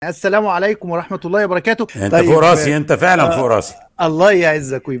السلام عليكم ورحمة الله وبركاته. انت فوق راسي، انت فعلا فوق آه راسي. الله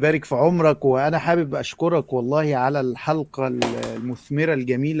يعزك ويبارك في عمرك، وأنا حابب أشكرك والله على الحلقة المثمرة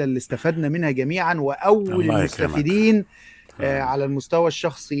الجميلة اللي استفدنا منها جميعا، وأول الله يكرمك. المستفيدين آه. على المستوى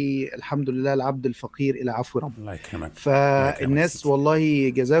الشخصي الحمد لله العبد الفقير إلى عفو رب. الله يكرمك. الله يكرمك يا فالناس سيدي. والله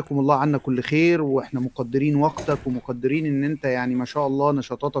جزاكم الله عنا كل خير، واحنا مقدرين وقتك ومقدرين ان انت يعني ما شاء الله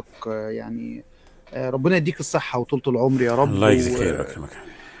نشاطاتك يعني ربنا يديك الصحة وطولة العمر يا رب. الله يجزيك خير ويكرمك.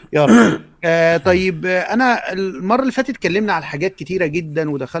 يا رب. طيب، انا المره اللي فاتت اتكلمنا على حاجات كتيره جدا،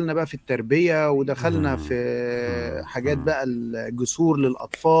 ودخلنا بقى في التربيه، ودخلنا في حاجات بقى الجسور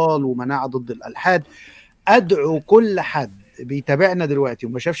للاطفال ومناعه ضد الالحاد. ادعو كل حد بيتابعنا دلوقتي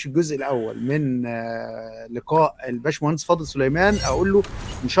وما شافش الجزء الاول من لقاء الباشمهندس فاضل سليمان، اقول له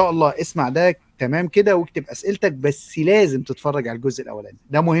ان شاء الله اسمع ده تمام كده واكتب اسئلتك، بس لازم تتفرج على الجزء الاولاني،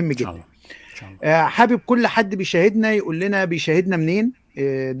 ده مهم ان شاء جدا. الله. ان شاء الله. حابب كل حد بيشاهدنا يقول لنا بيشاهدنا منين،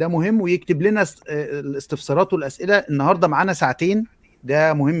 ده مهم، ويكتب لنا الاستفسارات والأسئلة. النهاردة معانا ساعتين،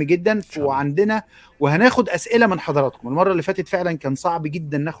 ده مهم جدا، وعندنا وهناخد أسئلة من حضراتكم. المرة اللي فاتت فعلا كان صعب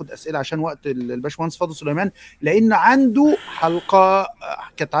جدا ناخد أسئلة عشان وقت الباشمهندس فاضل سليمان، لأن عنده حلقة،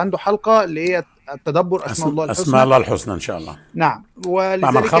 كانت عنده حلقة اللي هي التدبر أسماء الله الحسنى. أسماء الله الحسنى إن شاء الله. نعم، بعد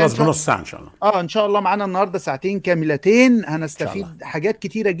ما نخلص بنص ساعة إن شاء الله. إن شاء الله معانا النهاردة ساعتين كاملتين، هنستفيد الله. حاجات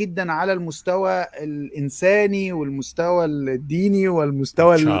كتيرة جدا على المستوى الإنساني والمستوى الديني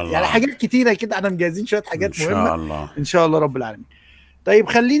والمستوى يعني حاجات كتيرة كده، احنا مجهزين شوية حاجات مهمة إن شاء الله. إن شاء الله رب العالمين. طيب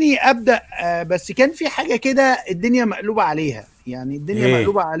خليني أبدأ، بس كان في حاجة كده الدنيا مقلوبة عليها، يعني الدنيا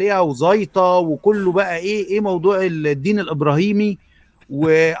مقلوبة عليها وزايطة، وكله بقى إيه موضوع الدين الإبراهيمي،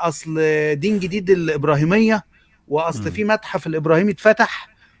 وأصل دين جديد الإبراهيمية، واصل في متحف الابراهيمي اتفتح،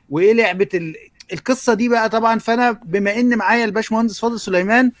 وايه لعبه القصه دي بقى طبعا. فانا بما ان معايا الباشمهندس فاضل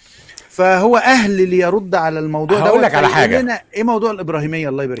سليمان، فهو اهل ليرد على الموضوع ده. هقول لك على حاجه. لنا ايه موضوع الابراهيميه؟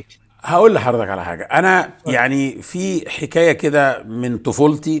 الله يبارك لك. هقول لحضرتك على حاجه. انا يعني في حكايه كده من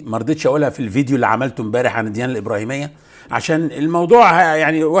طفولتي ما رضيتش اقولها في الفيديو اللي عملته امبارح عن الديانه الابراهيميه، عشان الموضوع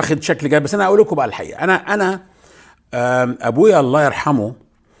يعني واخد شكل جاي، بس انا هقول لكم بقى الحقيقه. انا ابويا الله يرحمه،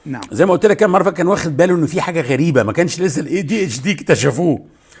 نعم، زي ما قلت لك كام مره، كان واخد باله انه في حاجه غريبه، ما كانش لسه الاي دي اتش دي اكتشفوه.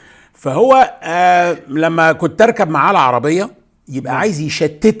 فهو لما كنت اركب معاه العربيه يبقى عايز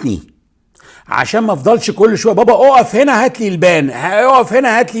يشتتني عشان ما افضلش كل شويه بابا اقف هنا هات لي البان، اقف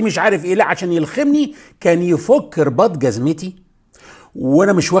هنا هات لي مش عارف ايه، لا عشان يلخمني. كان يفك رباط جزمتي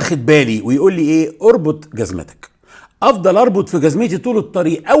وانا مش واخد بالي ويقول لي ايه، اربط جزمتك. افضل اربط في جزمتي طول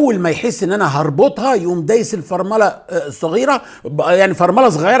الطريق، اول ما يحس ان انا هربطها يقوم دايس الفرمله صغيره، يعني فرمله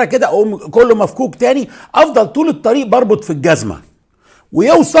صغيره كده، اقوم كله مفكوك تاني. افضل طول الطريق بربط في الجزمه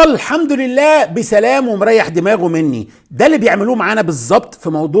ويوصل الحمد لله بسلام ومريح دماغه مني. ده اللي بيعملوه معانا بالظبط في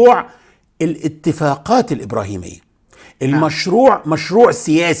موضوع الاتفاقات الابراهيميه. المشروع مشروع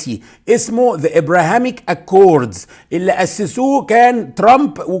سياسي اسمه The Abrahamic Accords، اللي أسسوه كان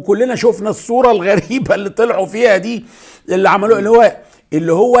ترامب، وكلنا شفنا الصورة الغريبة اللي طلعوا فيها دي، اللي عملوه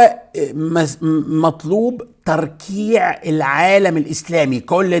اللي هو مطلوب تركيع العالم الإسلامي.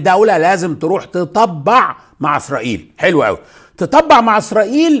 كل دولة لازم تروح تطبع مع إسرائيل. حلو قوي، تطبع مع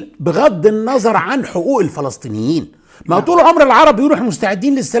إسرائيل بغض النظر عن حقوق الفلسطينيين. ما طول عمر العرب يروحوا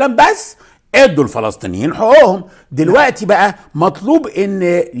مستعدين للسلام، بس ادوا الفلسطينيين حقوقهم. دلوقتي بقى مطلوب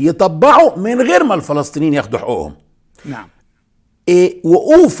ان يطبعوا من غير ما الفلسطينيين ياخدوا حقوقهم. نعم.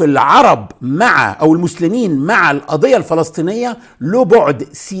 وقوف العرب مع او المسلمين مع القضية الفلسطينية له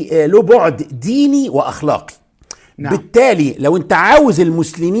بعد ديني واخلاقي. نعم. بالتالي لو انت عاوز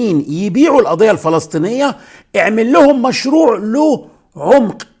المسلمين يبيعوا القضية الفلسطينية، اعمل لهم مشروع له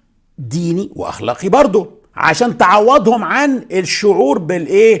عمق ديني واخلاقي برضه، عشان تعوضهم عن الشعور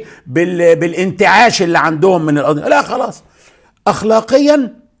بالانتعاش اللي عندهم من القضية. لا خلاص،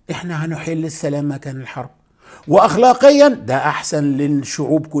 اخلاقيا احنا هنحل السلام مكان الحرب، واخلاقيا ده احسن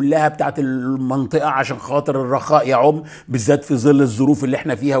للشعوب كلها بتاعت المنطقة، عشان خاطر الرخاء يعم، بالذات في ظل الظروف اللي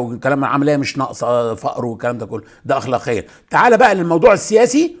احنا فيها، والكلام العملية مش ناقصة فقر والكلام ده كله. ده اخلاقيا. تعال بقى للموضوع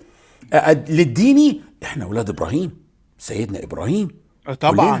السياسي للديني. احنا اولاد ابراهيم، سيدنا ابراهيم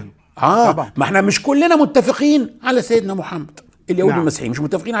طبعا. طبعا. ما احنا مش كلنا متفقين على سيدنا محمد. اليهود والمسيحيين مش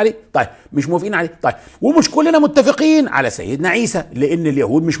متفقين عليه، طيب مش موافقين عليه، طيب. ومش كلنا متفقين على سيدنا عيسى، لان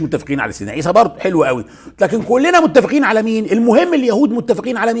اليهود مش متفقين على سيدنا عيسى برضه. حلو قوي. لكن كلنا متفقين على مين؟ المهم اليهود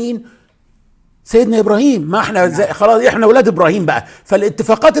متفقين على مين؟ سيدنا ابراهيم. ما احنا خلاص احنا ولاد ابراهيم بقى.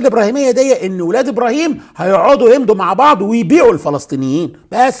 فالاتفاقات الابراهيميه دي ان ولاد ابراهيم هيقعدوا يمضوا مع بعض ويبيعوا الفلسطينيين.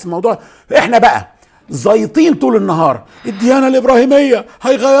 بس موضوع احنا بقى زيطين طول النهار الديانة الإبراهيمية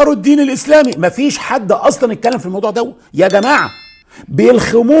هيغيروا الدين الإسلامي. مفيش حد أصلا اتكلم في الموضوع ده يا جماعة.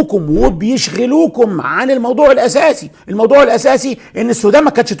 بيلخموكم وبيشغلوكم عن الموضوع الاساسي. الموضوع الاساسي ان السودان ما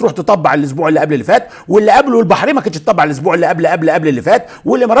كانتش تروح تطبع الاسبوع اللي قبل اللي فات، واللي قبله البحرين ما كانتش تطبع الاسبوع اللي قبل اللي فات،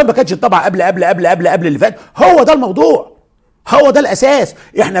 والامارات ما كانتش تطبع قبل اللي فات. هو ده الموضوع، هو ده الاساس.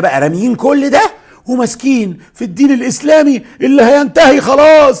 احنا بقى راميين كل ده وماسكين في الدين الاسلامي اللي هينتهي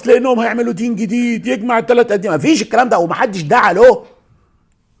خلاص لانهم هيعملوا دين جديد يجمع الثلاث اديان. ما فيش الكلام ده ومحدش دعا له.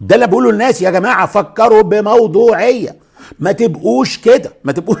 ده اللي بقوله للناس، يا جماعه فكروا بموضوعيه، ما تبقوش كده،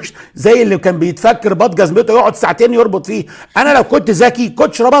 ما تبقوش زي اللي كان بيتفكر بط جزمته يقعد ساعتين يربط فيه. انا لو كنت ذكي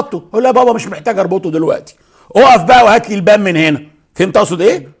كنتش ربطته، اقول له يا بابا مش محتاج اربطه دلوقتي، اقف بقى وهات لي الباب من هنا. فهمت اقصد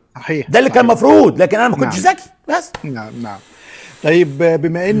ايه؟ صحيح، ده اللي كان مفروض، لكن انا ما كنتش ذكي بس. نعم. طيب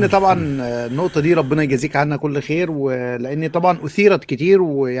بما ان طبعا النقطة دي ربنا يجازيك عنها كل خير، ولان طبعا اثيرت كتير،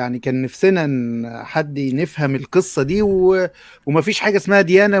 ويعني كان نفسنا ان حد نفهم القصة دي، ومفيش حاجة اسمها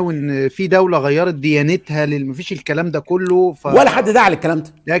ديانة، وان في دولة غيرت ديانتها مفيش الكلام ده كله. ولا حد داعي للكلام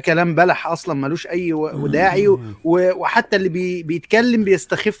ده، ده كلام بلح اصلا ملوش اي داعي، وحتى اللي بيتكلم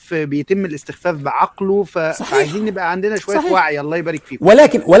بيتم الاستخفاف بعقله. فعايزين نبقى عندنا شوية صحيح. وعي. الله يبارك فيكم.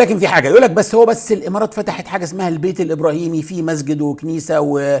 ولكن في حاجه يقول لك بس الامارات فتحت حاجه اسمها البيت الابراهيمي، فيه مسجد وكنيسه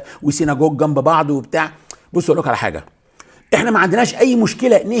وسيناجوج جنب بعض وبتاع. بص اقول لك على حاجه، احنا ما عندناش اي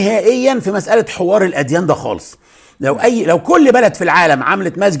مشكله نهائيا في مساله حوار الاديان ده خالص. لو كل بلد في العالم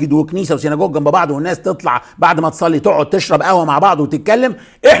عملت مسجد وكنيسه وسيناجوج جنب بعض، والناس تطلع بعد ما تصلي تقعد تشرب قهوه مع بعض وتتكلم،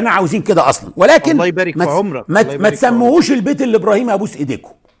 احنا عاوزين كده اصلا. ولكن الله يبارك في عمرك. ما تسموهوش البيت الابراهيمي ابوس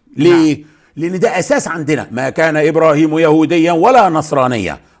ايديكم. ليه؟ لان ده اساس عندنا. ما كان ابراهيم يهوديا ولا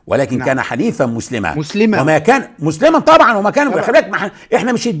نصرانيا، ولكن كان حنيفا مسلما. وما كان مسلما طبعا، وما كان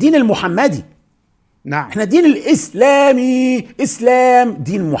احنا مش الدين المحمدي. احنا الدين الاسلامي. اسلام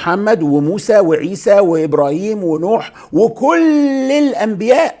دين محمد وموسى وعيسى وابراهيم ونوح وكل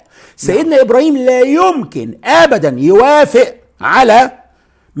الانبياء. سيدنا ابراهيم لا يمكن ابدا يوافق على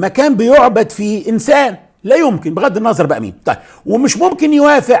مكان بيعبد فيه انسان، لا يمكن، بغض النظر بقى مين. طيب، ومش ممكن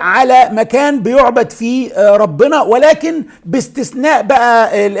يوافق على مكان بيعبد فيه ربنا، ولكن باستثناء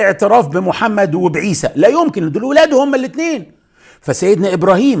بقى الاعتراف بمحمد وبعيسى، لا يمكن، دول ولاده هم الاثنين. فسيدنا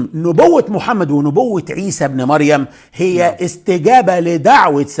ابراهيم نبوة محمد ونبوة عيسى ابن مريم هي استجابة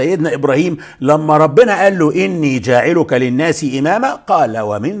لدعوة سيدنا ابراهيم لما ربنا قال له اني جاعلك للناس اماما، قال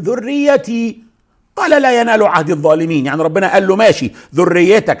ومن ذريتي، قال لا ينال عهد الظالمين. يعني ربنا قال له ماشي،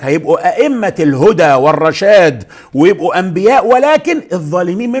 ذريتك هيبقوا ائمة الهدى والرشاد ويبقوا انبياء، ولكن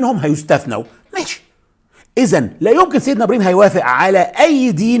الظالمين منهم هيستثنوا. ماشي. اذا لا يمكن سيدنا ابراهيم هيوافق على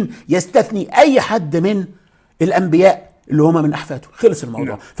اي دين يستثني اي حد من الانبياء اللي هم من احفاده. خلص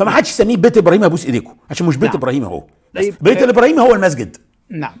الموضوع. فما حدش يسميه بيت ابراهيم ابوس ايديكم، عشان مش بيت ابراهيم اهو. بيت الابراهيم هو المسجد.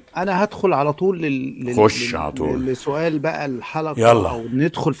 نعم. انا هدخل على طول خش على طول لسؤال بقى الحلقه. يلا. او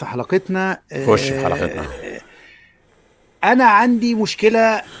ندخل في حلقتنا. خش في حلقتنا. انا عندي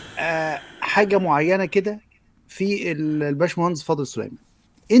مشكله، حاجه معينه كده في الباشمهندس فاضل سليمان.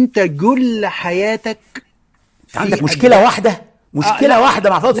 انت جل حياتك عندك مشكله واحده، واحده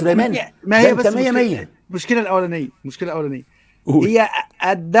مع فاضل سليمان. ما هي بس المشكله الاولانيه هي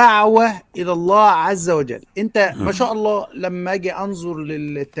الدعوة إلى الله عز وجل. أنت ما شاء الله لما أجي أنظر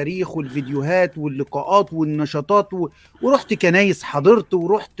للتاريخ والفيديوهات واللقاءات والنشاطات ورحت كنايس حضرت،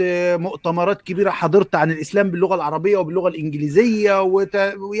 ورحت مؤتمرات كبيرة حضرت عن الإسلام باللغة العربية وباللغة الإنجليزية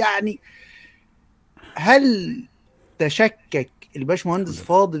ويعني هل تشكك الباشمهندس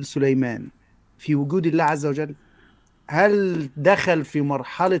فاضل سليمان في وجود الله عز وجل؟ هل دخل في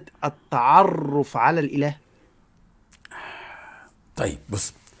مرحلة التعرف على الإله؟ طيب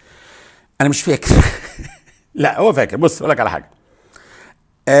بص، انا مش فاكر لا هو فاكر. بص اقول لك على حاجه،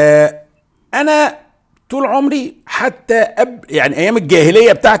 انا طول عمري حتى يعني ايام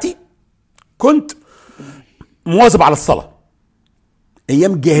الجاهليه بتاعتي كنت مواظب على الصلاه.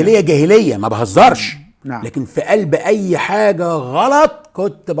 ايام الجاهليه جاهليه ما بهزرش. لكن في قلب اي حاجه غلط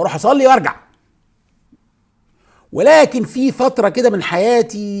كنت بروح اصلي وارجع. ولكن في فتره كده من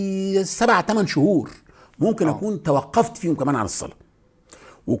حياتي 7-8 شهور ممكن اكون توقفت فيهم كمان عن الصلاه،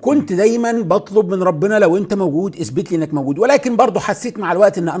 وكنت دايما بطلب من ربنا لو انت موجود اثبت لي انك موجود. ولكن برضو حسيت مع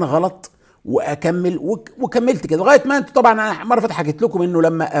الوقت ان انا غلط واكمل، وكملت كده لغايه ما انتوا طبعا انا مره فاتت حكيت لكم انه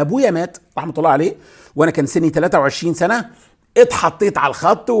لما ابويا مات رحمه الله عليه وانا كان سني 23 سنه اتحطيت على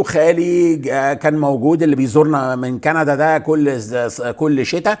الخط. وخالي كان موجود اللي بيزورنا من كندا ده كل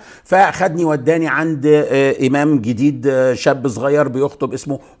شتاء، فاخدني وداني عند امام جديد شاب صغير بيخطب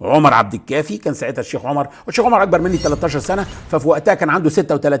اسمه عمر عبد الكافي. كان ساعتها الشيخ عمر اكبر مني 13 سنه، ففي وقتها كان عنده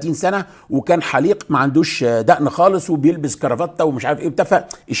 36 سنه وكان حليق ما عندوش دقن خالص وبيلبس كرافته ومش عارف ايه بتاع.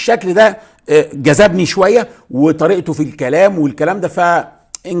 فالشكل ده جذبني شويه وطريقته في الكلام والكلام ده.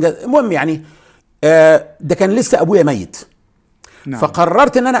 المهم يعني ده كان لسه ابويا ميت. نعم.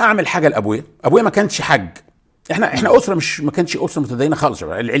 فقررت ان انا اعمل حاجه لابويا. ابويا ما كانش حج، احنا اسره ما كانش اسره متدينه خالص،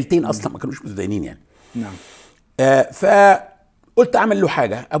 العيلتين اصلا ما كانوش متدينين يعني. نعم. فقلت اعمل له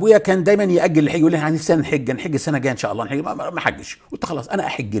حاجه. ابويا كان دايما ياجل الحج، يقول لي انا نفسي نحج السنه الجايه ان شاء الله، نحج. ما حجش. قلت خلاص انا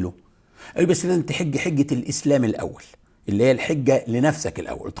احج له. قال لي بس لازم تحج حجه الاسلام الاول، اللي هي الحجه لنفسك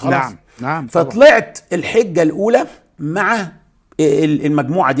الاول. قلت خلاص. نعم. نعم. فطلعت الحجه الاولى مع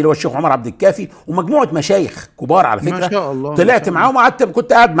المجموعه دي اللي هو الشيخ عمر عبد الكافي ومجموعه مشايخ كبار على فكره. ما شاء الله. طلعت معاهم، قعدت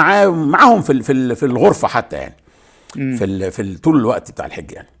كنت قاعد معاهم في الغرفه حتى يعني، في طول الوقت بتاع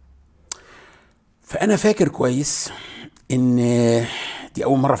الحج يعني. فانا فاكر كويس ان دي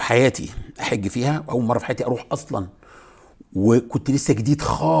اول مره في حياتي احج فيها، واول مره في حياتي اروح اصلا، وكنت لسه جديد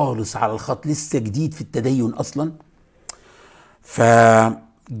خالص على الخط، لسه جديد في التدين اصلا.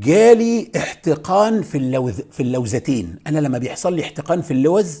 فجالي احتقان في اللوزتين. انا لما بيحصل لي احتقان في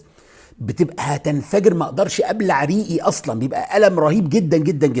اللوز بتبقى هتنفجر، ما اقدرش ابلع ريقي اصلا، بيبقى الم رهيب جدا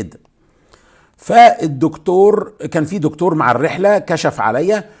جدا جدا. فالدكتور، كان في دكتور مع الرحله، كشف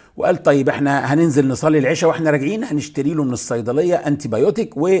عليا وقال طيب احنا هننزل نصلي العشاء واحنا راجعين هنشتري له من الصيدليه انتي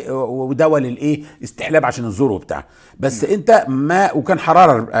بايوتيك ودواء للايه استحلاب عشان الزور وبتاع، بس انت ما، وكان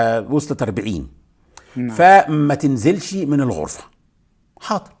حراره وصلت 40، فما تنزلش من الغرفه.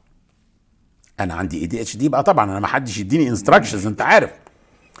 حاضر. انا عندي ADHD بقى طبعا، انا ما حدش يديني انستراكشنز انت عارف.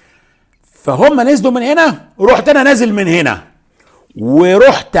 فهم نزلوا من هنا، رحت انا نازل من هنا،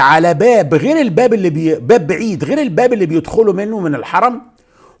 ورحت على باب غير الباب اللي باب بعيد غير الباب اللي بيدخلوا منه من الحرم،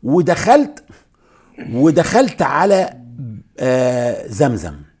 ودخلت على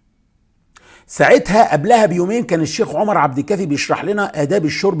زمزم. ساعتها قبلها بيومين كان الشيخ عمر عبد الكافي بيشرح لنا آداب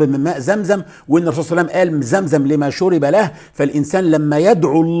الشرب من ماء زمزم، وان الرسول صلى الله عليه وسلم قال زمزم لما شرب له، فالإنسان لما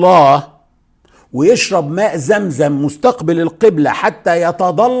يدعو الله ويشرب ماء زمزم مستقبل القبلة حتى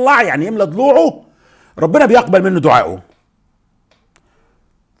يتضلع، يعني يملى ضلوعه، ربنا بيقبل منه دعائه.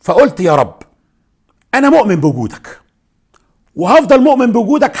 فقلت يا رب أنا مؤمن بوجودك، وهفضل مؤمن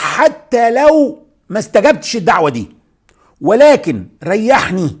بوجودك حتى لو ما استجبتش الدعوة دي، ولكن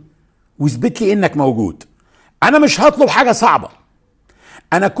ريحني واثبت لي انك موجود. انا مش هطلب حاجة صعبة،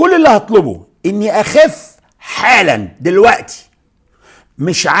 انا كل اللي هطلبه اني اخف حالا دلوقتي.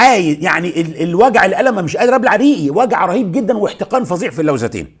 مش عايز يعني الوجع، الألم، مش قادر ابلع ريقي، وجع رهيب جدا واحتقان فظيع في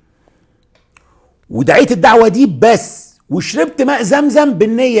اللوزتين. ودعيت الدعوة دي بس، وشربت ماء زمزم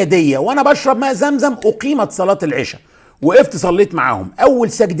بالنية دي. وانا بشرب ماء زمزم اقيمت صلاة العشاء، وقفت صليت معاهم.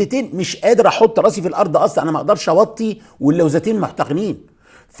 اول سجدتين مش قادر احط راسي في الارض اصلا، انا ما اقدرش اوطي واللوزتين محتقنين،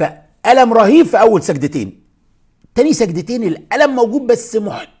 فألم رهيب في اول سجدتين. تاني سجدتين الألم موجود بس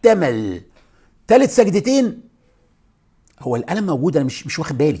محتمل. تالت سجدتين هو الألم موجود، انا مش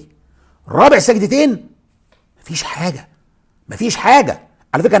واخد بالي. رابع سجدتين مفيش حاجة.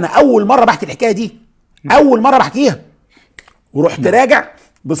 على فكرة انا اول مرة بحكي الحكاية دي، اول مرة بحكيها. ورحت راجع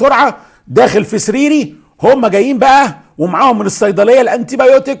بسرعة داخل في سريري، هم جايين بقى ومعاهم من الصيدليه الانتي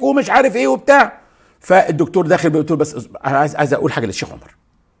بايوتيك ومش عارف ايه وبتاع. فالدكتور داخل بيقول له بس عايز اقول حاجه للشيخ عمر.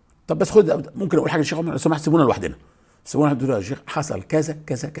 طب بس خد، ممكن اقول حاجه للشيخ عمر لو سمحت؟ سيبونا لوحدنا. سيبونا يا شيخ، حصل كذا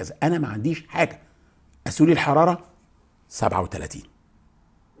كذا كذا، انا ما عنديش حاجه. قاسوا لي الحراره 37.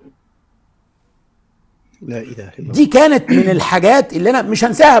 لا اله الا الله. دي كانت من الحاجات اللي انا مش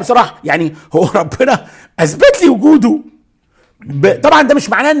هنساها بصراحه. يعني هو ربنا اثبت لي وجوده. طبعا ده مش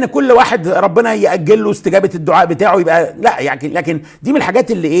معناه ان كل واحد ربنا يأجل له استجابه الدعاء بتاعه يبقى لا، يعني لكن دي من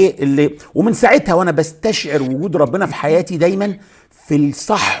الحاجات اللي ومن ساعتها وانا بستشعر وجود ربنا في حياتي دايما، في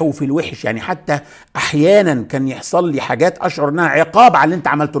الصح وفي الوحش. يعني حتى احيانا كان يحصل لي حاجات اشعر انها عقاب على اللي انت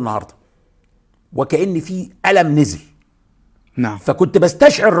عملته النهارده، وكأن في ألم نزل. نعم. فكنت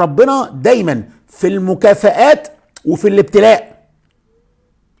بستشعر ربنا دايما في المكافآت وفي الابتلاء.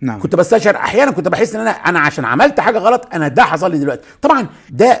 نعم. كنت بستشعر احيانا، كنت بحس ان انا عشان عملت حاجه غلط انا ده حصل لي دلوقتي. طبعا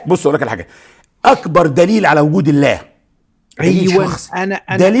ده بص اقول لك الحاجه، اكبر دليل على وجود الله. دليل ايوه. شخصي.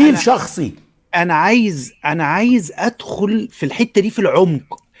 دليل شخصي. انا عايز ادخل في الحته دي في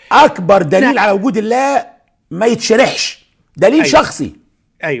العمق. اكبر دليل على وجود الله ما يتشرحش، دليل أيوة. شخصي.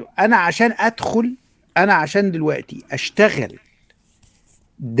 ايوه. انا عشان دلوقتي اشتغل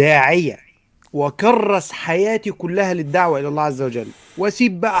داعيه وكرس حياتي كلها للدعوه الى الله عز وجل،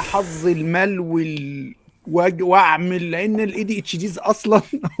 واسيب بقى حظ المال واعمل، لان ADHDs اصلا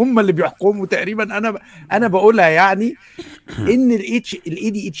هم اللي بيحكموا تقريبا. انا بقولها يعني ان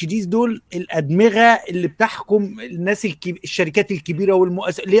ADHDs دول الادمغه اللي بتحكم الناس الشركات الكبيره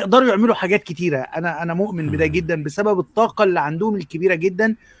والمؤسسات اللي يقدروا يعملوا حاجات كتيره. انا مؤمن بده جدا بسبب الطاقه اللي عندهم الكبيره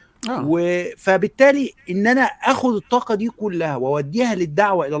جدا. فبالتالي ان انا اخد الطاقه دي كلها واوديها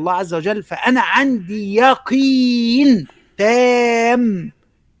للدعوه الى الله عز وجل، فانا عندي يقين تام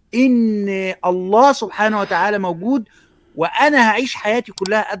ان الله سبحانه وتعالى موجود، وانا هعيش حياتي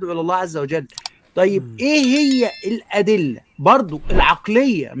كلها ادعو الى الله عز وجل. طيب ايه هي الادله برضو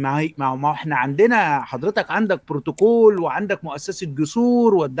العقليه؟ ما احنا عندنا، حضرتك عندك بروتوكول وعندك مؤسسه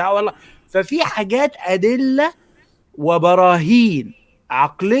جسور والدعوه الله، ففي حاجات ادله وبراهين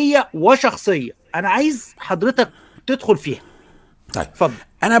عقليه وشخصيه، انا عايز حضرتك تدخل فيها. طيب اتفضل.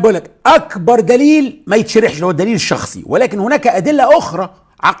 انا بقول لك اكبر دليل ما يتشرحش هو الدليل الشخصي، ولكن هناك ادله اخرى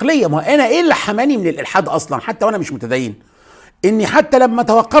عقليه. ما انا ايه اللي حماني من الالحاد اصلا حتى وانا مش متدين؟ اني حتى لما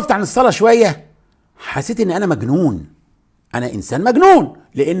توقفت عن الصلاه شويه حسيت ان انا مجنون، انا انسان مجنون.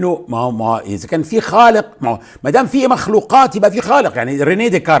 لانه ما اذا كان في خالق، ما دام في مخلوقات يبقى في خالق. يعني رينيه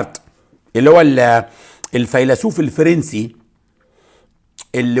ديكارت اللي هو الفيلسوف الفرنسي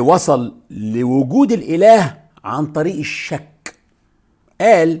اللي وصل لوجود الاله عن طريق الشك،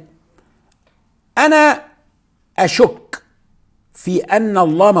 قال انا اشك في ان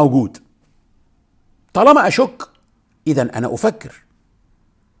الله موجود. طالما اشك اذا انا افكر،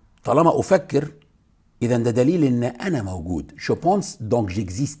 طالما افكر اذا ده دليل ان انا موجود. جو بونس دونك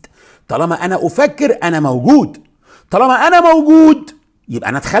جيكزيست. طالما انا افكر انا موجود، طالما انا موجود يبقى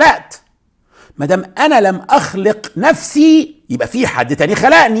انا اتخلقت. ما دام انا لم اخلق نفسي يبقى في حد تاني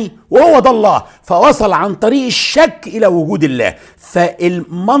خلقني وهو ده الله. فوصل عن طريق الشك الى وجود الله.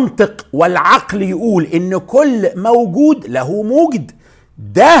 فالمنطق والعقل يقول ان كل موجود له موجد.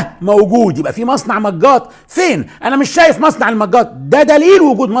 ده موجود يبقى في مصنع مجات. فين؟ انا مش شايف مصنع المجات، ده دليل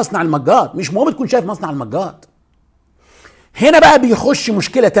وجود مصنع المجات. مش مهم تكون شايف مصنع المجات. هنا بقى بيخش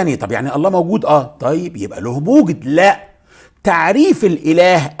مشكلة تانية. طب يعني الله موجود، طيب يبقى له موجد؟ لا، تعريف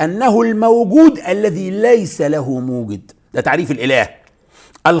الاله انه الموجود الذي ليس له موجد. ده تعريف الاله.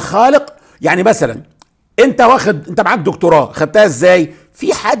 الخالق يعني مثلا انت معاك دكتوراه، خدتها ازاي؟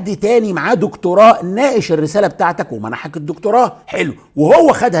 في حد تاني معاه دكتوراه ناقش الرساله بتاعتك ومنحك الدكتوراه، حلو.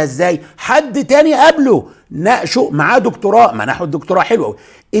 وهو خدها ازاي؟ حد تاني قبله ناقشه معاه دكتوراه منحه الدكتوراه، حلو.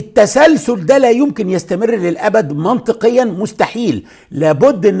 التسلسل ده لا يمكن يستمر للابد، منطقيا مستحيل.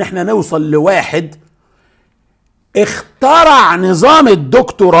 لابد ان احنا نوصل لواحد اخترع نظام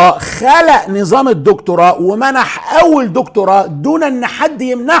الدكتوراه، خلق نظام الدكتوراه ومنح اول دكتوراه دون ان حد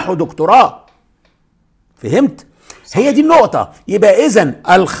يمنحه دكتوراه. فهمت؟ هي دي النقطة. يبقى اذن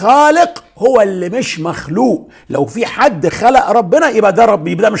الخالق هو اللي مش مخلوق. لو في حد خلق ربنا يبقى ده رب،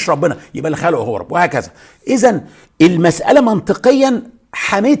 يبقى ده مش ربنا، يبقى اللي خلقه هو رب، وهكذا. اذن المسألة منطقيا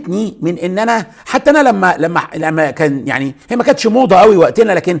حمتني من ان انا حتى انا لما كان، يعني هي ما كانتش موضه قوي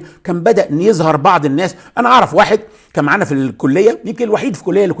وقتنا، لكن كان بدا ان يظهر بعض الناس. انا اعرف واحد كان معانا في الكليه، يمكن الوحيد في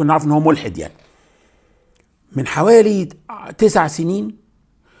الكليه اللي كنا نعرف ان هو ملحد. يعني من حوالي 9 سنين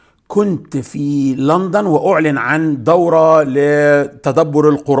كنت في لندن واعلن عن دوره لتدبر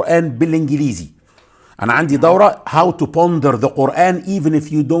القران بالانجليزي. انا عندي دوره How to ponder the Quran even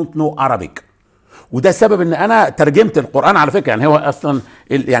if you don't know Arabic. وده السبب ان انا ترجمت القران على فكره. يعني هو اصلا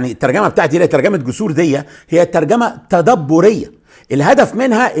يعني الترجمه بتاعتي اللي هي ترجمه جسور دي هي ترجمه تدبريه. الهدف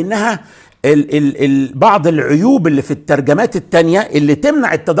منها انها بعض العيوب اللي في الترجمات التانية اللي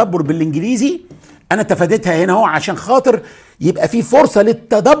تمنع التدبر بالانجليزي انا تفاديتها هنا، هو عشان خاطر يبقى في فرصه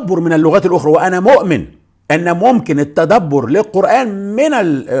للتدبر من اللغات الاخرى. وانا مؤمن ان ممكن التدبر للقران من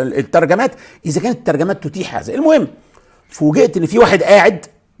الترجمات اذا كانت الترجمات تتيح هذا. المهم فوجئت ان في واحد قاعد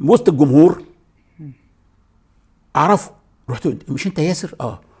وسط الجمهور اعرفه. رحت مش انت ياسر؟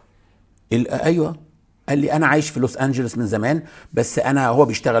 ايوه. قال لي انا عايش في لوس انجلوس من زمان، بس انا هو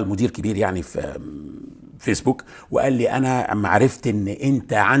بيشتغل مدير كبير يعني في فيسبوك. وقال لي انا اما عرفت ان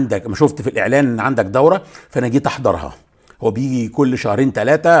انت عندك، ما شفت في الاعلان ان عندك دوره، فانا جيت احضرها. هو بيجي كل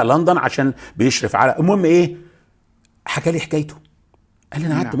 2-3 لندن عشان بيشرف على، المهم ايه، حكى لي حكايته. قال لي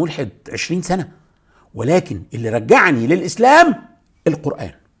انا قعدت ملحد 20 سنه، ولكن اللي رجعني للاسلام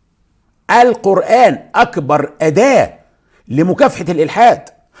القران. القرآن أكبر أداة لمكافحة الإلحاد.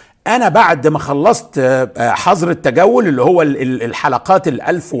 أنا بعد ما خلصت حظر التجول اللي هو الحلقات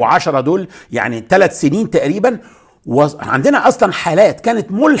 1010 دول، يعني 3 سنين تقريبا، وعندنا أصلا حالات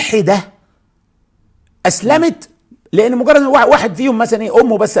كانت ملحدة أسلمت لأن مجرد واحد فيهم مثلا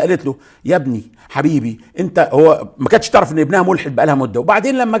أمه بس قالت له يا ابني حبيبي أنت، هو ما كانتش تعرف إن ابنها ملحد بقالها مدة،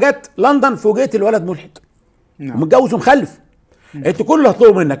 وبعدين لما جت لندن فوجئت الولد ملحد ومتجوز ومخلف. انت كل اللي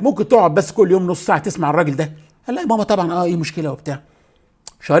هطلبه منك ممكن تقعد بس كل يوم نص ساعه تسمع الراجل ده. قال لا يا ماما طبعا ايه مشكله وبتاع.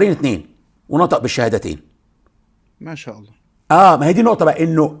 2 ونطق بالشهادتين. ما شاء الله. ما هي دي النقطه بقى،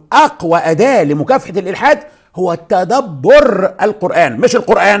 انه اقوى اداه لمكافحه الالحاد هو تدبر القران، مش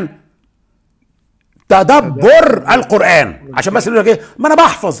القران، تدبر القران. عشان بس يقول لك ايه، ما انا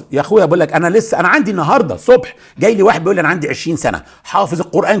بحفظ يا اخويا. بقول لك انا لسه، انا عندي النهارده الصبح جاي لي واحد بيقول لي انا عندي 20 سنه حافظ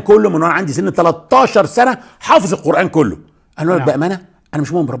القران كله من وانا عندي سن 13 سنه حافظ القران كله. انا بقى بامانه انا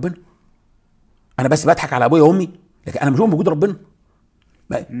مش مؤمن بربنا، انا بس بضحك على ابويا وامي. لكن انا مش مؤمن بوجود ربنا.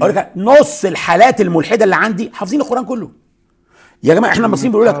 اقول لك نص الحالات الملحده اللي عندي حافظين القران كله. يا جماعه احنا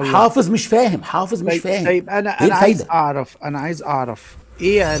المصريين بيقول لك حافظ مش فاهم، حافظ مش فاهم. طيب انا عايز اعرف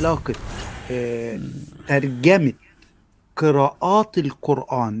ايه علاقه ترجمه قراءات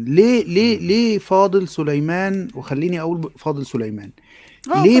القرآن؟ ليه فاضل سليمان، وخليني اقول فاضل سليمان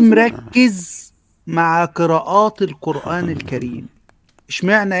ليه مركز مع قراءات القرآن الكريم؟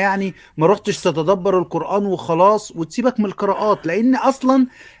 اشمعنى يعني ما رحتش تتدبر القرآن وخلاص وتسيبك من القراءات؟ لان اصلا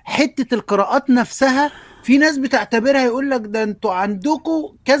حتة القراءات نفسها في ناس بتعتبرها، يقول لك ده انتوا عندكم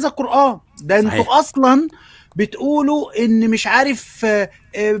كذا قرآن، ده انتوا اصلا بتقولوا ان مش عارف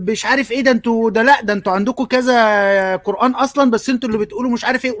ايه، ده انتوا ده لا ده انتوا عندكم كذا قرآن اصلا، بس انتوا اللي بتقولوا مش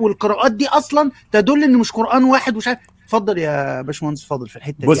عارف ايه، والقراءات دي اصلا تدل ان مش قرآن واحد ومش عارف. اتفضل يا باشمهندس فاضل في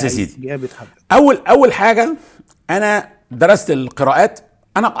الحته دي. بص يا سيدي، اول حاجه انا درست القراءات.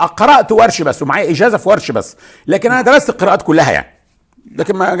 انا قرات ورش بس، ومعايا اجازه في ورش بس، لكن انا درست القراءات كلها يعني،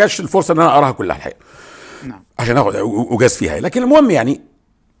 لكن ما جاش الفرصه ان انا اقراها كلها الحقيقه عشان اخد اجاز فيها. لكن المهم يعني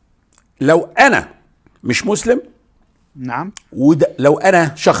لو انا مش مسلم، لو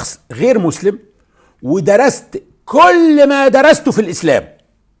انا شخص غير مسلم ودرست كل ما درسته في الاسلام،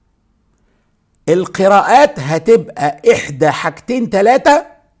 القراءات هتبقى احدى حاجتين 3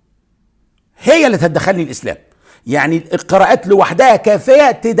 هي اللي تدخلني الاسلام. يعني القراءات لوحدها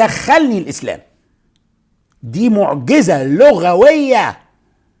كافيه تدخلني الاسلام. دي معجزه لغويه.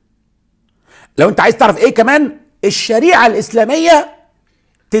 لو انت عايز تعرف ايه كمان، الشريعه الاسلاميه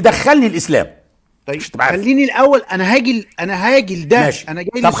تدخلني الاسلام. طيب خليني الاول، انا هاجي لده. ماشي. انا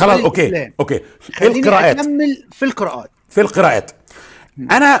جاي طب خلاص، اوكي خليني اكمل في القراءات.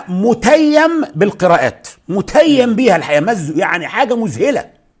 انا متيم بالقراءات، متيم بيها الحقيقه، يعني حاجه مذهله.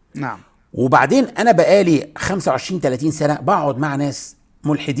 نعم. وبعدين انا بقالي 25-30 سنه بقعد مع ناس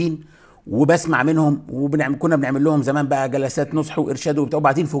ملحدين وبسمع منهم، كنا بنعمل لهم زمان بقى جلسات نصح وارشاد وبتاع،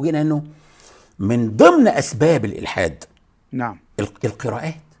 وبعدين فوجئنا انه من ضمن اسباب الالحاد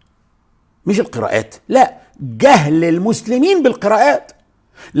القراءات. مش القراءات، لا، جهل المسلمين بالقراءات.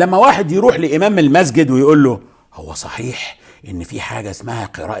 لما واحد يروح لامام المسجد ويقول له هو صحيح ان في حاجه اسمها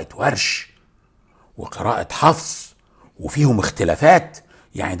قراءه ورش وقراءه حفص وفيهم اختلافات،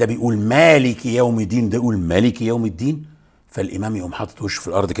 يعني ده بيقول مالك يوم الدين، ده يقول مالك يوم الدين، فالامام يقوم حاطط وشه في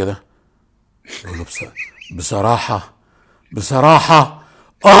الارض كده يقول له بصراحه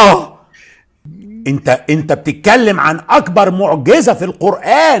انت بتتكلم عن اكبر معجزه في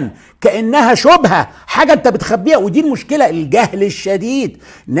القران كانها شبهه، حاجه انت بتخبيها. ودي المشكله، الجهل الشديد.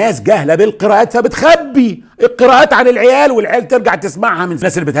 ناس جاهله بالقراءات فبتخبي القراءات عن العيال، والعيال ترجع تسمعها من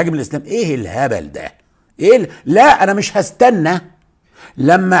الناس اللي بتهاجم الاسلام. ايه الهبل ده؟ لا، انا مش هستنى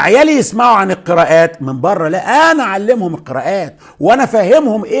لما عيالي يسمعوا عن القراءات من بره، لا، انا اعلمهم القراءات وانا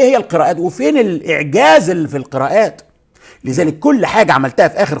فاهمهم ايه هي القراءات وفين الاعجاز اللي في القراءات. لذلك كل حاجه عملتها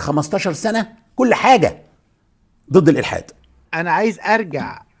في اخر 15 سنه، كل حاجه ضد الالحاد. انا عايز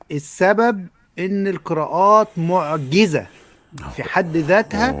ارجع السبب ان القراءات معجزه في حد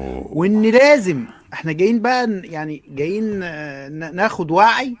ذاتها، وان لازم احنا جايين بقى، يعني جايين ناخد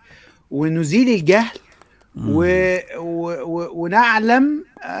وعي ونزيل الجهل ونعلم،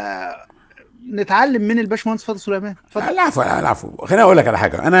 نتعلم من الباشمهندس فاضل سليمان. العفو. خليني اقول لك على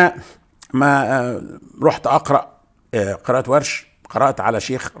حاجه. انا ما رحت اقرا قراءه ورش، قرات على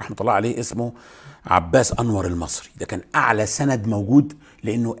شيخ رحمه الله عليه اسمه عباس انور المصري. ده كان اعلى سند موجود،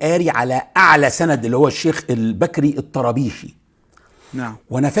 لانه قاري على اعلى سند اللي هو الشيخ البكري الطرابيشي. نعم.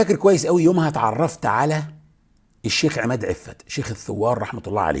 وانا فاكر كويس قوي يومها اتعرفت على الشيخ عماد عفت، شيخ الثوار رحمه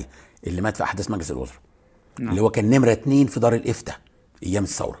الله عليه، اللي مات في احداث مجلس الوزراء. نعم. اللي هو كان نمره 2 في دار الافتاء ايام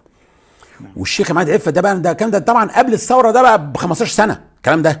الثوره. نعم. والشيخ عماد عفت ده بقى، ده طبعا قبل الثوره، ده بقى ب 15 سنه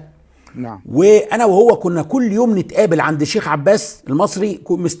الكلام ده. نعم. وانا وهو كنا كل يوم نتقابل عند الشيخ عباس المصري،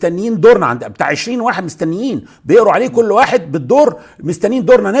 مستنيين دورنا، عند بتاع 20 واحد مستنيين بيقروا عليه كل واحد بالدور، مستنيين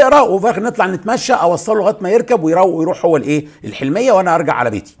دورنا نقرا، وفي الاخر نطلع نتمشى، اوصله لغايه ما يركب ويروح هو الحلميه، وانا ارجع على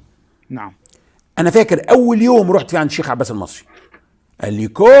بيتي. نعم. انا فاكر اول يوم رحت فيه عند الشيخ عباس المصري قال لي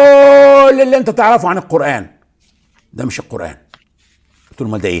كل اللي انت تعرفه عن القران ده مش القران. قلت له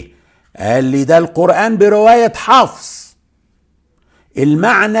امال ده ايه؟ قال لي ده القران بروايه حفص،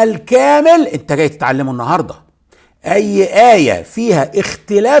 المعنى الكامل انت جاي تتعلمه النهارده. اي آية فيها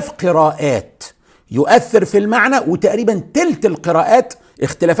اختلاف قراءات يؤثر في المعنى، وتقريبا تلت القراءات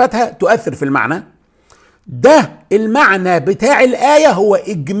اختلافاتها تؤثر في المعنى. ده المعنى بتاع الآية هو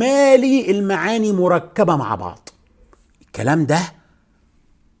اجمالي المعاني مركبة مع بعض. الكلام ده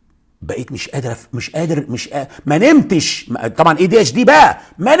بقيت مش قادر ما نمتش. طبعا ADHD بقى،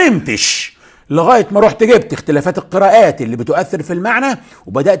 ما نمتش لغاية ما رحت جبت اختلافات القراءات اللي بتؤثر في المعنى،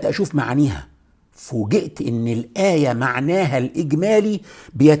 وبدأت أشوف معانيها فوجئت ان الآية معناها الإجمالي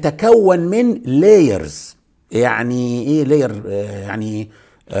بيتكون من layers. يعني ايه layer؟ يعني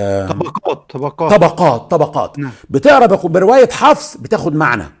طبقات. نعم. بتقرا برواية حفص بتاخد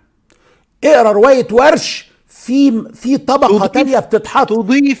معنى، اقرا رواية ورش في طبقة تانية بتتحط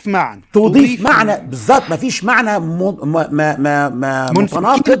تضيف معنى بالظبط. مفيش معنى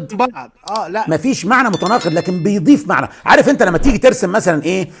متناقض بعض. لا مفيش معنى متناقض، لكن بيضيف معنى. عارف انت لما تيجي ترسم مثلا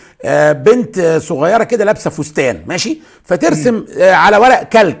ايه، بنت صغيره كده لابسه فستان ماشي، فترسم على ورق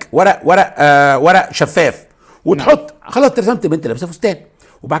كلك، ورق شفاف، وتحط خلاص رسمت بنت لابسه فستان،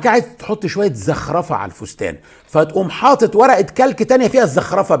 وبعد كده عايز تحط شويه زخرفه على الفستان، فتقوم حاطط ورقه كلك تانية فيها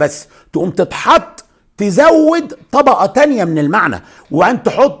الزخرفه بس، تقوم تتحط تزود طبقة تانية من المعنى، وأن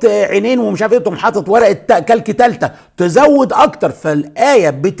تحط عينين ومش عارف ايه، تقوم حاطط ورقة كلك تالتة تزود أكتر. فالآية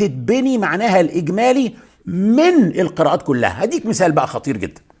بتتبني معناها الإجمالي من القراءات كلها. هديك مثال بقى خطير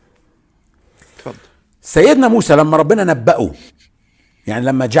جدا. اتفضل. سيدنا موسى لما ربنا نبأه، يعني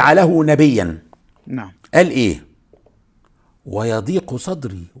لما جعله نبيا، نعم، قال إيه؟ ويضيق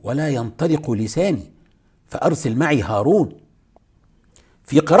صدري ولا ينطلق لساني فأرسل معي هارون.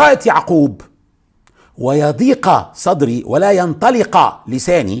 في قراءة يعقوب ويضيق صدري ولا ينطلق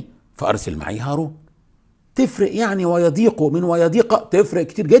لساني فأرسل معي هارون. تفرق يعني ويضيق من ويضيق، تفرق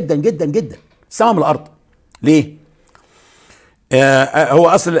كتير جدا جدا جدا، السماء من الأرض. ليه؟ هو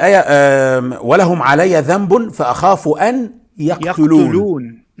أصل الآية ولهم علي ذنب فأخاف أن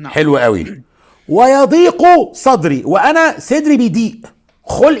يقتلون. نعم. حلو قوي. ويضيق صدري، وأنا صدري بيضيق،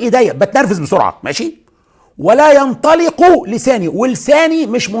 خلقي ضيق، بتنرفز بسرعة ماشي. ولا ينطلق لساني، ولساني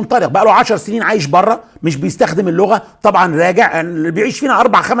مش منطلق، بقى له 10 سنين عايش بره، مش بيستخدم اللغه. طبعا راجع، اللي بيعيش فينا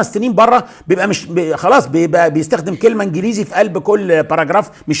 4-5 سنين بره بيبقى مش خلاص بيبقى بيستخدم كلمه انجليزي في قلب كل باراجراف،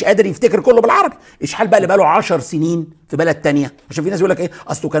 مش قادر يفتكر كله بالعربي. ايش حال بقى اللي بقى له 10 سنين في بلد تانية؟ عشان في ناس يقول لك ايه،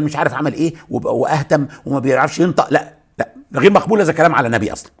 اصله كان مش عارف عمل ايه واهتم وما بيعرفش ينطق. لا غير مقبول هذا الكلام على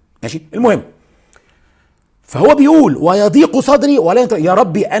نبي اصلا ماشي. المهم، فهو بيقول ويضيق صدري ولا ينطلق. يا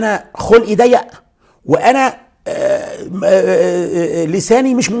ربي انا خلقي ضيق، وانا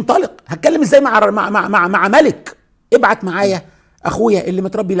لساني مش منطلق، هتكلم ازاي مع ملك؟ ابعت معايا اخويا اللي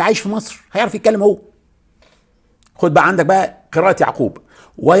متربي اللي عايش في مصر، هيعرف يتكلم هو. خد بقى عندك بقى قراءة يعقوب،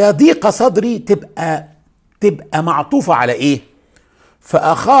 ويضيق صدري تبقى معطوفة على ايه؟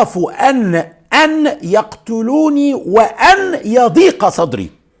 فاخاف ان يقتلوني وان يضيق صدري.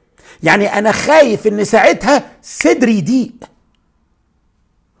 يعني انا خايف ان ساعتها صدري يضيق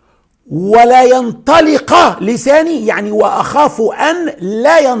ولا ينطلق لساني، يعني واخاف ان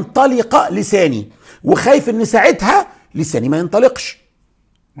لا ينطلق لساني، وخايف ان ساعتها لساني ما ينطلقش.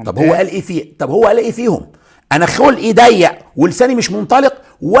 طب هو قال ايه فيهم؟ انا خلقي ضيق ولساني مش منطلق،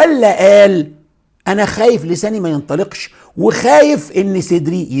 ولا قال انا خايف لساني ما ينطلقش وخايف ان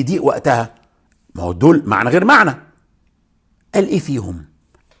صدري يضيق وقتها؟ ما هو دول معنى غير معنى. قال ايه فيهم؟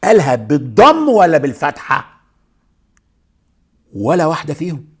 قالها بالضم ولا بالفتحة؟ ولا واحدة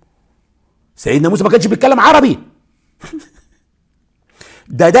فيهم. سيدنا موسى ما كانش بيتكلم عربي.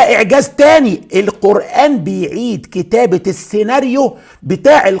 ده اعجاز تاني. القرآن بيعيد كتابة السيناريو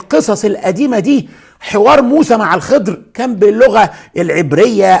بتاع القصص القديمة دي. حوار موسى مع الخضر كان باللغة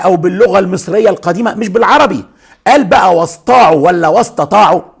العبرية او باللغة المصرية القديمة، مش بالعربي. قال بقى واستطاعوا ولا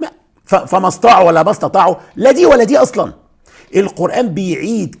واستطاعوا، فما استطاعوا ولا ما استطاعوا، لا دي ولا دي اصلا. القرآن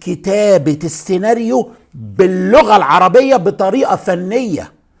بيعيد كتابة السيناريو باللغة العربية بطريقة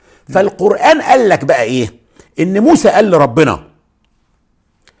فنية. فالقرآن قال لك بقى ايه؟ ان موسى قال لربنا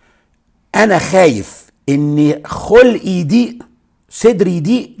انا خايف ان خلقي يضيق، صدري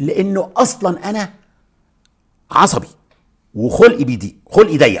يضيق، لانه اصلا انا عصبي وخلقي بيضيق،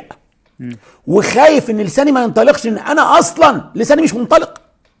 خلقي ضيق، وخايف ان لساني ما ينطلقش، ان انا اصلا لساني مش منطلق.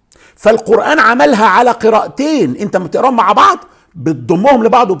 فالقرآن عملها على قراءتين، انت بتقراهم مع بعض بتضمهم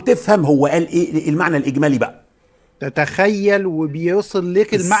لبعض وبتفهم هو قال ايه المعنى الاجمالي بقى. تتخيل وبيوصل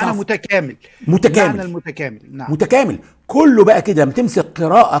لك المعنى متكامل. المعنى المتكامل. نعم. متكامل كله بقى كده. لما تمسك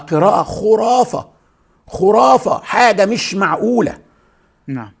قراءة خرافة، حاجة مش معقولة.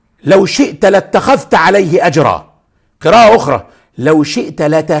 نعم. لو شئت لاتخذت عليه أجرا. قراءة أخرى لو شئت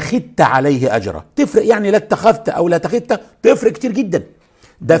لاتخذت عليه أجرا. تفرق يعني لاتخذت أو لاتخذت، تفرق كتير جدا.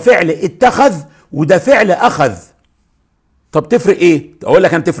 ده فعل اتخذ وده فعل أخذ. طب تفرق ايه؟ أقول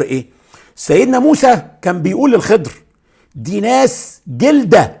لك أنا تفرق ايه. سيدنا موسى كان بيقول للخضر دي ناس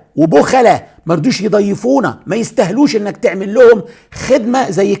جلدة وبخلة، ما رضوش يضيفونا، ما يستاهلوش انك تعمل لهم خدمة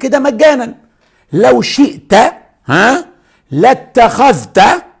زي كده مجانا. لو شئت لاتخذت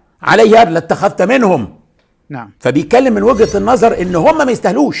عليها، لاتخذت منهم. نعم. فبيتكلم من وجهة النظر ان هم ما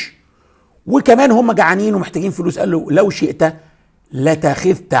يستاهلوش، وكمان هم جعانين ومحتاجين فلوس. قال له لو شئت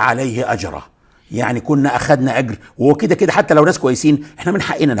لاتخذت عليه اجرا، يعني كنا اخدنا اجر، وهو كده كده حتى لو ناس كويسين احنا من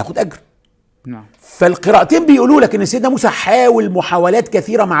حقنا ناخد اجر. نعم. فالقراءتين بيقولوا لك ان سيدنا موسى حاول محاولات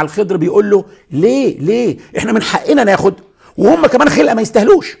كثيره مع الخضر، بيقول له ليه احنا من حقنا ناخد، وهم كمان خلقه ما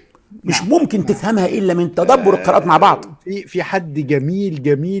يستاهلوش. مش نعم. ممكن نعم. تفهمها الا من تدبر القراءات مع بعض. في حد جميل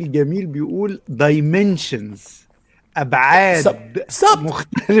جميل جميل بيقول dimensions، ابعاد بالظبط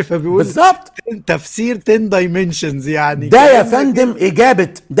مختلفه، بيقول بالظبط. تفسير 10 dimensions يعني ده يا كأنك- فندم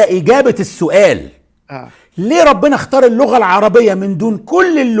اجابه السؤال. آه. ليه ربنا اختار اللغه العربيه من دون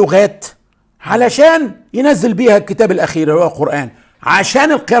كل اللغات؟ علشان ينزل بيها الكتاب الاخير اللي هو القران،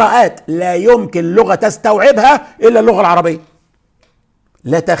 عشان القراءات لا يمكن لغه تستوعبها الا اللغه العربيه.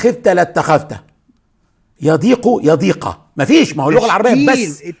 لا تخفت لا اتخذت، يضيق يضيق، مفيش، ما هو اللغه العربيه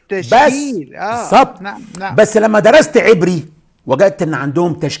بس التشكيل. بالظبط. نعم. نعم. بس لما درست عبري وجدت ان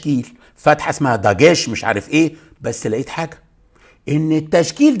عندهم تشكيل، فتحه اسمها داجيش مش عارف ايه، بس لقيت حاجه ان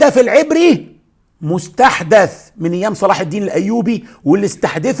التشكيل ده في العبري مستحدث من ايام صلاح الدين الايوبي، واللي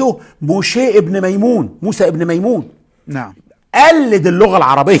استحدثه موسى ابن ميمون. نعم. قلد اللغه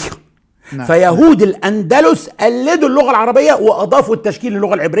العربيه. نعم. فيهود الاندلس قلدوا اللغه العربيه واضافوا التشكيل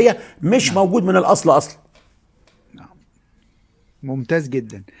للغه العبريه، مش موجود من الاصل اصلا. ممتاز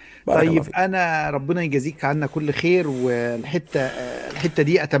جدا. بارك الله طيب فيك. انا ربنا يجازيك عنا كل خير، والحته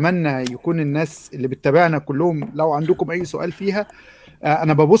دي اتمنى يكون الناس اللي بتتابعنا كلهم لو عندكم اي سؤال فيها،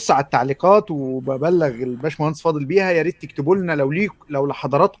 انا ببص على التعليقات وببلغ الباشمهندس فاضل بيها، يا ريت تكتبوا لنا لو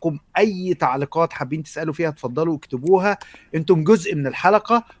لحضراتكم اي تعليقات حابين تسالوا فيها اتفضلوا اكتبوها، انتم جزء من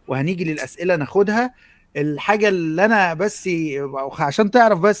الحلقه وهنيجي للاسئله ناخدها. الحاجه اللي انا بس عشان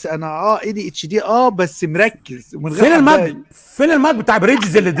تعرف بس انا ADHD بس مركز ومن غير فين الماج بتاع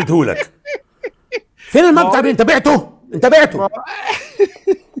بريدجز اللي اديتهولك؟ فين الماج بتاع انت بعته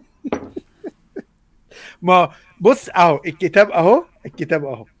ما بص اهو الكتاب اهو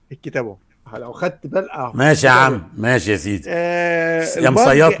لو خدت بالك اهو. ماشي يا عم، ماشي يا سيدي. يا المج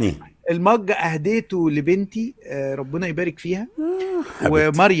مصيطني. المج اهديته لبنتي، ربنا يبارك فيها،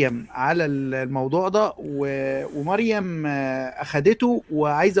 ومريم على الموضوع ده، ومريم اخدته،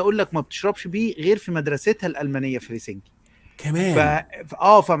 وعايز اقول لك ما بتشربش بيه غير في مدرستها الالمانيه في هلسنكي كمان.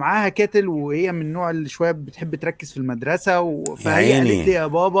 فمعاها كاتل، وهي من النوع اللي شويه بتحب تركز في المدرسه، فهي عيني. قالت لي يا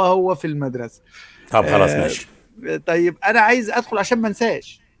بابا هو في المدرسه. طب خلاص ماشي. طيب انا عايز ادخل عشان ما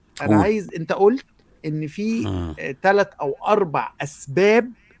انساش، انا قول. عايز، انت قلت ان في 3 أو 4 اسباب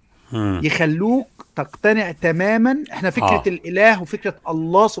يخلوك تقتنع تماما. احنا فكره الاله وفكره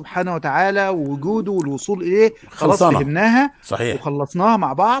الله سبحانه وتعالى ووجوده والوصول اليه خلاص فهمناها، صحيح، وخلصناها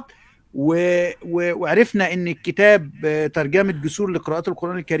مع بعض، وعرفنا ان الكتاب ترجمه جسور لقراءات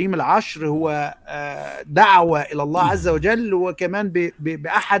القرآن الكريم العشر هو دعوة الى الله عز وجل، وكمان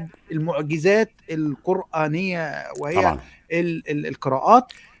باحد المعجزات القرآنية وهي طبعا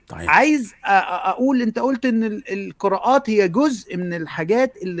القراءات. طيب. عايز اقول، انت قلت ان القراءات هي جزء من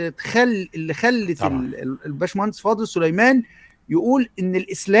الحاجات اللي خلت الباشمهندس فاضل سليمان يقول ان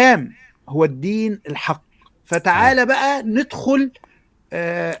الاسلام هو الدين الحق. فتعالى بقى ندخل،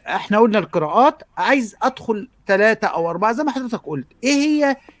 احنا قلنا القراءات، عايز ادخل 3 أو 4 زي ما حضرتك قلت. ايه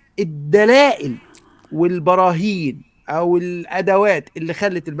هي الدلائل والبراهين او الادوات اللي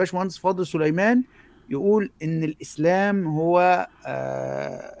خلت الباشمهندس فاضل سليمان يقول ان الاسلام هو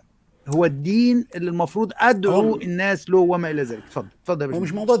الدين اللي المفروض ادعو الناس له وما الى ذلك؟ اتفضل يا باشمهندس. هو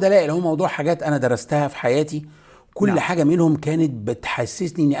مش موضوع دلائل، هو موضوع حاجات انا درستها في حياتي، كل نعم. حاجه منهم كانت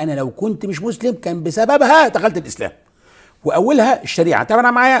بتحسسني ان انا لو كنت مش مسلم كان بسببها دخلت الاسلام. واولها الشريعه. طبعا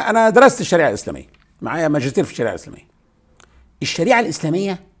انا درست الشريعه الاسلاميه، معايا ماجستير في الشريعه الاسلاميه. الشريعه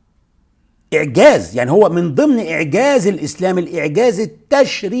الاسلاميه اعجاز، يعني هو من ضمن اعجاز الاسلام الاعجاز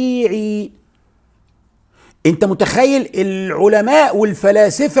التشريعي. انت متخيل العلماء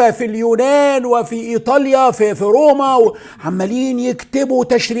والفلاسفه في اليونان وفي ايطاليا في روما عمالين يكتبوا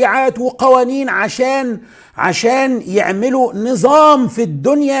تشريعات وقوانين عشان يعملوا نظام في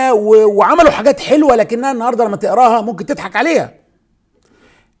الدنيا، وعملوا حاجات حلوه لكنها النهارده لما تقراها ممكن تضحك عليها.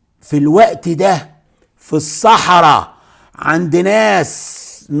 في الوقت ده في الصحراء عند ناس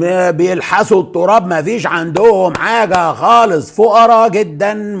ما بيلحسوا التراب، ما فيش عندهم حاجه خالص، فقراء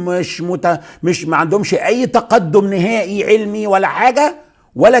جدا، مش ما عندهمش اي تقدم نهائي علمي ولا حاجه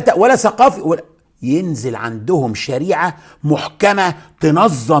ولا ثقافي ينزل عندهم شريعه محكمه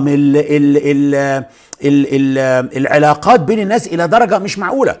تنظم العلاقات بين الناس الى درجه مش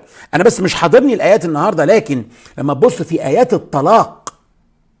معقوله. انا بس مش حاضرني الايات النهارده، لكن لما تبص في ايات الطلاق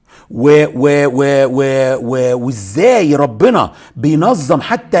وازاي ربنا بينظم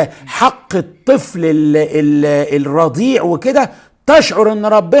حتى حق الطفل الرضيع وكده، تشعر ان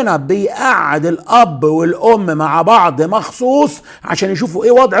ربنا بيقعد الاب والام مع بعض مخصوص عشان يشوفوا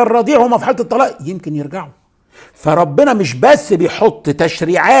ايه وضع الرضيع وهم في حاله الطلاق، يمكن يرجعوا. فربنا مش بس بيحط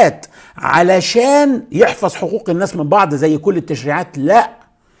تشريعات علشان يحفظ حقوق الناس من بعض زي كل التشريعات، لا،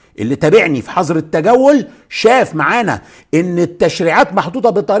 اللي تابعني في حظر التجول شاف معانا ان التشريعات محطوطة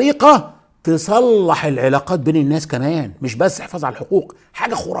بطريقة تصلح العلاقات بين الناس كمان، مش بس حفاظ على الحقوق.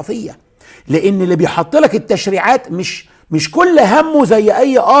 حاجة خرافية، لان اللي بيحط لك التشريعات مش كل همه زي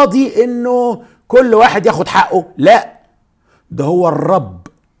اي قاضي انه كل واحد ياخد حقه، لا، ده هو الرب،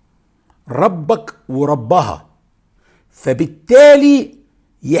 ربك وربها، فبالتالي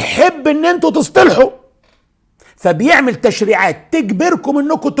يحب ان انتوا تصطلحوا، فبيعمل تشريعات تجبركم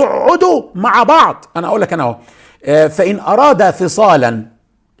انكم تقعدوا مع بعض. انا اقول لك انا اهو، فان اراد فصالا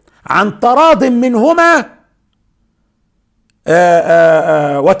عن تراض منهما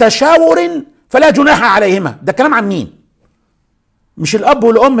وتشاور فلا جناح عليهما. ده كلام عن مين؟ مش الاب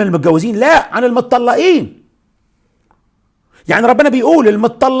والام المتجوزين، لا، عن المطلقين. يعني ربنا بيقول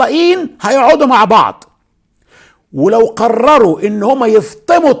المطلقين هيقعدوا مع بعض، ولو قرروا ان هما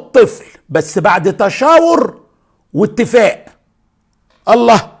يفطموا الطفل بس بعد تشاور واتفاق،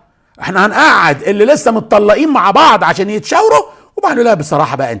 الله، احنا هنقعد اللي لسه متطلقين مع بعض عشان يتشاوروا، وبعدين لا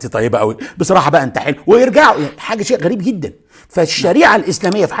بصراحه بقى انت طيبه قوي، بصراحه بقى انت حلو، ويرجعوا. يعني حاجه شيء غريب جدا. فالشريعه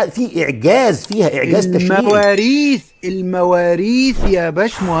الاسلاميه في اعجاز، فيها اعجاز تشريعي. المواريث يا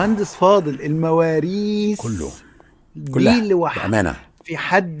باش مهندس فاضل، المواريث كلها دي لوحدها بامانه في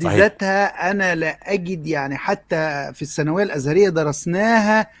حد صحيح. ذاتها انا لا اجد، يعني حتى في الثانويه الازهريه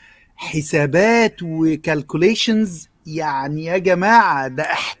درسناها حسابات وكالكوليشنز. يعني يا جماعه ده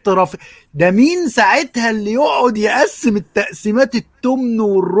احتراف، ده مين ساعتها اللي يقعد يقسم التقسيمات التمن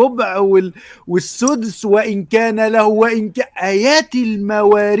والربع والسدس وان كان له وان كان ايات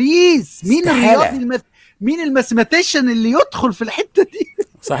المواريث؟ مين استحالة. مين الماثيماتيشن اللي يدخل في الحته دي؟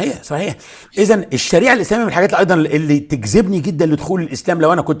 صحيح صحيح. اذا الشريعه الاسلاميه من الحاجات ايضا اللي تجذبني جدا لدخول الاسلام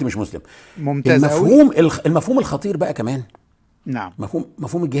لو انا كنت مش مسلم. ممتاز قوي. المفهوم الخطير بقى كمان، نعم،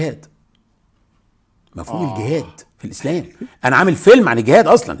 مفهوم الجهاد. مفهوم الجهاد في الاسلام. انا عامل فيلم عن الجهاد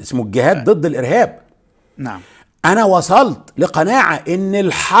اصلا اسمه الجهاد ضد الارهاب. نعم. انا وصلت لقناعه ان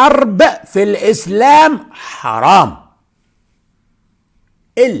الحرب في الاسلام حرام،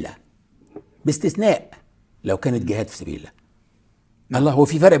 الا باستثناء لو كانت جهاد في سبيل الله. الله، هو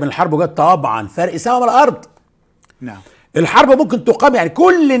في فرق بين الحرب وجهاد؟ طبعا فرق سما والارض. نعم. الحرب ممكن تقام، يعني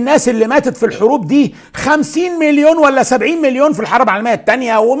كل الناس اللي ماتت في الحروب دي 50 مليون ولا 70 مليون في الحرب العالمية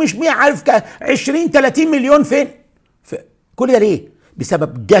الثانية، ومش عارف 20 30 مليون فين؟ كل ده ليه؟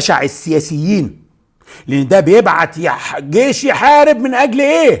 بسبب جشع السياسيين. لان ده بيبعت جيش يحارب من اجل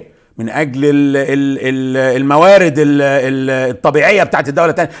ايه؟ من اجل الموارد الطبيعية بتاعت الدولة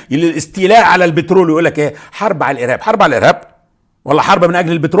الثانية، الاستيلاء على البترول. يقول لك ايه؟ حرب على الارهاب. حرب على الارهاب ولا حرب من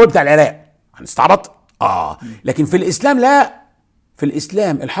اجل البترول بتاع العراق؟ هنستعبط؟ لكن في الاسلام لا. في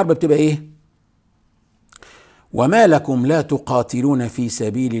الاسلام الحرب بتبقى ايه؟ وما لكم لا تقاتلون في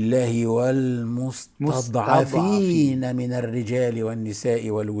سبيل الله والمستضعفين من الرجال والنساء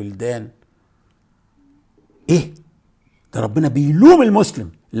والولدان. ايه ده؟ ربنا بيلوم المسلم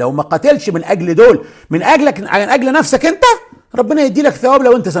لو ما قاتلش من اجل دول، من اجل نفسك انت، ربنا يدي لك ثواب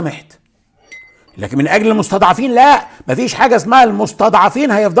لو انت سمحت. لكن من اجل المستضعفين لا، مفيش حاجه اسمها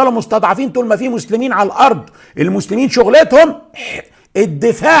المستضعفين هيفضلوا مستضعفين طول ما في مسلمين على الارض. المسلمين شغلتهم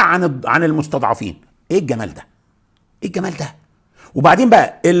الدفاع عن المستضعفين. ايه الجمال ده؟ ايه الجمال ده؟ وبعدين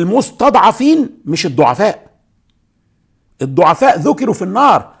بقى المستضعفين مش الضعفاء. الضعفاء ذكروا في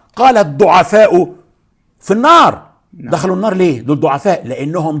النار، قال الضعفاء في النار. دخلوا النار ليه؟ دول ضعفاء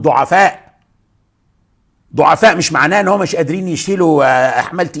لانهم ضعفاء. ضعفاء مش معناه ان هم مش قادرين يشيلوا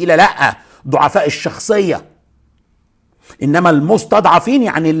احمال تقيله، لا، ضعفاء الشخصيه. انما المستضعفين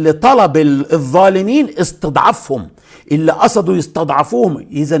يعني اللي طلب الظالمين استضعافهم، اللي قصدوا يستضعفوهم.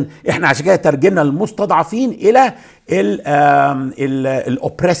 اذا احنا عشان كده ترجمنا المستضعفين الى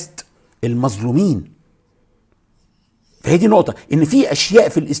الاوبرست، المظلومين. فهي دي نقطه، ان في اشياء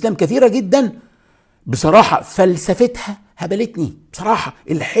في الاسلام كثيره جدا بصراحه فلسفتها هبلتني بصراحه.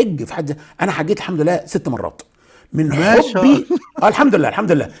 الحج في حد، انا حجيت الحمد لله 6 مرات من حبي. الحمد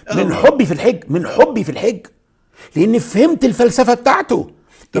لله من حبي في الحج، من حبي في الحج، لان فهمت الفلسفه بتاعته.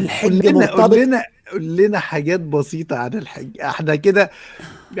 الحج مرتبط. قول لنا حاجات بسيطه عن الحج. احنا كده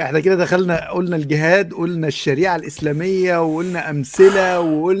دخلنا، قلنا الجهاد، قلنا الشريعه الاسلاميه، وقلنا امثله،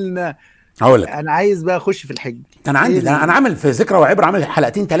 وقلنا هقول لك. انا عايز بقى اخش في الحج. انا عندي انا عامل في ذكرى وعبره، عامل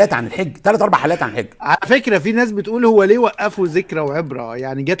 2-3 عن الحج، 3-4 حلقات عن الحج. على فكره في ناس بتقول هو ليه وقفوا ذكرى وعبره؟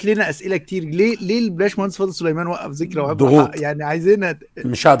 يعني جات لنا اسئله كتير، ليه الباشمهندس فاضل سليمان وقف ذكرى وعبره؟ ضغوط. يعني عايزينها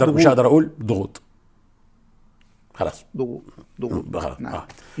مش هقدر اقول ضغوط. خلاص ضغوط. خلاص. نعم.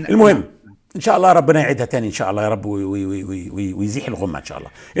 المهم ان شاء الله ربنا يعيدها تاني ان شاء الله يا رب، ويزيح الغمه ان شاء الله.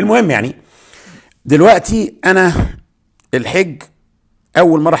 المهم يعني دلوقتي انا الحج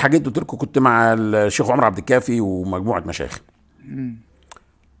اول مره حجيت قلت لكم كنت مع الشيخ عمر عبد الكافي ومجموعه مشايخ.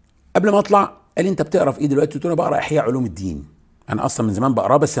 قبل ما اطلع قال لي انت بتقرا في ايه دلوقتي؟ قلت له بقرا احياء علوم الدين، انا اصلا من زمان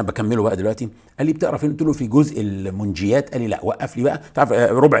بقراه بس انا بكمله بقى دلوقتي. قال لي بتقرا فين؟ قلت له في جزء المنجيات. قال لي لا وقف لي بقى، تعرف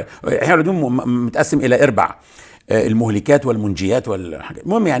ربع احياء علوم الدين متقسم الى اربع، المهلكات والمنجيات والحاجات.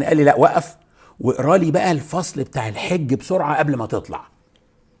 المهم يعني قال لي لا وقف واقرا لي بقى الفصل بتاع الحج بسرعه قبل ما تطلع.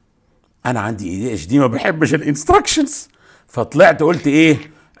 انا عندي ADHD ما بحبش الانستراكشنز، فطلعت قلت ايه،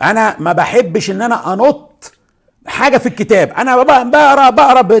 انا ما بحبش ان انا انط حاجه في الكتاب، انا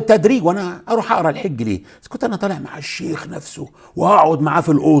بقرا بالتدريج. وانا اروح اقرا الحج ليه؟ بس كنت انا طالع مع الشيخ نفسه وهقعد معاه في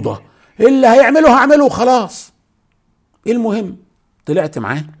الاوضه، اللي هيعمله هعمله وخلاص. المهم طلعت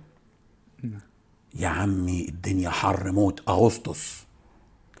معاه، يا عمي الدنيا حر موت، اغسطس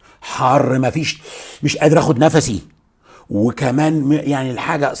حر، ما فيش، مش قادر اخد نفسي، وكمان يعني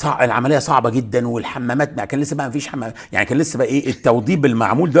الحاجه العمليه صعبه جدا، والحمامات كان لسه بقى ما فيش حمام، يعني كان لسه بقى ايه التوضيب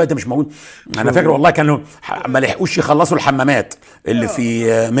المعمول دلوقتي مش موجود. انا فاكر والله كانوا ما لحقوش يخلصوا الحمامات اللي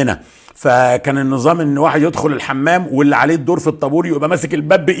في منى، فكان النظام ان واحد يدخل الحمام واللي عليه الدور في الطابور يبقى ماسك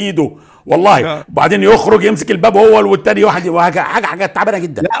الباب بايده والله، وبعدين يخرج يمسك الباب هو والتاني واحد، حاجه تعبانه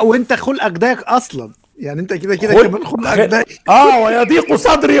جدا. لا وانت خلقك ضيق اصلا، يعني انت كده كمان خلقك ضيق. ويضيق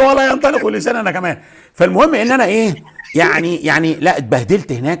صدري ولا ينطلق لساني انا كمان. فالمهم ان انا ايه يعني لا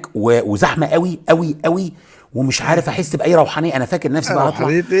اتبهدلت هناك وزحمه قوي قوي قوي، ومش عارف احس باي روحانيه. انا فاكر نفسي بقى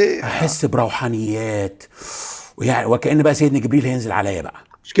اطلع احس بروحانيات، ويعني وكأن بقى سيدنا جبريل هينزل عليا بقى.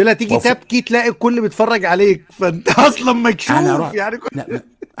 مشكلة تيجي تبكي تلاقي الكل بيتفرج عليك، فانت اصلا مكشوف.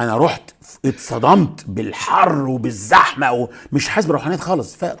 انا رحت اتصدمت بالحر وبالزحمه ومش حاسس بروحانيات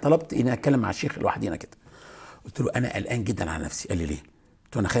خالص. فطلبت اني اتكلم مع الشيخ لوحدينا كده، قلت له انا قلقان جدا على نفسي. قال لي ليه؟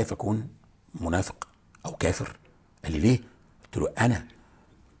 قلت له انا خايف اكون منافق او كافر. قال لي ليه؟ قلت له انا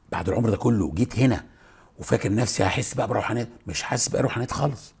بعد العمر ده كله جيت هنا وفاكر نفسي هحس بقى بروحانيات، مش حاسس بقى روحانيات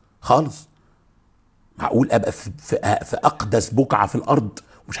خالص خالص. معقول ابقى في اقدس بقعه في الارض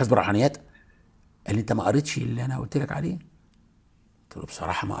ومش حاسس بروحانيات؟ قال لي انت ما قريتش اللي انا قلت لك عليه؟ قلت له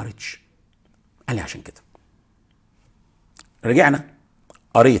بصراحه ما قريتش. قال لي عشان كده. رجعنا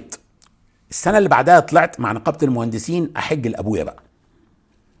قريت. السنه اللي بعدها طلعت مع نقابه المهندسين احج لابويا بقى.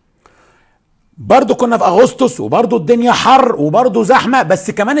 برضو كنا في اغسطس وبرضو الدنيا حر وبرضو زحمه،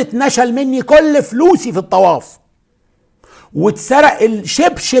 بس كمان اتنشل مني كل فلوسي في الطواف واتسرق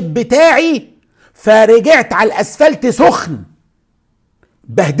الشبشب بتاعي، فرجعت على الاسفلت سخن،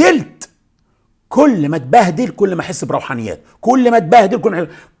 بهدلت. كل ما اتبهدل كل ما احس بروحانيات، كل ما اتبهدل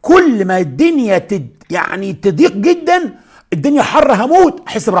كل ما الدنيا يعني تضيق جدا، الدنيا حر هموت،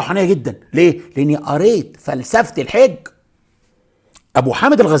 احس بروحانيه جدا. ليه؟ لاني قريت فلسفه الحج. ابو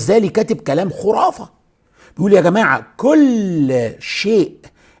حامد الغزالي كاتب كلام خرافه، بيقول يا جماعه كل شيء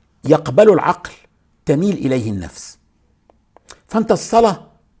يقبله العقل تميل اليه النفس. فانت الصلاه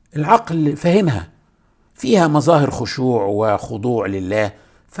العقل فهمها، فيها مظاهر خشوع وخضوع لله،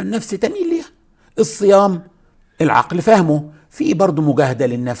 فالنفس تميل ليها. الصيام العقل فهمه، في برضه مجاهده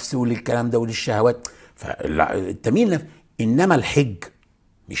للنفس وللكلام ده وللشهوات، فالتميل نفس. انما الحج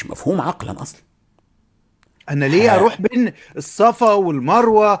مش مفهوم عقلا اصلا. انا ليه اروح بين الصفا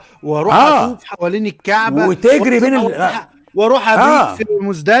والمروه واروح اطوف حوالين الكعبه وتجري بين واروح ابيت في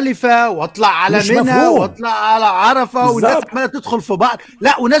مزدلفه واطلع على منى واطلع على عرفه، والناس عماله تدخل في بعض،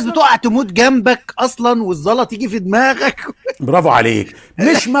 لا وناس بتقع تموت جنبك اصلا والظله تيجي في دماغك. برافو عليك.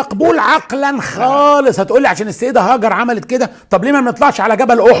 مش مقبول عقلا خالص. هتقولي عشان السيده هاجر عملت كده، طب ليه ما بنطلعش على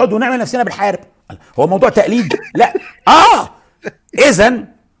جبل احد ونعمل نفسنا بنحارب؟ هو موضوع تقليد؟ لا.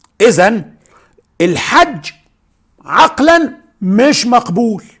 اذا الحج عقلا مش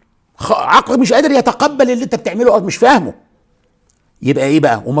مقبول، عقلك مش قادر يتقبل اللي انت بتعمله، مش فاهمه. يبقى ايه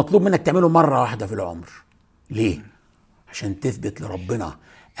بقى؟ ومطلوب منك تعمله مره واحده في العمر. ليه؟ عشان تثبت لربنا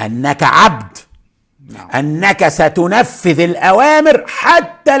انك عبد، انك ستنفذ الاوامر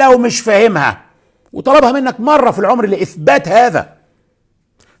حتى لو مش فاهمها، وطلبها منك مره في العمر لاثبات هذا.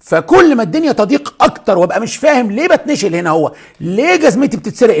 فكل ما الدنيا تضيق اكتر وابقى مش فاهم ليه بتنشل هنا، هو ليه جزمتي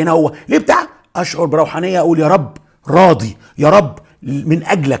بتتسرق هنا، هو ليه بتاع، اشعر بروحانيه، اقول يا رب راضي، يا رب من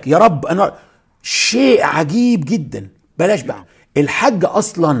اجلك، يا رب انا. شيء عجيب جدا. بلاش بقى الحج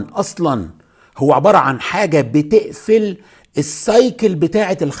اصلا هو عباره عن حاجه بتقفل السايكل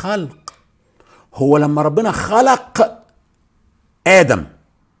بتاعه الخلق. هو لما ربنا خلق ادم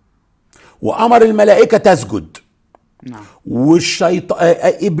وامر الملائكه تسجد، والشيطان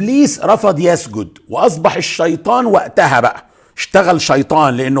ابليس رفض يسجد، واصبح الشيطان وقتها بقى اشتغل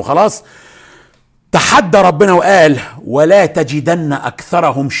شيطان، لانه خلاص تحدى ربنا وقال ولا تجدن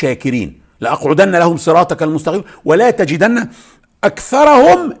أكثرهم شاكرين، لأقعدن لهم صراطك المستقيم ولا تجدن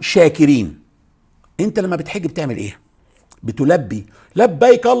أكثرهم شاكرين. أنت لما بتحج بتعمل إيه؟ بتلبي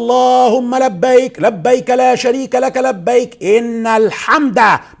لبيك اللهم لبيك لبيك لا شريك لك لبيك إن الحمد،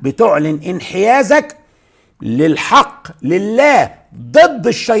 بتعلن انحيازك للحق لله ضد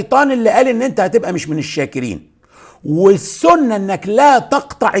الشيطان اللي قال ان انت هتبقى مش من الشاكرين. والسنة انك لا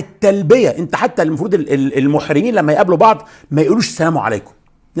تقطع التلبية. انت حتى المفروض المحرمين لما يقابلوا بعض ما يقولوش السلام عليكم.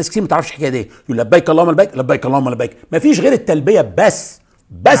 ناس كتير ما تعرفش الحكايه دي، يقول لبيك اللهم لبيك لبيك اللهم لبيك، ما فيش غير التلبيه بس.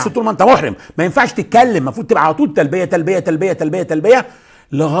 طول ما انت محرم ما ينفعش تتكلم، المفروض تبقى على طول تلبيه تلبيه تلبيه تلبيه تلبيه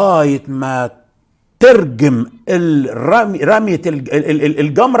لغايه ما ترجم رميه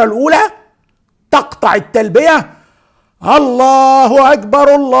الجمره الاولى، تقطع التلبيه الله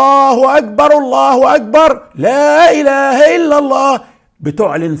اكبر الله اكبر الله اكبر لا اله الا الله،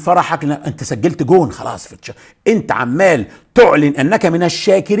 بتعلن فرحك انت سجلت جون خلاص انت عمال تعلن انك من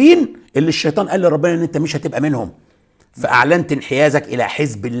الشاكرين اللي الشيطان قال لربنا ان انت مش هتبقى منهم، فاعلنت انحيازك الى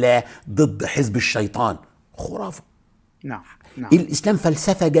حزب الله ضد حزب الشيطان. خرافه. نعم. الاسلام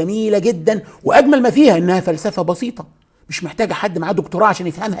فلسفه جميله جدا، واجمل ما فيها انها فلسفه بسيطه مش محتاجه حد معاه دكتوراه عشان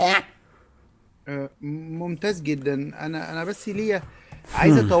يفهمها يعني. ممتاز جدا. انا بس ليا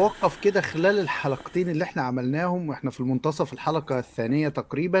عايز اتوقف كده خلال الحلقتين اللي احنا عملناهم واحنا في منتصف الحلقة الثانية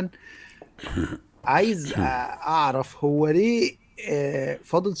تقريبا. عايز اعرف هو ليه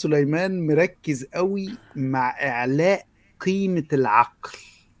فاضل سليمان مركز قوي مع اعلاء قيمة العقل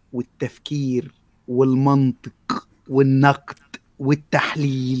والتفكير والمنطق والنقد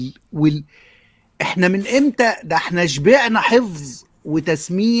والتحليل احنا من امتى ده احنا شبعنا حفظ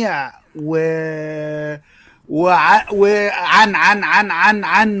وتسميع وعن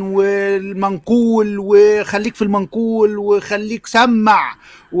عن والمنقول، وخليك في المنقول وخليك سمع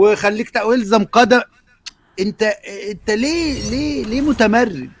وخليك الزم قدم. انت ليه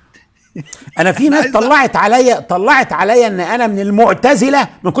متمرد؟ انا في ناس طلعت عليا ان انا من المعتزله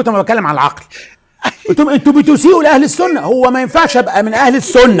من كتر ما بتكلم عن العقل. انتوا بتسيئوا لاهل السنه. هو ما ينفعش ابقى من اهل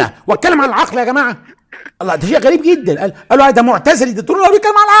السنه واتكلم عن العقل يا جماعه؟ الله، ده شيء غريب جدا. قالوا ده معتزلي، ده طول الوقت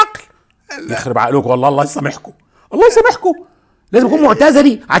بيتكلم عن العقل. يخرب عقلكم والله، الله يسامحكم الله يسامحكم. لازم اكون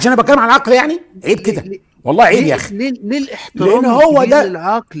معتزلي عشان ابقى بتكلم عن العقل يعني؟ عيب كده والله، عيب يا اخي. ليه الاحترام لان هو ده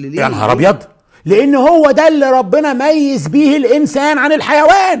للعقل؟ ليه يا نهار ابيض؟ لان هو ده اللي ربنا ميز بيه الانسان عن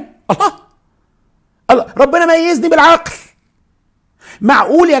الحيوان. الله ربنا ميزني بالعقل.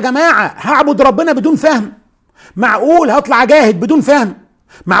 معقول يا جماعه هعبد ربنا بدون فهم؟ معقول هطلع جاهد بدون فهم؟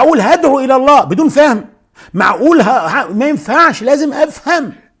 معقول هدعو الى الله بدون فهم؟ معقول ما ينفعش، لازم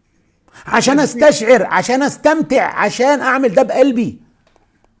افهم عشان استشعر، عشان استمتع، عشان اعمل ده بقلبي،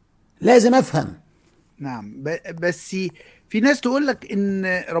 لازم افهم. نعم. بس في ناس تقول لك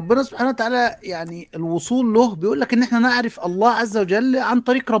ان ربنا سبحانه وتعالى يعني الوصول له بيقول لك ان احنا نعرف الله عز وجل عن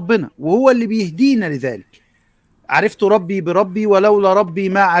طريق ربنا، وهو اللي بيهدينا لذلك. عرفت ربي بربي ولولا ربي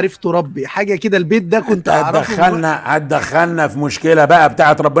ما عرفت ربي، حاجه كده. البيت ده كنت اعرفه. هتدخلنا في مشكله بقى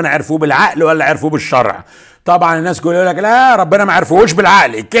بتاعت ربنا عرفوه بالعقل ولا عرفوه بالشرع. طبعا الناس كلها يقول لك لا ربنا ما عرفوش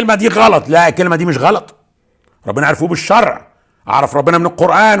بالعقل، الكلمه دي غلط. لا، الكلمه دي مش غلط، ربنا عرفوه بالشرع. اعرف ربنا من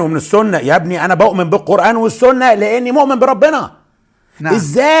القرآن ومن السنة. يا ابني انا بؤمن بالقرآن والسنة لاني مؤمن بربنا. نعم.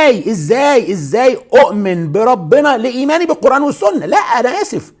 ازاي اؤمن بربنا لايماني بالقرآن والسنة؟ لا انا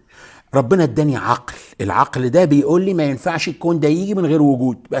اسف، ربنا اداني عقل، العقل ده بيقول لي ما ينفعش الكون ده يجي من غير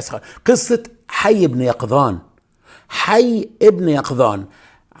وجود. بس قصة حي ابن يقظان،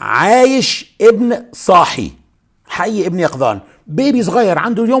 عايش ابن صاحي. حي ابن يقظان بيبي صغير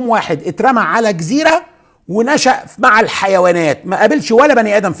عنده يوم واحد اترمى على جزيرة ونشأ مع الحيوانات، ما قابلش ولا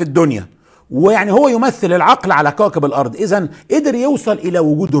بني آدم في الدنيا، ويعني هو يمثل العقل على كوكب الأرض. إذن قدر يوصل إلى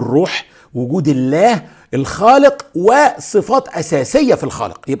وجود الروح، وجود الله الخالق، وصفات أساسية في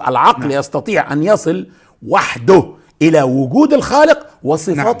الخالق. يبقى العقل يستطيع أن يصل وحده إلى وجود الخالق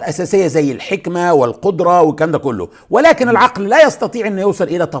وصفات أساسية زي الحكمة والقدرة والكلام ده كله، ولكن العقل لا يستطيع أن يوصل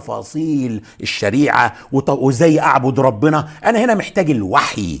إلى تفاصيل الشريعة وزي أعبد ربنا. أنا هنا محتاج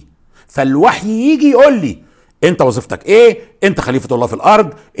الوحي، فالوحي يجي يقول لي انت وظيفتك ايه، انت خليفة الله في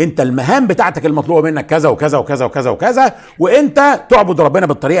الارض، انت المهام بتاعتك المطلوبة منك كذا وكذا وكذا وكذا وكذا، وانت تعبد ربنا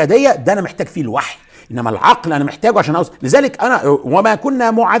بالطريقة دي. ده انا محتاج فيه الوحي. انما العقل انا محتاجه عشان اوصل. لذلك انا وما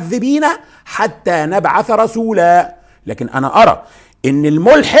كنا معذبين حتى نبعث رسولا. لكن انا ارى ان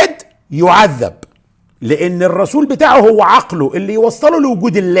الملحد يعذب لان الرسول بتاعه هو عقله اللي يوصله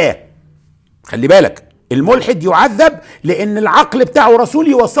لوجود الله. خلي بالك، الملحد يعذب لان العقل بتاعه رسول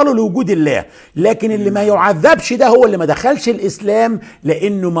يوصله لوجود الله، لكن اللي ما يعذبش ده هو اللي ما دخلش الاسلام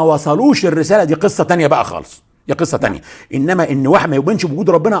لانه ما وصلوش الرسالة. دي قصة تانية بقى خالص، دي قصة تانية. انما ان واحد ما يؤمنش بوجود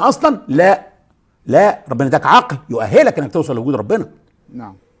ربنا اصلا، لا، لا، ربنا اداك عقل يؤهلك انك توصل لوجود ربنا.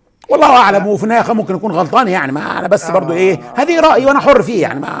 نعم. والله اعلم، وفي النهايه ممكن اكون غلطان يعني، ما انا بس برضو هذه رايي وانا حر فيه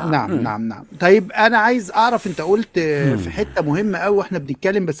يعني. ما نعم. طيب انا عايز اعرف، انت قلت في حته مهمه قوي واحنا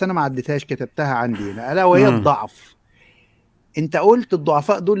بنتكلم، بس انا ما عديتهاش، كتبتها عندي هنا، الا وهي الضعف. انت قلت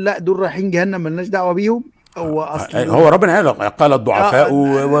الضعفاء دول لا، دول رايحين جهنم ملناش دعوه بيهم. هو ربنا قال الضعفاء،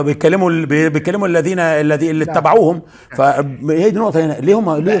 وبيكلموا الذين اللي اتبعوهم. فهي دي النقطه هنا،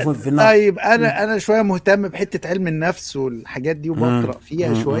 ليه في النار. طيب انا شويه مهتم بحته علم النفس والحاجات دي، وبقرا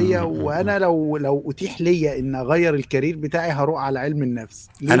فيها شويه، وانا لو اتيح ليا ان اغير الكارير بتاعي هروح على علم النفس.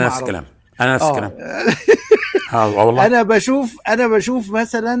 انا نفس الكلام. والله انا بشوف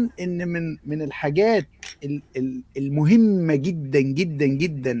مثلا ان من الحاجات المهمه جدا جدا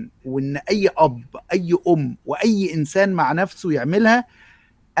جدا، وان اي اب اي ام واي انسان مع نفسه يعملها،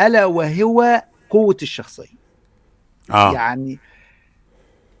 الا وهو قوه الشخصيه. يعني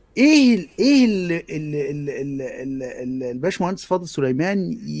ايه الباشمهندس فاضل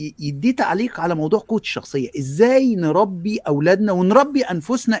سليمان يدي تعليق على موضوع قوة الشخصية؟ ازاي نربي اولادنا ونربي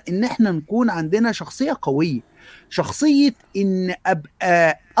انفسنا ان احنا نكون عندنا شخصية قوية، شخصية ان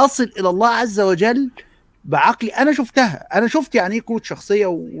ابقى اصل الى الله عز وجل بعقلي. انا شفت يعني ايه قوة شخصية،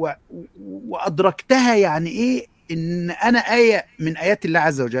 وادركتها يعني ايه ان انا آية من آيات الله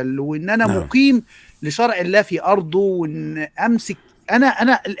عز وجل، وان انا مقيم لشرع الله في ارضه، وان امسك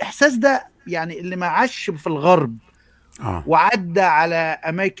انا الاحساس ده، يعني اللي ما عاش في الغرب وعدى على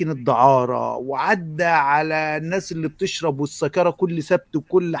اماكن الدعاره، وعدى على الناس اللي بتشرب والسكره كل سبت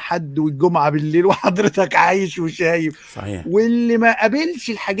وكل حد والجمعه بالليل، وحضرتك عايش وشايف. صحيح. واللي ما قابلش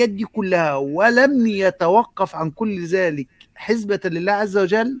الحاجات دي كلها ولم يتوقف عن كل ذلك حسبة لله عز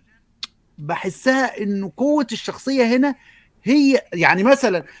وجل، بحسها انه قوة الشخصية هنا هي، يعني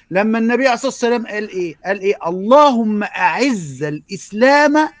مثلا لما النبي عليه الصلاة والسلام قال ايه اللهم اعز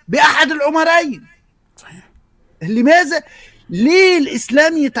الاسلام باحد العمرين. صحيح. لماذا؟ ليه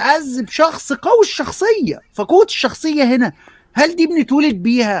الاسلام يتعز بشخص قوي الشخصية؟ فقوة الشخصية هنا هل دي بنتولد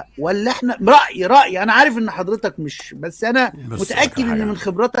بيها، ولا احنا رأي انا عارف ان حضرتك مش، بس انا متأكد ان من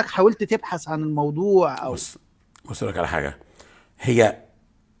خبرتك حاولت تبحث عن الموضوع. او بص لك على حاجة، هي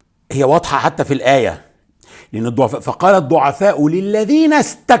واضحة حتى في الآية، لأن الضعفاء، فقال الضعفاء للذين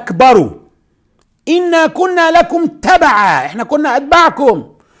استكبروا إنا كنا لكم تبعا، احنا كنا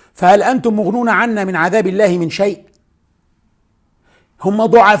أتباعكم، فهل أنتم مغنون عنا من عذاب الله من شيء. هم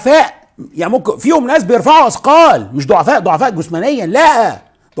ضعفاء، يعني ممكن فيهم ناس بيرفعوا أثقال، مش ضعفاء جسمانيا، لا،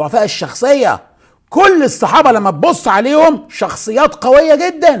 ضعفاء الشخصية. كل الصحابة لما تبص عليهم شخصيات قوية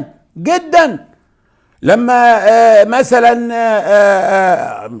جدا جدا. لما مثلا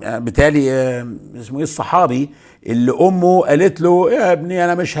بالتالي اسمه ايه الصحابي اللي امه قالت له يا ابني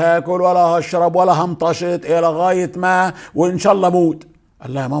انا مش هاكل ولا هشرب ولا همطشت لغايه ما وان شاء الله اموت.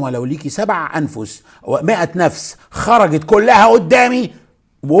 قال لها يا ماما لو ليكي 7 أنفس و100 نفس خرجت كلها قدامي،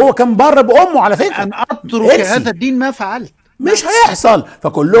 وهو كان بر بامه على فكره، ان اترك هذا الدين ما فعلت، مش هيحصل.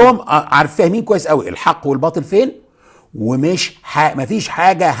 فكلهم عارف فاهمين كويس قوي الحق والباطل فين، ومش مفيش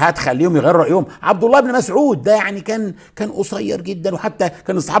حاجه هتخليهم يغيروا رايهم. عبد الله بن مسعود ده يعني كان قصير جدا، وحتى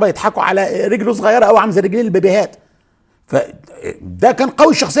كان الصحابه يضحكوا على رجله صغيره قوي عامله زي رجلين البيبيهات. فده كان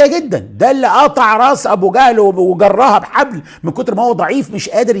قوي الشخصيه جدا، ده اللي قطع راس ابو جهل وجرها بحبل من كتر ما هو ضعيف، مش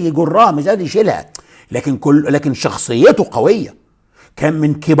قادر يجرها، مش قادر يشيلها. لكن شخصيته قويه. كان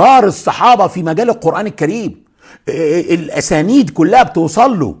من كبار الصحابه في مجال القران الكريم، الاسانيد كلها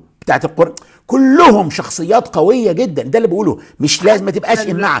بتوصل له بتاعت القرآن، كلهم شخصيات قوية جدا. ده اللي بقوله، مش لازم ما تبقاش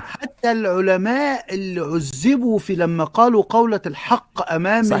إمعة. حتى العلماء اللي عذبوا في لما قالوا قولة الحق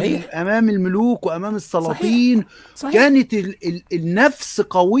أمام الملوك وأمام السلاطين، صحيح. كانت النفس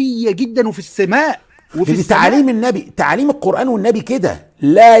قوية جدا، وفي السماء وفي تعاليم النبي، تعاليم القرآن والنبي كده،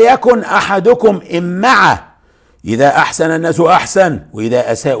 لا يكن أحدكم إمعة، إذا أحسن الناس أحسن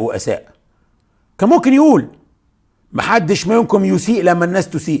وإذا أساءوا أساء. كان ممكن يقول محدش منكم يسيء لما الناس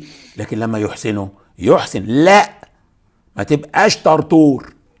تسيء، لكن لما يحسنوا يحسن. لا، ما تبقاش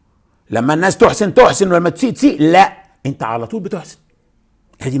طرطور، لما الناس تحسن ولما تسيء تسيء، لا، انت على طول بتحسن.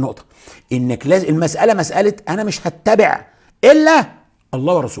 هذه نقطة، انك لازم المسألة مسألة انا مش هتبع الا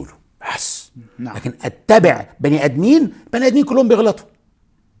الله ورسوله بس، لكن اتبع بني ادمين كلهم بيغلطوا.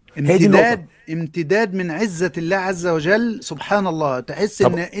 امتداد من عزة الله عز وجل، سبحان الله. تحس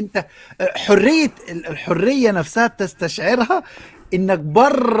ان انت الحرية نفسها تستشعرها انك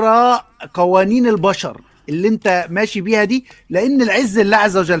بره قوانين البشر اللي انت ماشي بيها دي، لان العز لله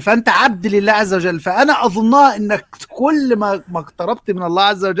عز وجل، فانت عبد لله عز وجل. فانا اظنها انك كل ما اقتربت من الله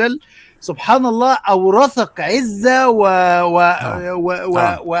عز وجل، سبحان الله، اورثك عزة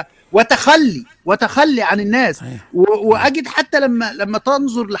وتخلي عن الناس. صحيح. واجد حتى لما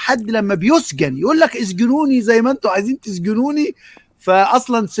تنظر لحد لما بيسجن يقول لك اسجنوني زي ما انتوا عايزين تسجنوني،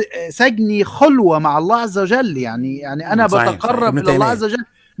 فاصلا سجني خلوه مع الله عز وجل. يعني انا صحيح. بتقرب ابن الى الله تيمية. عز وجل،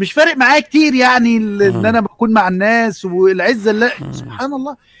 مش فارق معايا كتير يعني ان انا بكون مع الناس والعزه اللي سبحان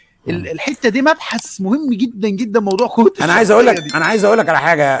الله. الحته دي مبحث مهم جدا جدا، موضوع قوه انا عايز اقول الشخصية لك دي. انا عايز اقول لك على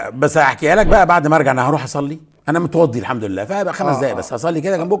حاجه، بس هحكيها لك بقى بعد ما ارجع. انا هروح اصلي، انا متوضي الحمد لله، فهبقى 5 دقايق بس هصلي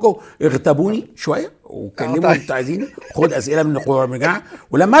كده جنبكم، اغتابوني شويه وكلموا اللي طيب. انتوا عايزينه، خد اسئله من المرجعه،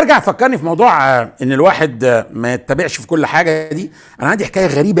 ولما ارجع فكرني في موضوع ان الواحد ما يتبعش في كل حاجه دي. انا عندي حكايه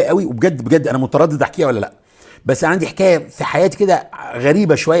غريبه قوي، وبجد بجد انا متردد احكيها ولا لا، بس عندي حكايه في حياتي كده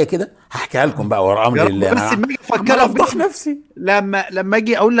غريبه شويه كده، هحكيها لكم بقى ورا امر يا رب الله. بس لما اجي افكرك افضح نفسي. لما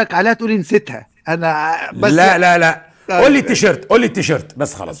اجي اقول لك عليها تقولي نسيتها انا بس. لا طيب. قول لي التيشيرت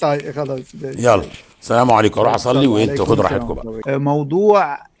بس خلاص. طيب خلاص ماشي. يلا السلام عليكم، اروح اصلي وانتوا وعليكم خدوا السلام راحتكم بقى. ورحمة الله.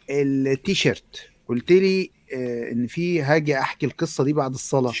 موضوع التيشيرت، قلت لي ان في هاجي احكي القصه دي بعد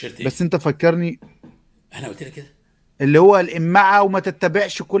الصلاه، تيشيرت إيه؟ بس انت فكرني. انا قلت لك كده. اللي هو الامعه وما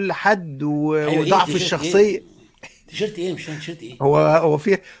تتبعش كل حد أيوة، وضعف تيشيرت الشخصيه. إيه؟ تيشيرت ايه؟ مش فاهم تيشيرت ايه. هو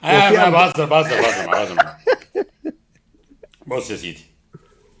في انا بهزر. بص يا سيدي،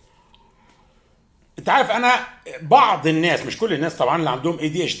 انت عارف انا بعض الناس، مش كل الناس طبعا، اللي عندهم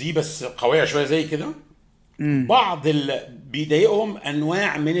ADHD بس قويه شويه زي كده، بعض اللي بيضايقهم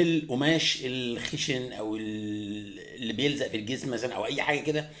انواع من القماش الخشن او اللي بيلزق في الجسم مثلا او اي حاجه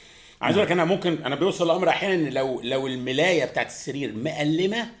كده. عايز اقول لك انا بيوصل الامر احيانا ان لو الملايه بتاعت السرير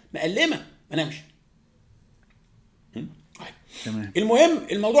مقلمه ما انامش. تمام. المهم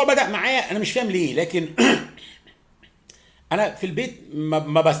الموضوع بدأ معايا، انا مش فاهم ليه، لكن انا في البيت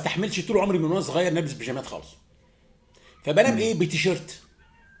ما بستحملش طول عمري من وانا صغير نلبس بيجامات خالص، فبنام ايه بتيشيرت.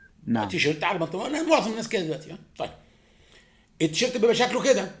 نعم. تيشيرت على بنطلون، معظم الناس كده دلوقتي. طيب التيشيرت بيبقى شكله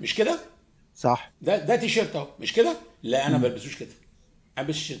كده مش كده؟ صح. ده تيشيرت اهو مش كده؟ لا انا ما بلبسوش كده، انا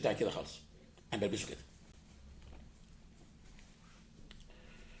بلبس التيشيرت بتاعي كده خالص، انا بلبسه كده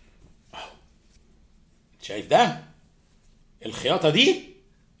اهو. شايف ده؟ الخياطه دي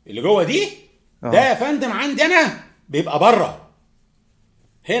اللي جوه دي ده يا فندم عندي انا بيبقى بره.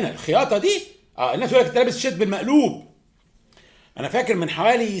 هنا الخياطه دي الناس يقول لك انت لابس تيشيرت بالمقلوب. انا فاكر من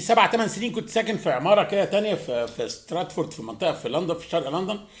حوالي 7-8 سنين كنت ساكن في عماره كده تانية في ستراتفورد، في منطقه في لندن، في شرق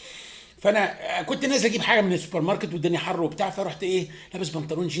لندن. فانا كنت نازل اجيب حاجه من السوبر ماركت والدنيا حر وبتاع، فرحت لابس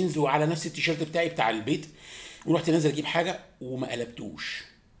بنطلون جينز وعلى نفس التيشيرت بتاعي بتاع البيت، ورحت نازل اجيب حاجه وما قلبتوش.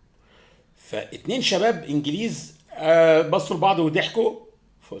 فاتنين شباب انجليز بصوا لبعض وضحكوا،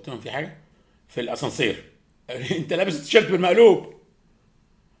 فقلت لهم في حاجه في الاسانسير انت لابس التيشيرت بالمقلوب.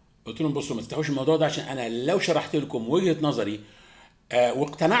 قلت لهم بصوا ما تفتحوش الموضوع ده، عشان انا لو شرحت لكم وجهه نظري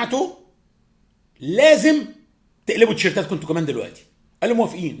واقتنعتوا لازم تقلبوا تيشيرتاتكم انتوا كمان دلوقتي. قالوا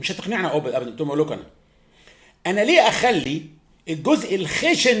موافقين. مش هتقنعنا ابدا. قلت لهم اقول لكم انا ليه اخلي الجزء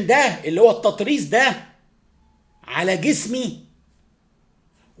الخشن ده اللي هو التطريز ده على جسمي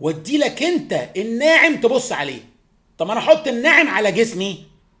وادي لك انت الناعم تبص عليه؟ طب انا احط الناعم على جسمي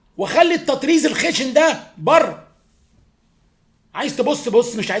واخلي التطريز الخشن ده بره. عايز تبص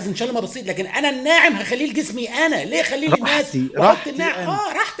بص، مش عايز ان شاء الله ما بصيت، لكن انا الناعم هخليه لجسمي انا، ليه اخليه للناس؟ راحتي الناعم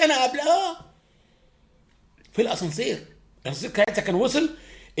راحت انا قبل في الاسانسير كان وصل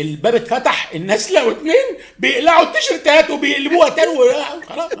الباب اتفتح، الناس لقوا اتنين بيقلعوا التيشيرتات وبيقلبوها تاني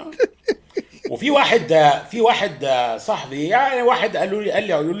خلاص. وفي واحد صاحبي، يعني واحد قال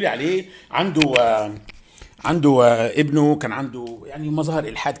لي عليه عنده ابنه كان عنده يعني مظاهر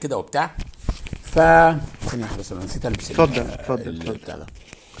الحاد كده وبتاع. ثانية واحدة بس انا نسيت البس. اتفضل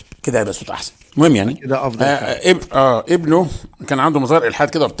كده يبقى صوت احسن. المهم يعني كده افضل. ابنه كان عنده مظاهر الحاد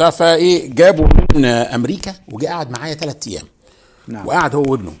كده وبتاع، جابه من امريكا وجه قعد معايا 3 ايام. نعم. وقعد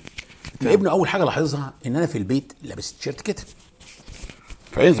هو وابنه. فابنه اول حاجه لاحظها ان انا في البيت لابس تيشيرت كده،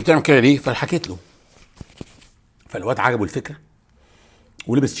 فانت بتعمل كده ليه؟ فحكيت له، فالواد عجبه الفكره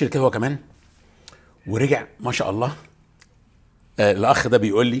ولبس تيشيرت كده هو كمان، ورجع ما شاء الله. الاخ ده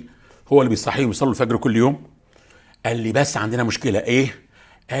بيقول لي هو اللي بيصحيهم يصلوا الفجر كل يوم. قال لي بس عندنا مشكله. ايه؟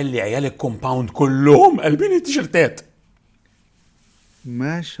 قال لي عيال الكومباوند كلهم قلبين التيشيرتات.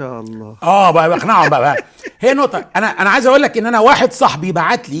 ما شاء الله. بقى بقنعهم بقى. هي نقطه، انا عايز اقول لك ان انا واحد صاحبي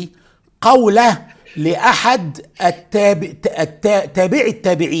بعت لي قوله لاحد تابعي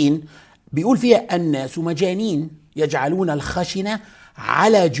التابعين بيقول فيها الناس مجانين يجعلون الخشنه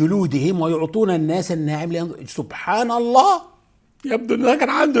على جلودهم ويعطون الناس الناعم سبحان الله. يبدو ان ده كان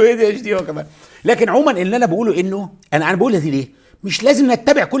عنده ADHD هو كمان. لكن عموما اللي انا بقوله انه انا بقول ليه مش لازم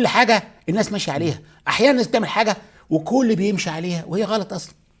نتبع كل حاجه الناس ماشيه عليها. احيانا الناس بتعمل حاجه وكل بيمشي عليها وهي غلط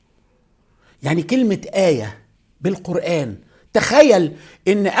اصلا. يعني كلمه آية بالقرآن تخيل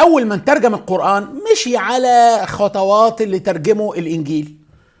ان اول من ترجم القرآن مشي على خطوات اللي ترجموا الانجيل.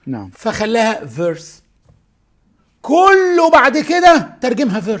 نعم. فخلاها فيرس، كله بعد كده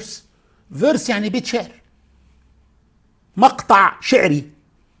ترجمها فيرس. فيرس يعني بيت شعر، مقطع شعري.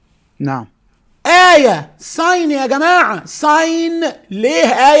 نعم. آية ساين يا جماعة، ساين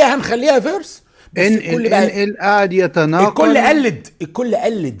ليه آية هنخليها فيرس؟ ان قاعد يتناقل. الكل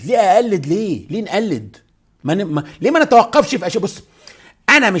قلد. ليه اقلد؟ ليه نقلد؟ ليه ما نتوقفش في اشياء؟ بص،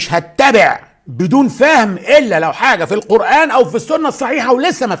 انا مش هتبع بدون فهم الا لو حاجه في القرآن او في السنه الصحيحه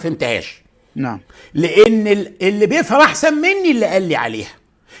ولسه ما فهمتهاش. نعم. لان اللي بيفهم احسن مني اللي قال لي عليها،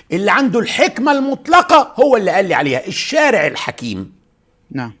 اللي عنده الحكمه المطلقه هو اللي قال لي عليها، الشارع الحكيم.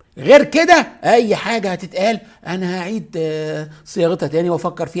 نعم. غير كده اي حاجه هتتقال انا هعيد صياغتها تاني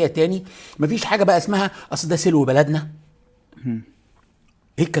وافكر فيها تاني. مفيش حاجه بقى اسمها اصل ده سلو بلدنا.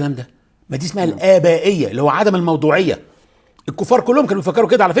 ايه الكلام ده؟ ما دي اسمها الابائيه، اللي هو عدم الموضوعيه. الكفار كلهم كانوا بيفكروا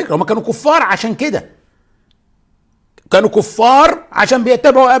كده على فكره، هم كانوا كفار عشان كده، كانوا كفار عشان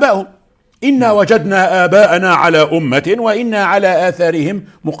بيتبعوا ابائهم. إنا وجدنا آباءنا على أمة وإنا على آثارهم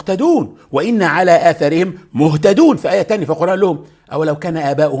مقتدون وإنا على آثارهم مهتدون. في آية تانية في القرآن لهم أولو كان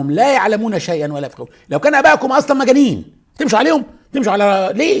آباؤهم لا يعلمون شيئا ولا يفقهون. لو كان آباءكم أصلا مجانين تمشوا عليهم، تمشوا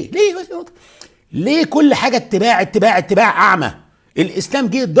على ليه كل حاجة اتباع أعمى؟ الإسلام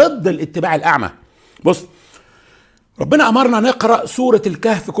جه ضد الاتباع الأعمى. بص، ربنا أمرنا نقرأ سورة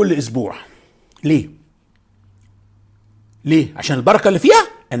الكهف كل أسبوع. ليه؟ عشان البركة اللي فيها.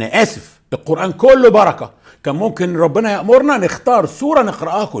 أنا آسف، القرآن كله بركة، كان ممكن ربنا يأمرنا نختار سورة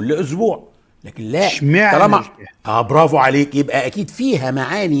نقرأها كل أسبوع، لكن لا. طالما برافو عليك، يبقى أكيد فيها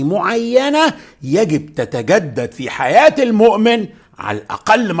معاني معينة يجب تتجدد في حياة المؤمن على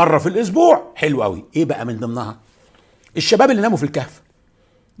الأقل مرة في الأسبوع. حلو قوي. إيه بقى من ضمنها؟ الشباب اللي ناموا في الكهف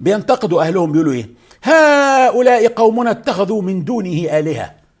بينتقدوا أهلهم، بيقولوا إيه؟ هؤلاء قومنا اتخذوا من دونه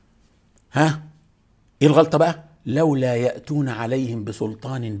آلهة. إيه الغلطة بقى؟ لولا يأتون عليهم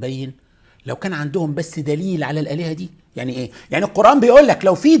بسلطان بين. لو كان عندهم بس دليل على الآلهة دي. يعني ايه؟ يعني القرآن بيقول لك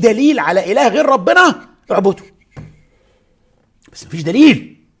لو في دليل على إله غير ربنا اعبده، بس مفيش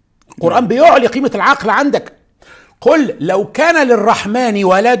دليل. القرآن بيعلي قيمة العقل عندك. قل لو كان للرحمن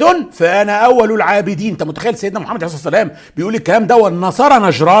ولد فأنا أول العابدين. انت متخيل سيدنا محمد عليه الصلاة والسلام بيقول الكلام ده والنصارى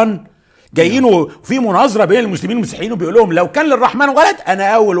نجران جايين وفي مناظرة بين المسلمين والمسيحيين وبيقول لهم لو كان للرحمن ولد أنا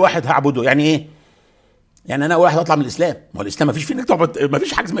أول واحد هعبده. يعني ايه؟ يعني انا واحد اطلع من الاسلام. ما هو الاسلام ما فيش فيه انك ما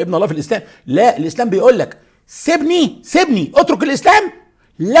فيش حاجه اسمها ابن الله في الاسلام. لا، الاسلام بيقول لك سيبني اترك الاسلام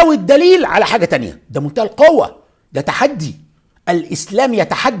لو الدليل على حاجه تانية. ده منتهى القوه، ده تحدي. الاسلام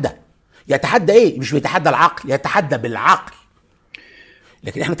يتحدى ايه؟ مش بيتحدى العقل، يتحدى بالعقل،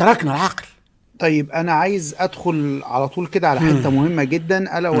 لكن احنا تركنا العقل. طيب انا عايز ادخل على طول كده على حته مهمه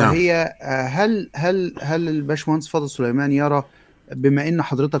جدا، الا وهي هل الباشمهندس فاضل سليمان يرى، بما ان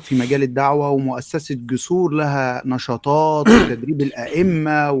حضرتك في مجال الدعوه ومؤسسه جسور لها نشاطات وتدريب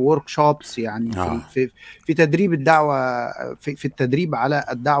الائمه وورك شوبس، يعني في تدريب الدعوه، في التدريب على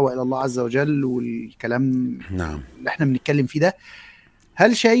الدعوه الى الله عز وجل والكلام اللي احنا بنتكلم فيه ده،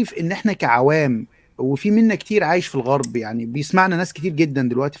 هل شايف ان احنا كعوام، وفي منا كتير عايش في الغرب، يعني بيسمعنا ناس كتير جدا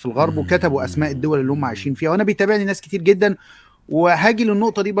دلوقتي في الغرب وكتبوا اسماء الدول اللي هم عايشين فيها، وانا بيتابعني ناس كتير جدا، وهاجي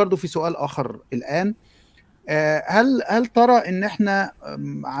للنقطه دي برضو في سؤال اخر الان. هل ترى ان احنا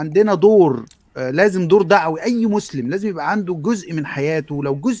عندنا دور، لازم دور دعوي، اي مسلم لازم يبقى عنده جزء من حياته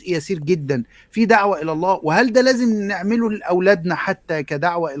لو جزء يسير جدا في دعوة الى الله، وهل ده لازم نعمله لاولادنا حتى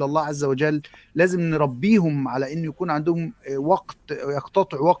كدعوة الى الله عز وجل؟ لازم نربيهم على ان يكون عندهم وقت،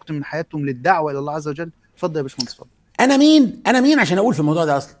 يقتطع وقت من حياتهم للدعوة الى الله عز وجل؟ اتفضل يا باشمهندس. اتفضل. انا مين عشان اقول في الموضوع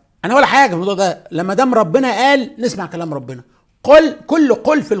ده؟ اصلا انا ولا حاجه في الموضوع ده. لما دام ربنا قال نسمع كلام ربنا.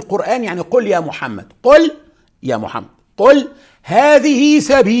 قل في القرآن، يعني قل يا محمد، قل هذه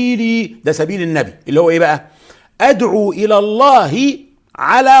سبيلي. ده سبيل النبي اللي هو ايه بقى؟ ادعو الى الله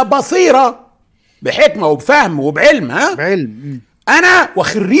على بصيرة، بحكمة وبفهم وبعلم. بعلم. انا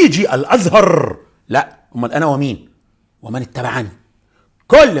وخريجي الازهر. لا، امال انا ومين؟ ومن اتبعني.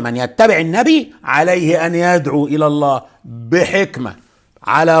 كل من يتبع النبي عليه ان يدعو الى الله بحكمة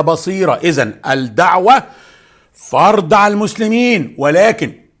على بصيرة. اذن الدعوة فرض على المسلمين،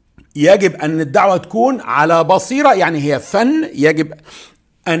 ولكن يجب أن الدعوة تكون على بصيرة، يعني هي فن يجب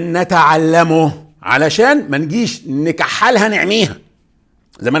أن نتعلمه علشان ما نجيش نكحلها نعميها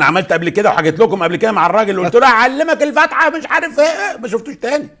زي ما أنا عملت قبل كده وحكيت لكم قبل كده مع الراجل اللي قلت له أعلمك الفاتحة مش عارف إيه، ما شفتوش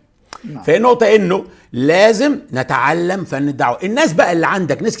تاني. نعم. فهي النقطة انه لازم نتعلم فن الدعوة. الناس بقى اللي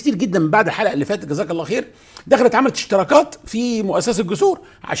عندك ناس كتير جدا من بعد الحلقة اللي فاتت جزاك الله خير دخلت عملت اشتراكات في مؤسسة الجسور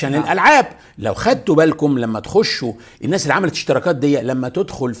عشان نعم. الالعاب. لو خدتوا بالكم لما تخشوا الناس اللي عملت اشتراكات دي لما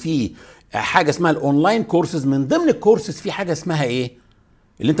تدخل في حاجة اسمها الاونلاين كورسز، من ضمن الكورسز في حاجة اسمها ايه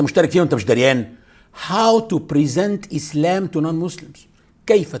اللي انت مشترك فيها وانت مش دريان؟ How to present Islam to non-Muslims.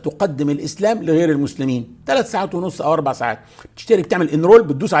 كيف تقدم الاسلام لغير المسلمين. 3 ساعات ونص او 4 ساعات تشترك، بتعمل انرول،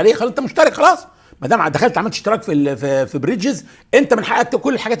 بتدوس عليه، خلاص انت مشترك خلاص. ما دام دخلت عملت اشتراك في بريدجز، انت من حقك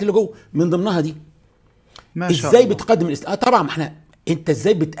كل الحاجات اللي جوه، من ضمنها دي ما شاء ازاي الله. بتقدم الاسلام. طبعا ما احنا انت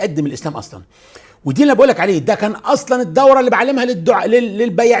ازاي بتقدم الاسلام اصلا، ودي اللي بقول لك عليه. ده كان اصلا الدوره اللي بعلمها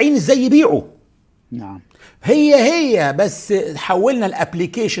للبياعين ازاي يبيعوا. نعم. هي بس حولنا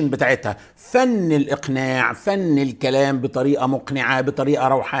الابليكيشن بتاعتها، فن الاقناع، فن الكلام بطريقه مقنعه، بطريقه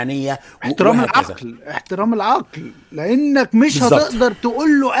روحانيه، احترام وهكذا. العقل، احترام العقل، لانك مش بالظبط. هتقدر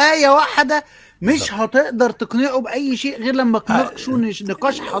تقول له آية واحدة، مش بالظبط. هتقدر تقنعه بأي شيء غير لما تناقشه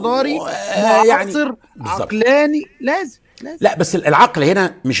نقاش حضاري يعني معاصر بالظبط. عقلاني. لازم. لا بس العقل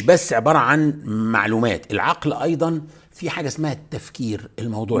هنا مش بس عبارة عن معلومات، العقل أيضا في حاجة اسمها التفكير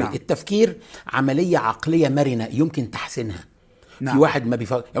الموضوعي. نعم. التفكير عملية عقلية مرنة يمكن تحسينها. نعم. في واحد ما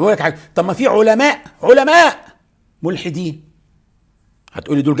بيفكر، يقول لك حاجة، طب ما في علماء ملحدين،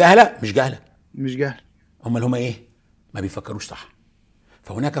 هتقولي دول جهلة؟ مش جهلة، مش جهل. هم اللي ايه؟ ما بيفكروش صح.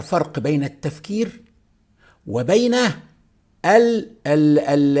 فهناك فرق بين التفكير وبين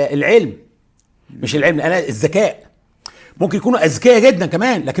العلم. مش العلم، انا الذكاء. ممكن يكونوا اذكياء جدا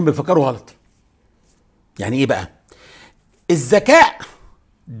كمان لكن بيفكروا غلط. يعني ايه بقى الذكاء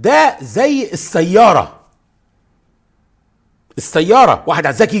ده؟ زي السيارة واحد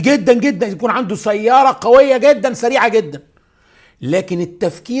ذكي جدا جدا يكون عنده سيارة قوية جدا سريعة جدا، لكن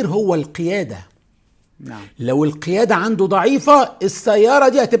التفكير هو القيادة. نعم. لو القيادة عنده ضعيفة السيارة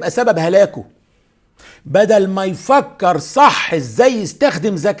دي هتبقى سبب هلاكه. بدل ما يفكر صح ازاي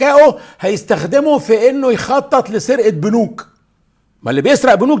يستخدم ذكائه، هيستخدمه في انه يخطط لسرقة بنوك. ما اللي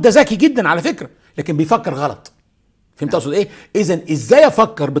بيسرق بنوك ده ذكي جدا على فكرة لكن بيفكر غلط. فهمت اقصد ايه؟ اذا ازاي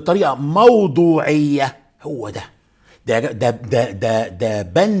افكر بطريقة موضوعية، هو ده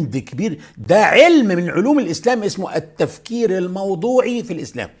بند كبير، ده علم من علوم الاسلام اسمه التفكير الموضوعي في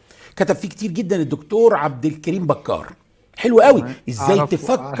الاسلام. كتب فيه كتير جدا الدكتور عبد الكريم بكار، حلو قوي. ازاي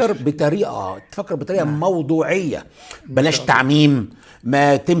تفكر بطريقه موضوعيه، بلاش تعميم،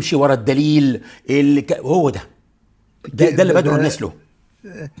 ما تمشي ورا الدليل هو ده اللي بدعو الناس له.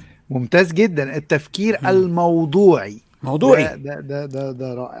 ممتاز جدا. التفكير الموضوعي موضوعي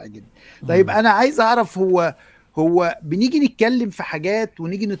ده رائع جدا. طيب انا عايز اعرف، هو بنيجي نتكلم في حاجات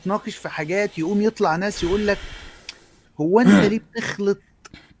ونيجي نتناقش في حاجات، يقوم يطلع ناس يقول لك هو انت ليه بتخلط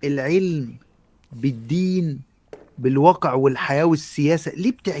العلم بالدين بالواقع والحياة والسياسة؟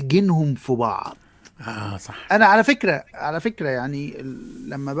 ليه بتعجنهم في بعض؟ صح. انا على فكرة يعني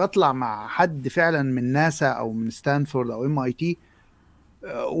لما بطلع مع حد فعلا من ناسا او من ستانفورد او MIT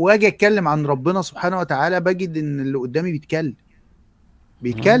واجي اتكلم عن ربنا سبحانه وتعالى، بجد ان اللي قدامي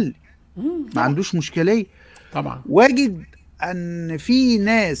بيتكلم ما عندوش مشكلة طبعا. واجد ان في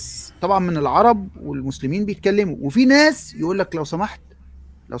ناس طبعا من العرب والمسلمين بيتكلموا، وفي ناس يقول لك لو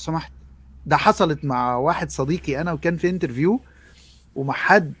سمحت. ده حصلت مع واحد صديقي انا، وكان في انترفيو ومع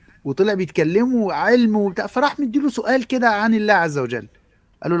حد وطلع بيتكلموا علم وبتاع، فراح مديله سؤال كده عن الله عز وجل،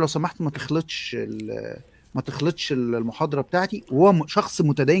 قال له لو سمحت ما تخلطش المحاضرة بتاعتي. وهو شخص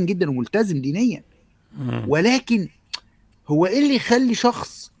متدين جدا وملتزم دينيا، ولكن هو ايه اللي يخلي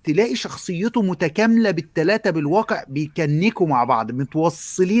شخص تلاقي شخصيته متكاملة بالثلاثة بالواقع بيكنكوا مع بعض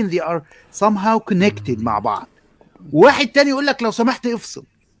متوصلين، they are somehow connected مع بعض، وواحد تاني يقول لك لو سمحت افصل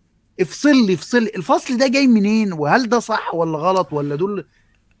لي. الفصل ده جاي منين؟ وهل ده صح ولا غلط ولا دول؟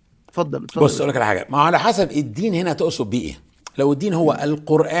 اتفضل. بص اقول لك على حاجه، ما على حسب الدين هنا تقصد بيه ايه. لو الدين هو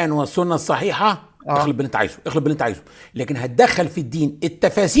القرآن والسنة الصحيحة اخلط باللي انت عايزه، لكن هتدخل في الدين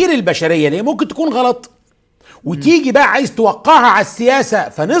التفاسير البشرية اللي ممكن تكون غلط، وتيجي بقى عايز توقعها على السياسة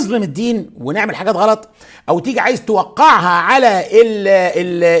فنظلم الدين ونعمل حاجات غلط، او تيجي عايز توقعها على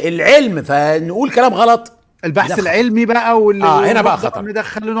العلم فنقول كلام غلط. البحث العلمي بقى هنا بقى خطر،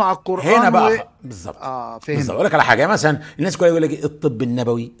 ندخلونه على القرآن هنا بقى بالظبط. فهمت. اقول لك على حاجه، مثلا الناس كلها يقول لك الطب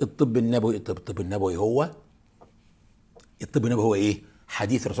النبوي هو ايه؟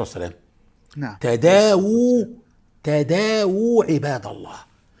 حديث الرسول صلى الله عليه وسلم. نعم. تداووا عباد الله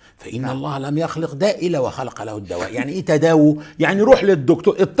فإن الله لم يخلق داء إلا وخلق له الدواء. يعني ايه تداووا؟ يعني روح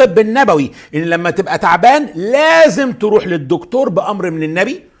للدكتور. الطب النبوي ان لما تبقى تعبان لازم تروح للدكتور بأمر من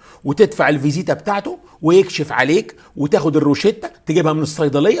النبي، وتدفع الفيزيتا بتاعته ويكشف عليك وتاخد الروشتة تجيبها من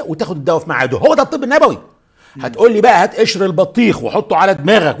الصيدلية وتاخد الدواء في ميعاده. هو ده الطب النبوي. هتقول لي بقى هات قشر البطيخ وحطه على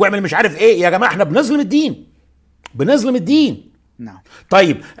دماغك واعمل مش عارف ايه. يا جماعه احنا بنظلم الدين، بنظلم الدين. نعم.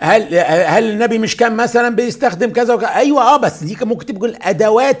 طيب هل النبي مش كان مثلا بيستخدم كذا وكذا؟ ايوه بس دي كان ممكن تبقى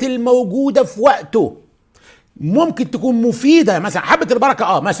الادوات الموجوده في وقته ممكن تكون مفيده. مثلا حبه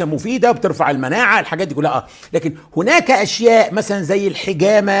البركه مثلا مفيده، بترفع المناعه، الحاجات دي كلها لكن هناك اشياء مثلا زي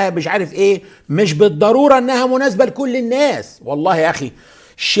الحجامه مش عارف ايه مش بالضروره انها مناسبه لكل الناس. والله يا اخي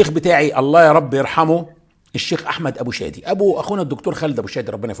الشيخ بتاعي الله يا رب يرحمه الشيخ احمد ابو شادي، ابو اخونا الدكتور خالد ابو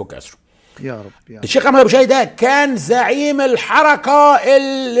شادي ربنا يفك اسره، يا رب يا رب. الشيخ احمد ابو شادي ده كان زعيم الحركه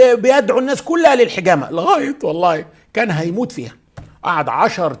اللي بيدعو الناس كلها للحجامه لغايه والله كان هيموت فيها. قعد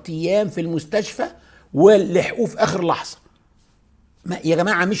 10 ايام في المستشفى ولحقوه في اخر لحظه. يا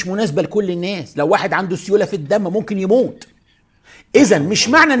جماعه مش مناسبه لكل الناس. لو واحد عنده سيوله في الدم ممكن يموت. اذا مش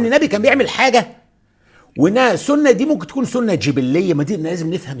معنى ان النبي كان بيعمل حاجه وانها سنه دي ممكن تكون سنه جبليه. ما دي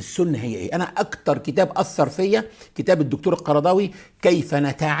لازم نفهم السنه هي ايه. انا اكتر كتاب اثر فيا كتاب الدكتور القرضاوي كيف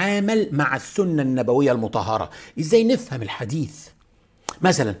نتعامل مع السنه النبويه المطهره. ازاي نفهم الحديث.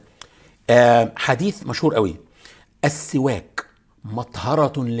 مثلا حديث مشهور قوي: السواك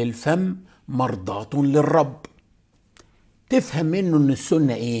مطهره للفم مرضاه للرب. تفهم منه ان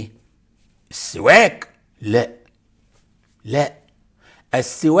السنه ايه؟ السواك؟ لا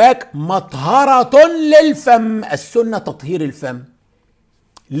السواك مطهرة للفم. السنة تطهير الفم.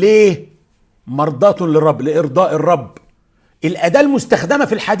 ليه؟ مرضاة للرب، لإرضاء الرب. الأداة المستخدمة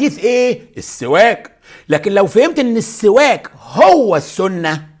في الحديث ايه؟ السواك. لكن لو فهمت ان السواك هو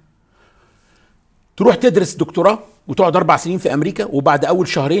السنة تروح تدرس دكتوراه وتقعد 4 سنين في امريكا وبعد اول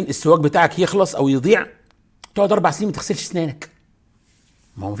شهرين السواك بتاعك يخلص او يضيع تقعد 4 سنين ما تغسلش اسنانك.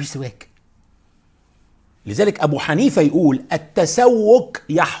 ما هو مفيش سواك. لذلك ابو حنيفه يقول التسوك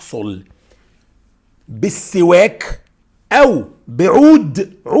يحصل بالسواك او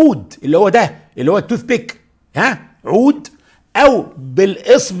بعود، عود اللي هو ده اللي هو التوث بيك، عود، او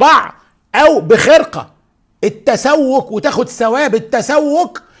بالاصبع او بخرقه. التسوك وتاخد ثواب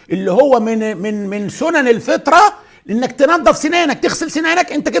التسوك اللي هو من سنن الفطره انك تنظف سنانك تغسل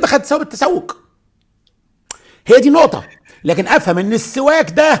سنانك، انت كده خدت ثواب التسوك. هي دي نقطه. لكن افهم ان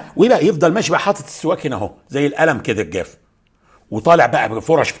السواك ده ويبقى يفضل ماشي بقى حاطط السواك هنا اهو زي القلم كده الجاف وطالع بقى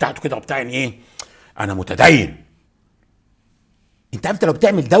بالفرش بتاعته كده وبتاع ايه انا متدين. انت عارف لو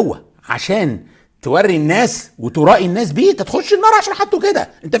بتعمل دوه عشان توري الناس وترائي الناس بيه تخش النار عشان حطه كده.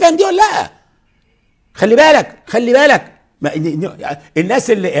 انت فاهم دي ولا لا؟ خلي بالك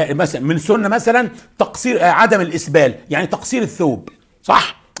الناس اللي مثلا من سنه مثلا تقصير عدم الاسبال يعني تقصير الثوب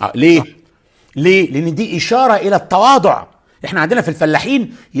صح؟ ليه؟ لان دي اشاره الى التواضع. احنا عندنا في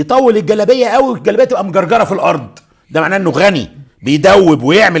الفلاحين يطول الجلابيه قوي والجلابيه تبقى مجرجره في الارض، ده معناه انه غني بيدوب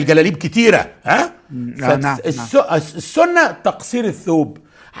ويعمل جلاليب كتيره. نعم. السنه تقصير الثوب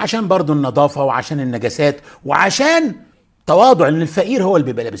عشان برضو النظافه وعشان النجاسات وعشان تواضع ان الفقير هو اللي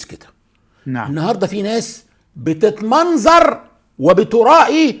بيبقى لابس كده. نعم. النهارده في ناس بتتمنظر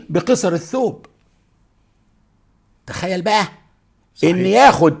وبترائي بقصر الثوب. تخيل بقى صحيح. ان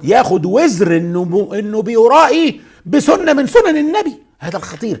ياخد وزر انه بيرائي بسنه من سنن النبي. هذا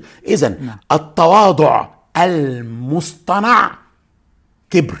الخطير. اذا التواضع المصطنع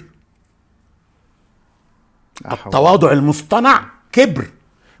كبر. التواضع المصطنع كبر.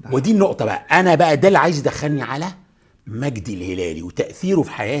 ودي النقطه بقى. انا بقى ده اللي عايز يدخلني على مجدي الهلالي وتاثيره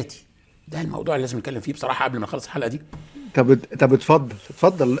في حياتي. ده الموضوع اللي لازم نتكلم فيه بصراحه قبل ما نخلص الحلقه دي. طب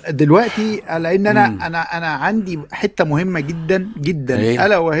اتفضل دلوقتي لان انا عندي حته مهمه جدا جدا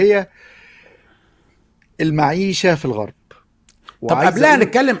الا وهي المعيشه في الغرب. طب قبلها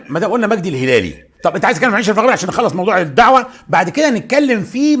نتكلم ما دام قلنا مجدي الهلالي. طب انت عايز تتكلم عن المعيشه في الغرب عشان نخلص موضوع الدعوه بعد كده نتكلم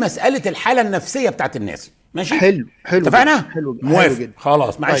في مساله الحاله النفسيه بتاعت الناس. ماشي حلو اتفقنا. موافق جدا.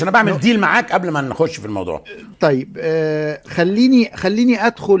 خلاص معلش طيب. انا بعمل ديل معاك قبل ما نخش في الموضوع. طيب خليني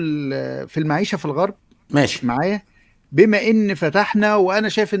ادخل في المعيشه في الغرب. ماشي معايا. بما ان فتحنا وانا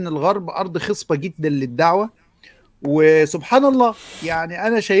شايف ان الغرب ارض خصبه جدا للدعوه وسبحان الله يعني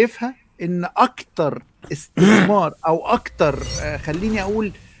انا شايفها ان اكتر استثمار او اكتر خليني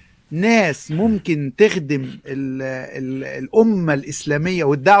اقول ناس ممكن تخدم الامه الاسلاميه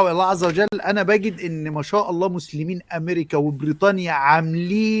والدعوه الى الله عز وجل. انا بجد ان ما شاء الله مسلمين امريكا وبريطانيا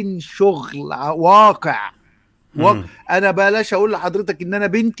عاملين شغل واقع. انا بلاش اقول لحضرتك ان انا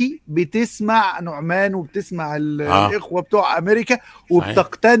بنتي بتسمع نعمان وبتسمع الاخوه بتوع امريكا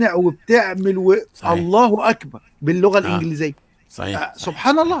وبتقتنع وبتعمل الله اكبر باللغه الانجليزيه. صحيح.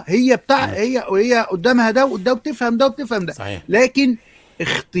 سبحان الله. هي بتاع هي قدامها ده وده وبتفهم ده وبتفهم ده. صحيح. لكن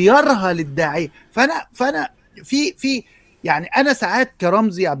اختيارها للداعيه فانا في يعني انا ساعات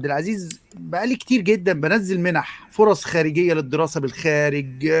كرمزي عبد العزيز بقالي كتير جدا بنزل منح فرص خارجيه للدراسه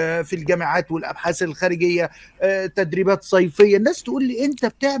بالخارج، في الجامعات والابحاث الخارجيه، تدريبات صيفيه. الناس تقول لي انت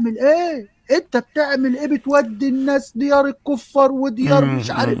بتعمل ايه؟ انت بتعمل ايه؟ بتودي الناس ديار الكفار وديار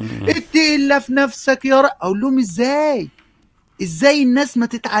مش عارف، اتقي الله في نفسك يا رب. اقول لهم ازاي الناس ما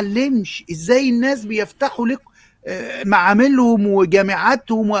تتعلمش؟ ازاي الناس بيفتحوا لك معاملهم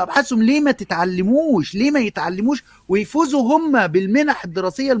وجامعاتهم وابحاثهم؟ ليه ما تتعلموش؟ ليه ما يتعلموش ويفوزوا هم بالمنح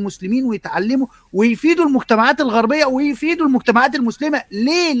الدراسيه المسلمين ويتعلموا ويفيدوا المجتمعات الغربيه ويفيدوا المجتمعات المسلمه؟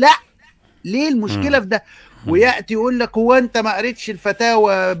 ليه لا؟ ليه المشكله في ده؟ وياتي يقول لك هو انت ما قريتش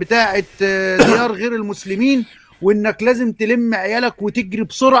الفتاوى بتاعه ديار غير المسلمين وانك لازم تلم عيالك وتجري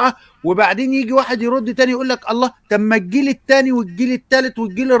بسرعه؟ وبعدين يجي واحد يرد تاني يقول لك الله، طب ما الجيل التاني والجيل التالت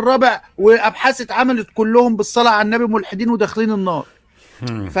والجيل الرابع وابحاث اتعملت كلهم بالصلاه على النبي ملحدين وداخلين النار.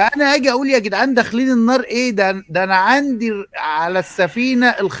 فانا اجي اقول يا جدعان داخلين النار ايه؟ ده انا عندي على السفينه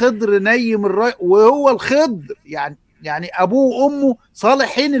الخضر نيم الراي، وهو الخضر يعني ابوه وامه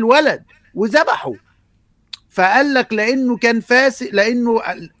صالحين الولد وذبحوا. فقال لك لانه كان فاسد، لانه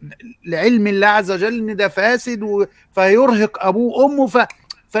لعلم الله عز وجل ان ده فاسد فيرهق ابوه وامه.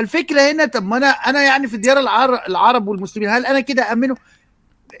 فالفكره هنا، طب ما انا يعني في ديار العرب والمسلمين، هل انا كده امنه؟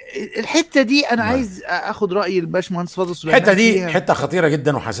 الحته دي انا عايز اخد راي الباشمهندس فاضل سليمان الحته دي فيها. حته خطيره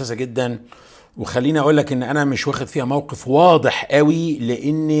جدا وحساسه جدا، وخليني اقول لك ان انا مش واخد فيها موقف واضح قوي،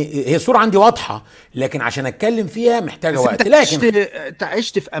 لان هي الصوره عندي واضحه، لكن عشان اتكلم فيها محتاجه وقت. انت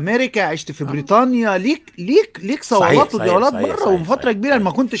عشت في امريكا، عشت في بريطانيا، ليك صولات وجولات بره ومن فتره كبيره.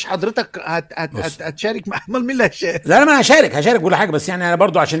 ما كنتش حضرتك هتشارك مع مين اللي هيشارك؟ لا انا هشارك كل حاجه، بس يعني انا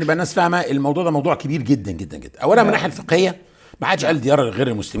برضو عشان يبقى الناس فاهمه الموضوع ده موضوع كبير جدا جدا جدا. اولا من الناحيه الفقهيه ما حدش قال ديار غير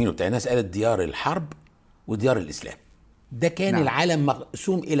المسلمين وبتاع، الناس قالت ديار الحرب وديار الاسلام. ده كان العالم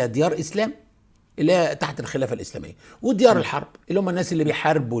مقسوم الى ديار اسلام اللي هي تحت الخلافه الاسلاميه، وديار الحرب اللي هم الناس اللي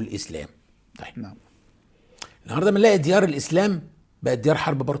بيحاربوا الاسلام. طيب النهارده بنلاقي ديار الاسلام بقت ديار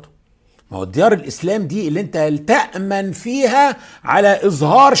حرب برضه. ما هو ديار الاسلام دي اللي انت تأمن فيها على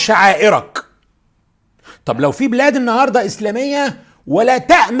اظهار شعائرك. طب لو في بلاد النهارده اسلاميه ولا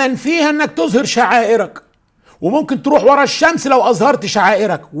تأمن فيها انك تظهر شعائرك، وممكن تروح ورا الشمس لو اظهرت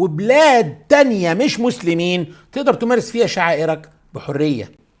شعائرك، وبلاد تانية مش مسلمين تقدر تمارس فيها شعائرك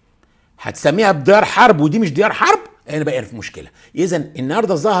بحريه، هتسميها بديار حرب ودي مش ديار حرب؟ انا بقى في مشكله. اذا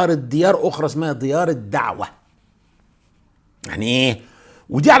النهارده ظهرت ديار اخرى اسمها ديار الدعوه. يعني ايه؟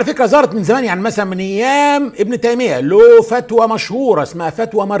 ودي على فكره ظهرت من زمان، يعني مثلا من ايام ابن تيميه له فتوى مشهوره اسمها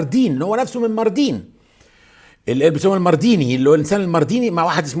فتوى مردين، اللي هو نفسه من مردين، اللي بيسموه المرديني، اللي هو الانسان المرديني، مع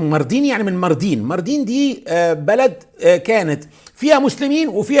واحد اسمه مرديني يعني من مردين. مردين دي بلد كانت فيها مسلمين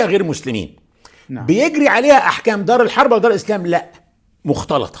وفيها غير مسلمين. بيجري عليها احكام دار الحرب ودار الاسلام؟ لا،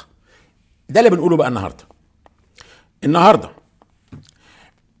 مختلطه. ده اللي بنقوله بقى النهارده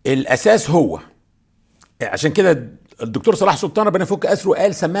الاساس هو، عشان كده الدكتور صلاح سلطان ربنا يفك اسره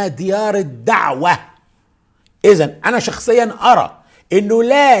قال سماها ديار الدعوه. اذا انا شخصيا ارى انه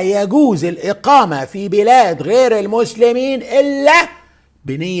لا يجوز الاقامه في بلاد غير المسلمين الا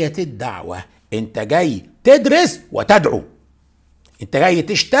بنيه الدعوه. انت جاي تدرس وتدعو، انت جاي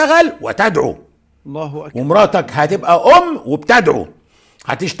تشتغل وتدعو. الله اكبر. ومراتك هتبقى وبتدعو،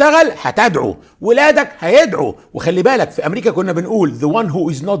 هتشتغل هتدعو، ولادك هيدعو. وخلي بالك في امريكا كنا بنقول the one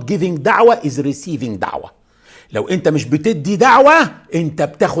who is not giving دعوة is receiving دعوة. لو انت مش بتدي دعوة انت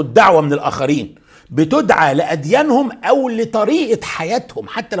بتاخد دعوة من الاخرين، بتدعى لاديانهم او لطريقة حياتهم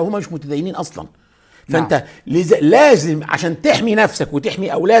حتى لو هم مش متدينين اصلا. فانت لازم عشان تحمي نفسك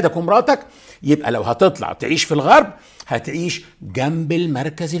وتحمي اولادك ومراتك، يبقى لو هتطلع تعيش في الغرب هتعيش جنب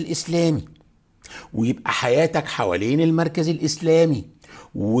المركز الاسلامي، ويبقى حياتك حوالين المركز الإسلامي،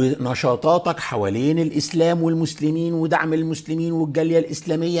 ونشاطاتك حوالين الإسلام والمسلمين ودعم المسلمين والجالية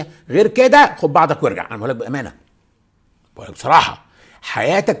الإسلامية. غير كده خد بعضك وارجع. أنا بقولك بأمانة، بقولك بصراحة،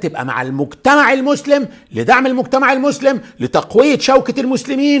 حياتك تبقى مع المجتمع المسلم، لدعم المجتمع المسلم، لتقوية شوكة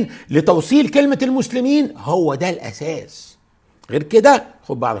المسلمين، لتوصيل كلمة المسلمين. هو ده الأساس. غير كده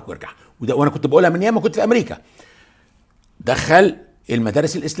خد بعضك وارجع. وأنا كنت بقولها من أيام ما كنت في أمريكا. دخل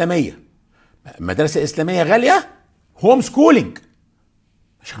المدارس الإسلامية، المدرسة الإسلامية غالية، هوم سكولينج،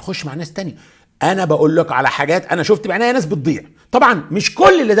 مش هنخش مع ناس تانية. أنا بقول لك على حاجات أنا شفت بعناية ناس بتضيع. طبعا مش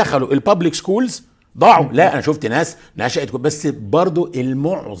كل اللي دخلوا البابليك سكولز ضاعوا، لا، أنا شفت ناس نشأت، بس برضو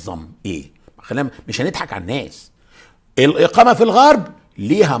المعظم إيه؟ خلينا مش هنضحك على الناس. الإقامة في الغرب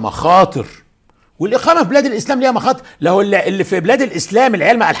ليها مخاطر، والإقامة في بلاد الإسلام ليها مخاطر. لو اللي في بلاد الإسلام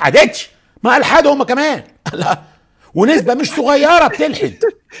العيال ما ألحدتش، ما ألحدوا هم كمان لا، ونسبة مش صغيرة بتلحد.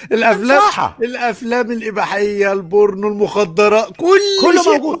 الافلام الاباحيه، البورنو، المخدرات،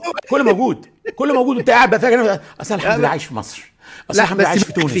 كله موجود كله موجود وانت قاعد بقى فاكر اصل الحمد لله عايش في مصر، اصل لا الحمد لله بس عايش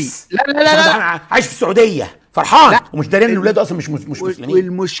في بكفي. تونس، لا لا لا لا. عايش في السعوديه فرحان لا. ومش دارين ان ولاده اصلا مش مسلمين.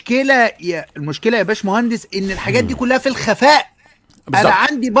 المشكله يا باشمهندس ان الحاجات دي كلها في الخفاء. انا بالظبط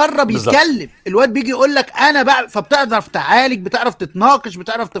عندي بره بالظبط. بيتكلم الواد بيجي يقول لك انا بقى، فبتعرف تعالج، بتعرف تتناقش،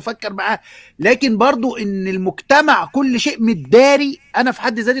 بتعرف تفكر معاه. لكن برضو ان المجتمع كل شيء متداري، انا في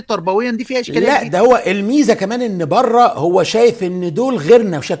حد ذاتي تربويا دي فيها اشكاليه لا كبيرة. ده هو الميزه كمان ان بره هو شايف ان دول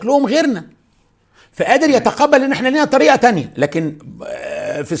غيرنا وشكلهم غيرنا، فقادر يتقبل ان احنا لنا طريقه تانية. لكن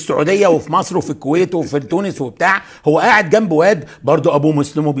في السعوديه وفي مصر وفي الكويت وفي تونس وبتاع، هو قاعد جنب واد برضه ابوه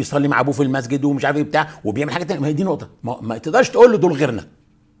مسلم وبيصلي مع ابوه في المسجد ومش عارف ايه بتاع وبيعمل حاجه تانية. ما هي دي نقطه ما تقدرش تقول له دول غيرنا،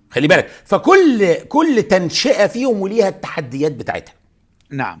 خلي بالك. فكل تنشئه فيهم وليها التحديات بتاعتها.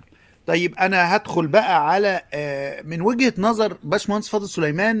 نعم. طيب انا هدخل بقى على من وجهة نظر باشمهندس فاضل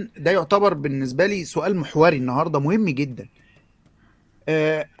سليمان، ده يعتبر بالنسبة لي سؤال محوري النهاردة مهم جدا.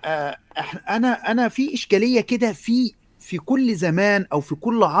 انا في اشكالية كده في كل زمان او في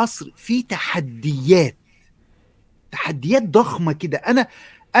كل عصر في تحديات ضخمة كده.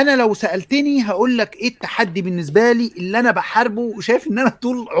 انا لو سألتني هقول لك ايه التحدي بالنسبة لي اللي انا بحاربه، وشايف ان انا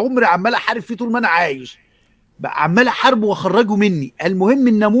طول عمري عمال احارب فيه طول ما انا عايش، بقى عمال احاربه واخرجه مني، المهم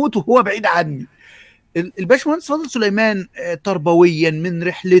ان اموت وهو بعيد عني. الباشمهندس فاضل سليمان تربويا من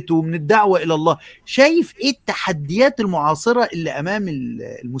رحلته من الدعوة الى الله، شايف ايه التحديات المعاصرة اللي امام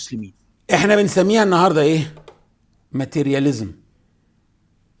المسلمين؟ احنا بنسميها النهارده ايه؟ ماتيرياليزم،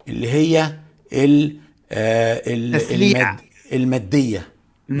 اللي هي تسليع. الماديه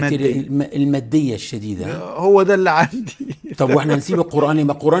الماديه الشديده. هو ده اللي عندي. طب واحنا نسيب القرآن؟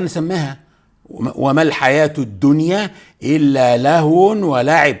 ما القرآن سماها وما الحياة الدنيا إلا لهو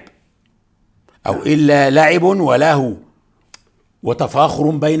ولعب، أو إلا لعب ولهو وتفاخر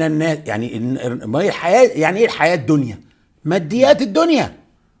بين الناس. يعني ما هي الحياة؟ يعني إيه الحياة الدنيا؟ ماديات الدنيا،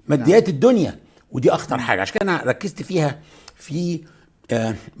 ماديات الدنيا. ودي أخطر حاجة، عشان كده أنا ركزت فيها في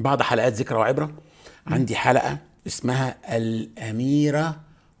بعض حلقات ذكرى وعبرة. عندي حلقة اسمها الأميرة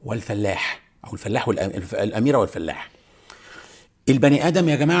والفلاح، أو الفلاح الأميرة والفلاح. البني ادم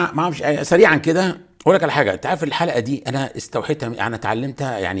يا جماعه، ما اعرفش سريعا كده اقول لك على حاجه. انت عارف الحلقه دي انا استوحيتها، انا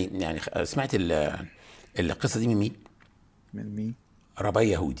اتعلمتها يعني سمعت القصه دي من مين؟ من مين؟ ربيع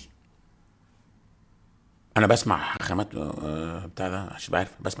يهودي. انا بسمع خامات بتاع ده عشان بعرف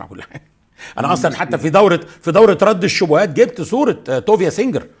بسمع كل حاجه. انا اصلا حتى في دوره رد الشبهات جبت صوره توفيا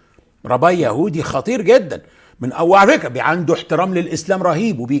سينجر. ربيع يهودي خطير جدا، او على فكره عنده احترام للاسلام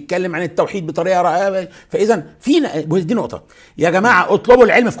رهيب وبيتكلم عن التوحيد بطريقه رهيبه. فاذا دي نقطه يا جماعه، اطلبوا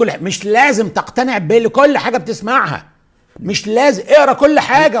العلم في كل حاجه. مش لازم تقتنع بكل حاجه بتسمعها، مش لازم اقرا كل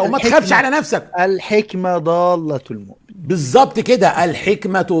حاجه وما تخافش على نفسك. الحكمه ضاله المؤمن. بالظبط كده،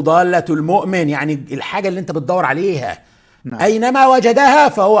 الحكمه ضاله المؤمن، يعني الحاجه اللي انت بتدور عليها اينما وجدها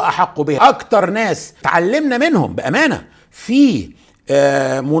فهو احق بها. اكتر ناس تعلمنا منهم بامانه في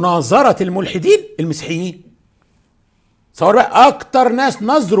مناظره الملحدين المسيحيين. صور بقى اكتر ناس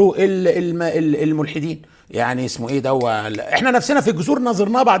نظروا الملحدين، يعني اسمه ايه ده، احنا نفسنا في الجسور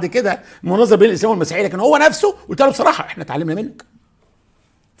نظرناه بعد كده مناظر بين الاسلام والمسيحيه، لكن هو نفسه قلت له بصراحه احنا اتعلمنا منك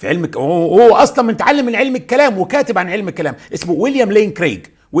في علم. هو اصلا متعلم من علم الكلام وكاتب عن علم الكلام، اسمه ويليام لين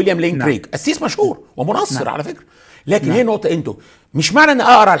كريج. قسيس مشهور ومنصر على فكره. لكن هي نقطه، انتوا مش معنى ان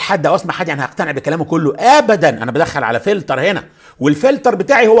اقرا لحد او اسمع حد يعني هقتنع بكلامه كله ابدا. انا بدخل على فلتر هنا، والفلتر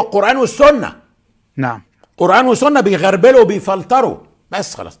بتاعي هو القران والسنه. نعم، قرآن وسنة بيغربلوا وبيفلتروا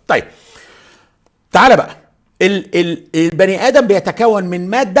بس خلاص. طيب تعال بقى، البني آدم بيتكون من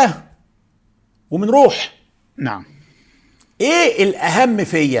مادة ومن روح. نعم. ايه الأهم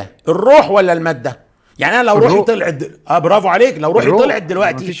فيا، الروح ولا المادة؟ يعني انا لو روحي طلعت برافو عليك، لو روحي طلعت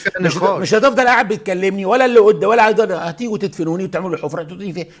دلوقتي مش هتفضل قاعد بتكلمني ولا اللي قدام ولا هتيجوا تدفنوني وتعملوا حفرة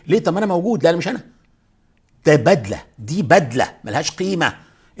تدفنوني فيها ليه؟ طب ما انا موجود. لا مش انا، ده بدلة، دي بدلة ملهاش قيمة.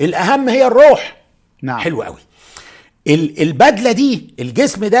 الأهم هي الروح. نعم. حلو قوي. البدله دي،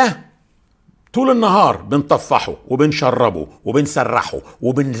 الجسم ده طول النهار بنطفحه وبنشربه وبنسرحه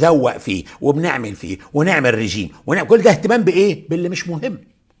وبنزوق فيه وبنعمل فيه ونعمل رجيم ونعمل كل ده اهتمام بايه؟ باللي مش مهم.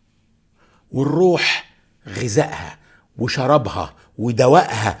 والروح غذائها وشرابها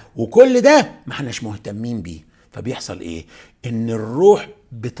ودوائها وكل ده ما احناش مهتمين بيه. فبيحصل ايه؟ ان الروح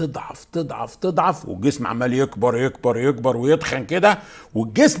بتضعف تضعف تضعف، والجسم عمال يكبر يكبر يكبر ويتخن كده،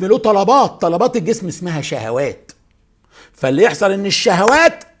 والجسم له طلبات الجسم اسمها شهوات. فاللي يحصل ان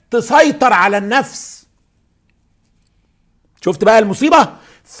الشهوات تسيطر على النفس. شفت بقى المصيبة؟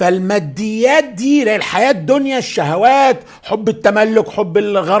 فالماديات دي للحياة الدنيا، الشهوات، حب التملك، حب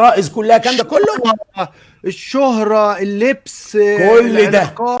الغرائز، كلها كان ده كله الشهرة، اللبس، كل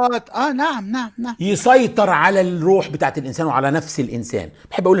ده العلاقات. نعم نعم نعم. يسيطر على الروح بتاعت الانسان وعلى نفس الانسان.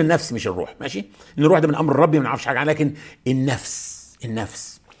 بحب اقول النفس مش الروح، ماشي، ان الروح ده من امر ربي ما نعرفش حاجه عنه، لكن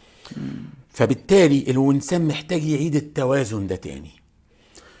النفس. فبالتالي الانسان محتاج يعيد التوازن ده تاني.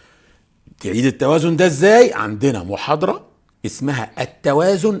 تعيد التوازن ده ازاي؟ عندنا محاضره اسمها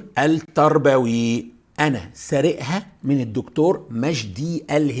التوازن التربوي، انا سارقها من الدكتور مجدي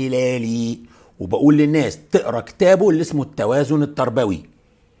الهلالي، وبقول للناس تقرا كتابه اللي اسمه التوازن التربوي.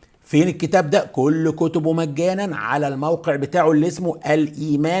 فين الكتاب ده؟ كل كتبه مجانا على الموقع بتاعه اللي اسمه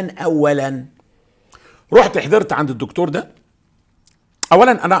الايمان اولا. رحت حضرت عند الدكتور ده.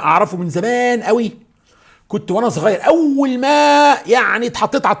 اولا انا اعرفه من زمان قوي، كنت وانا صغير اول ما يعني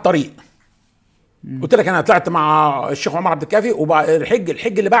اتحطيت على الطريق. قلت لك انا طلعت مع الشيخ عمر عبد الكافي،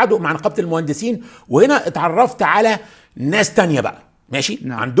 الحج اللي بعده مع نقابه المهندسين، وهنا اتعرفت على ناس تانية بقى، ماشي،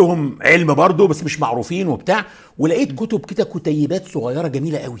 نعم. عندهم علم برضه بس مش معروفين وبتاع، ولقيت كتب كده كتيبات صغيره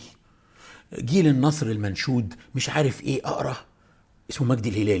جميله قوي، جيل النصر المنشود مش عارف ايه، اقرا اسمه مجدي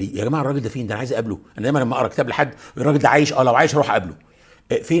الهلالي. يا جماعه الراجل ده فين؟ ده انا عايز اقابله. انا دايما لما اقرا كتاب لحد الراجل ده عايش، لو عايش اروح اقابله.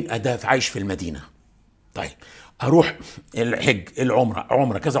 فين؟ ده عايش في المدينه. طيب اروح الحج،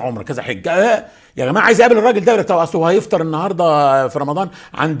 عمره كذا حج. يا جماعه عايز اقابل الراجل ده. طب اصل هو هيفطر النهارده في رمضان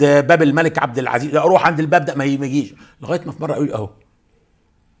عند باب الملك عبد العزيز، اروح عند الباب ده ما يجيش. لغايه ما في مره اقول اهو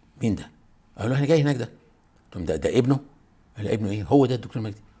مين ده؟ اقول له انا جاي هناك ده. قلت له ده ابنه؟ قال ابنه ايه؟ هو ده الدكتور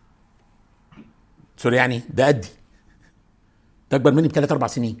مجدي. سوري يعني ده قدي، ده اكبر مني ب3 4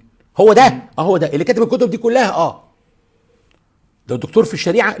 سنين. هو ده هو ده اللي كاتب الكتب دي كلها. ده دكتور في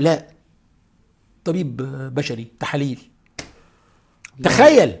الشريعه؟ لا، طبيب بشري تحاليل.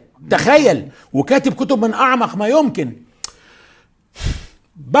 تخيل وكاتب كتب من اعمق ما يمكن.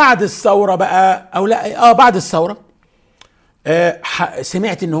 بعد الثوره بقى او لا بعد الثوره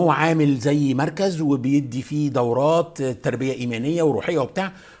سمعت ان هو عامل زي مركز وبيدي فيه دورات تربيه ايمانيه وروحيه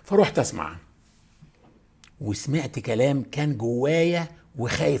وبتاع، فروحت اسمع، وسمعت كلام كان جوايا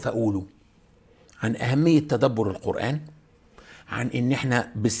وخايف اقوله عن اهميه تدبر القران، عن ان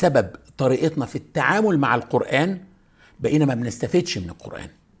احنا بسبب طريقتنا في التعامل مع القرآن بقينا ما بنستفدش من القرآن.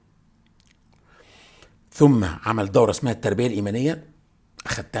 ثم عمل دورة اسمها التربية الإيمانية،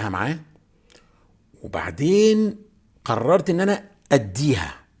 أخدتها معاه، وبعدين قررت ان انا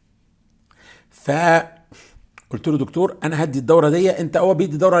اديها. فقلت له دكتور انا هدي الدورة دي، انت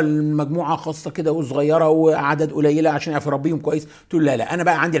بيدي دورة للمجموعة خاصة كده وصغيرة وعدد قليلة عشان يعرف يربيهم كويس. قلت له لا انا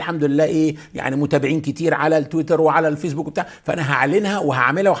بقى عندي الحمد لله يعني متابعين كتير على التويتر وعلى الفيسبوك وبتاع، فانا هعلنها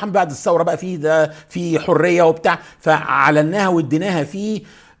وهعملها. وحمد بعد الثورة بقى في حرية وبتاع، فعلناها واديناها في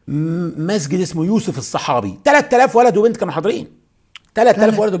مسجد اسمه يوسف الصحابي. 3000 ولد وبنت كانوا حاضرين.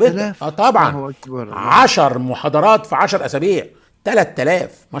 3000 ولد وبنت طبعا 10 محاضرات في 10 اسابيع.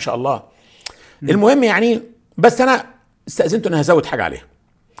 3000 ما شاء الله. المهم يعني بس انا استأذنت ان هزود حاجة عليها.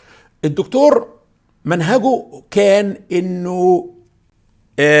 الدكتور منهجه كان انه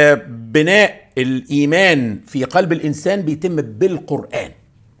بناء الايمان في قلب الانسان بيتم بالقرآن.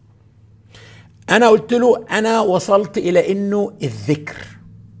 انا قلت له انا وصلت الى انه الذكر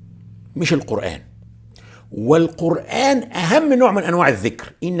مش القرآن، والقرآن اهم نوع من انواع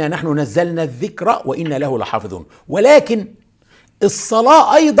الذكر. انا نحن نزلنا الذكر وانا له لحافظون، ولكن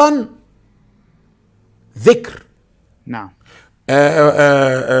الصلاة ايضا ذكر. نعم.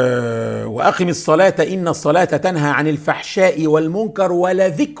 وأقم الصلاة إن الصلاة تنهى عن الفحشاء والمنكر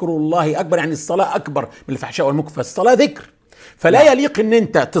ولذكر الله أكبر. يعني الصلاة أكبر من الفحشاء والمنكر، فالصلاة ذكر. فلا يليق ان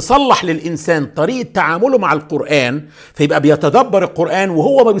انت تصلح للإنسان طريقة تعامله مع القرآن فيبقى بيتدبر القرآن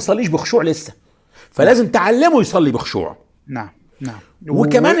وهو ما بيصليش بخشوع لسه، فلازم تعلمه يصلي بخشوع. نعم نعم.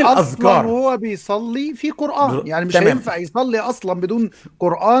 وكمان الأذكار وهو بيصلي في قرآن، يعني مش هينفع يصلي أصلا بدون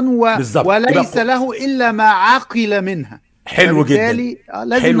قرآن وليس له إلا ما عقل منها. حلو جدا.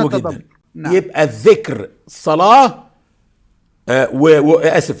 لازم حلو نتدبر. جدا. نعم. يبقى الذكر صلاة،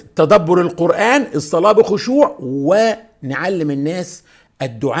 وآسف تدبر القرآن الصلاة بخشوع، ونعلم الناس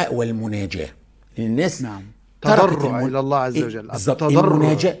الدعاء والمناجاة. الناس نعم تضرع إلى الله عز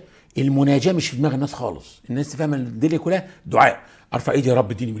وجل. المناجاة مش في دماغ الناس خالص. الناس تفهم الدنيا كلها دعاء. ارفع ايدي يا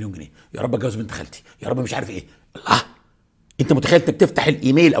رب اديني مليون جنيه، يا رب اتجوز بنت خالتي، يا رب مش عارف ايه. الله، انت متخيل انك تفتح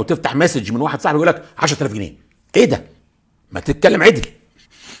الايميل او تفتح مسج من واحد صاحبي يقول لك 10000 جنيه؟ ايه ده؟ ما تتكلم عدل،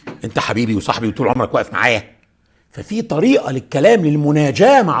 انت حبيبي وصاحبي وطول عمرك واقف معايا. ففي طريقه للكلام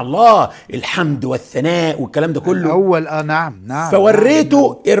للمناجاه مع الله، الحمد والثناء والكلام ده كله الاول. نعم.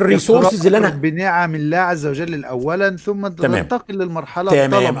 فوريته الريسورسز اللي انا بنعم الله عز وجل اولا، ثم تنتقل للمرحله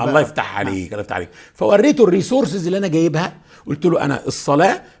تمام. الله يفتح عليك، الله يفتح عليك. فوريته الريسورسز اللي انا جايبها. قلت له انا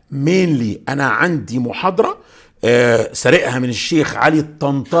الصلاه مينلي انا عندي محاضره سارقها من الشيخ علي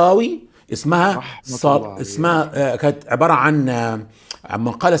الطنطاوي اسمها رحمة الله عليه. اسمها كانت عباره عن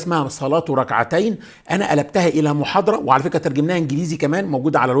مقاله اسمها صلاه ركعتين. انا قلبتها الى محاضره، وعلى فكره ترجمناها انجليزي كمان،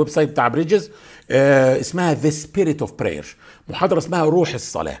 موجوده على الويب سايت بتاع بريدجز. اسمها The Spirit of Prayer، محاضره اسمها روح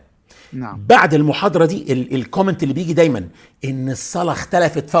الصلاه. نعم. بعد المحاضره دي الكومنت اللي بيجي دايما ان الصلاه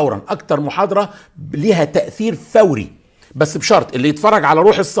اختلفت فورا، اكتر محاضره ليها تاثير فوري، بس بشرط اللي يتفرج على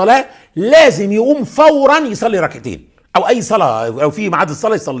روح الصلاه لازم يقوم فورا يصلي ركعتين او اي صلاه او في ميعاد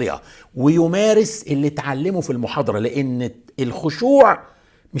الصلاه يصليها، ويمارس اللي اتعلمه في المحاضره، لان الخشوع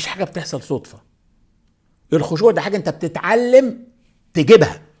مش حاجه بتحصل صدفه. الخشوع ده حاجه انت بتتعلم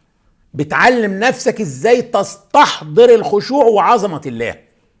تجيبها، بتعلم نفسك ازاي تستحضر الخشوع وعظمه الله.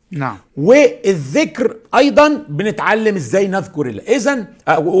 نعم. والذكر ايضا بنتعلم ازاي نذكر الله. اذا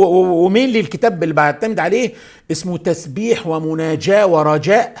ومين اللي الكتاب اللي بعتمد عليه اسمه تسبيح ومناجاة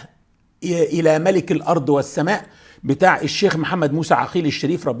ورجاء الى ملك الارض والسماء بتاع الشيخ محمد موسى عقيل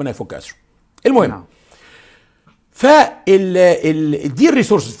الشريف، ربنا يفك اسره. المهم، نعم. دي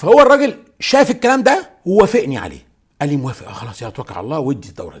الريسورسز. فهو الراجل شاف الكلام ده ووافقني عليه، قال لي موافق، خلاص يا توكل على الله ودي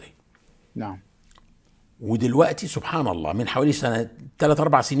الدوره دي. نعم. ودلوقتي سبحان الله من حوالي سنة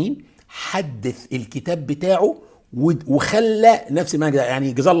 3-4 سنين حدث الكتاب بتاعه وخلى نفس ما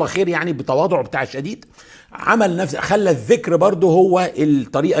يعني جزاه الله خير يعني بتواضعه بتاع الشديد، عمل نفس خلى الذكر برضه هو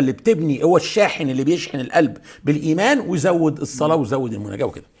الطريقة اللي بتبني، هو الشاحن اللي بيشحن القلب بالإيمان، ويزود الصلاة ويزود المناجاة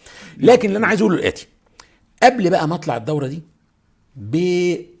وكده. لكن اللي أنا عايز أقوله الآتي، قبل بقى ما أطلع الدورة دي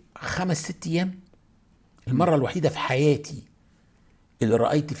ب5-6 أيام، المرة الوحيدة في حياتي اللي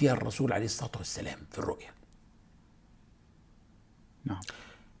رأيت فيها الرسول عليه الصلاة والسلام في الرؤيا. نعم.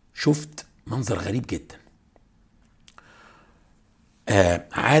 شفت منظر غريب جدا.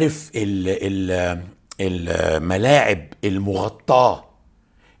 عارف الملاعب المغطاة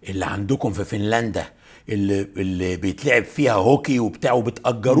اللي عندكم في فنلندا، اللي بيتلعب فيها هوكي وبتاع،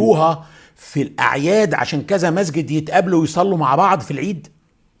 وبتأجروها في الأعياد عشان كذا مسجد يتقابلوا ويصلوا مع بعض في العيد.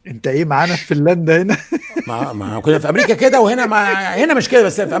 انت ايه معانا في فنلندا هنا؟ ما كنا في امريكا كده، وهنا هنا مش كده،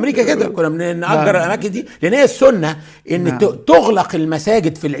 بس في امريكا كده كنا نأجر الاماكن دي، لان هي السنه ان تغلق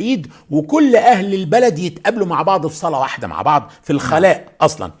المساجد في العيد وكل اهل البلد يتقابلوا مع بعض في صلاه واحده مع بعض في الخلاء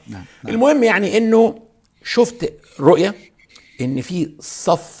اصلا. المهم يعني انه شفت رؤيه ان في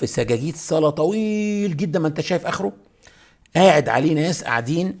صف سجاجيد صلاه طويل جدا ما انت شايف اخره، قاعد عليه ناس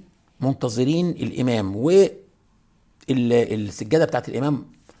قاعدين منتظرين الامام، والسجاده بتاعت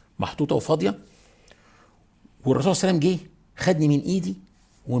الامام محطوطه وفاضيه، والرسول صلى الله عليه وسلم جه خدني من ايدي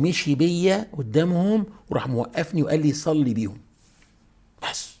ومشي بيا قدامهم وراح موقفني وقال لي صلي بيهم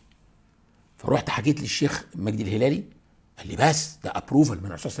بس. فروحت حكيت للشيخ مجدي الهلالي، قال لي بس ده ابروفل من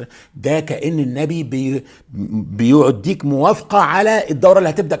الرسول صلى الله عليه وسلم، ده كأن النبي بيديك موافقه على الدوره اللي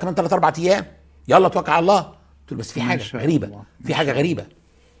هتبدا كمان 3-4 ايام، يلا توكل على الله. قلت له بس في حاجه غريبه، في حاجه غريبه.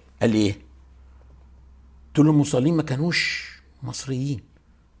 قال لي ايه؟ قلت له المصلين ما كانوش مصريين.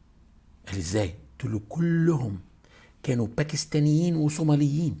 قال لي ازاي؟ قلت له كلهم كانوا باكستانيين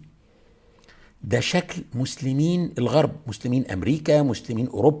وصوماليين، ده شكل مسلمين الغرب، مسلمين امريكا، مسلمين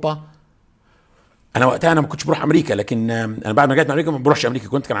اوروبا. انا وقتها انا ما كنتش بروح امريكا، لكن انا بعد ما رجعت من امريكا ما بروحش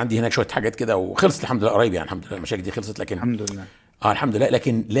امريكا، كان عندي هناك شويه حاجات كده وخلصت الحمد لله قريب، يعني الحمد لله المشاكل دي خلصت. لكن الحمد لله الحمد لله.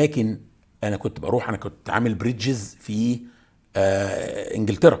 لكن انا كنت بروح، انا كنت عامل بريدجز في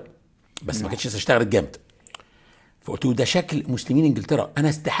انجلترا، بس ما كانتش لسه اشتغلت جامد. فقلت له ده شكل مسلمين انجلترا، انا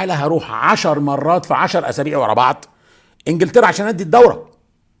استحاله هروح 10 مرات في 10 اسابيع ورا بعض انجلترا عشان ادي الدوره.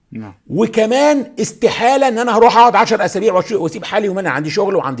 وكمان استحاله ان انا هروح اقعد 10 اسابيع واسيب حالي، ومن انا عندي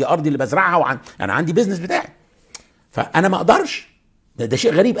شغل وعندي ارضي اللي بزرعها انا عندي بيزنس بتاعي، فانا ما اقدرش. ده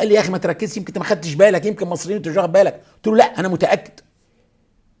شيء غريب. قال لي يا اخي ما تركزش، يمكن انت ما خدتش بالك، يمكن مصريين انت مش واخد بالك. قلت له لا انا متاكد.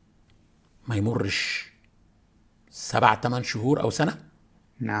 ما يمرش 7-8 شهور او سنه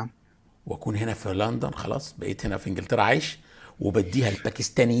نعم واكون هنا في لندن، خلاص بقيت هنا في انجلترا عايش، وبديها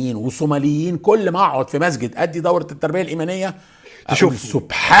الباكستانيين وصوماليين. كل ما اقعد في مسجد ادي دوره التربيه الايمانيه تشوف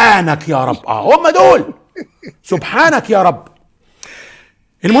سبحانك يا رب، هم دول سبحانك يا رب.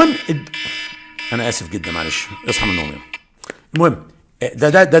 المهم انا اسف جدا معلش، اصحى من النوم. المهم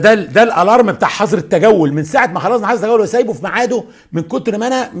ده الالارم بتاع حظر التجول، من ساعه ما خلصنا حظر التجول وسايبه في ميعاده من كتر ما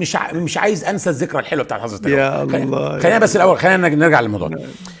انا مش عايز انسى الذكرى الحلوه بتاعت حظر التجول. يا الله. خلينا بس الاول، خلينا نرجع للموضوع.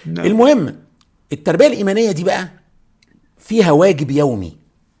 المهم التربيه الايمانيه دي بقى فيها واجب يومي.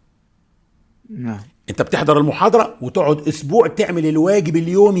 انت بتحضر المحاضره وتقعد اسبوع تعمل الواجب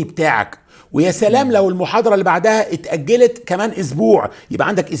اليومي بتاعك، ويا سلام لو المحاضره اللي بعدها اتاجلت كمان اسبوع، يبقى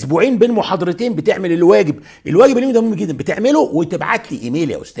عندك اسبوعين بين محاضرتين بتعمل الواجب اليومي ده مهم جدا. بتعمله وتبعت لي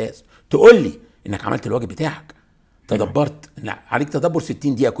ايميل يا استاذ تقول لي انك عملت الواجب بتاعك، تدبرت. لا عليك تدبر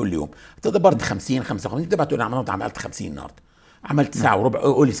 60 دقيقه كل يوم، تدبرت 50 55 تبقى تقول انا عملت 50 النهارده، عملت ساعه وربع،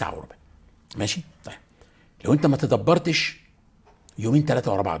 قول لي ساعه وربع. ماشي. طيب لو انت ما تدبرتش يومين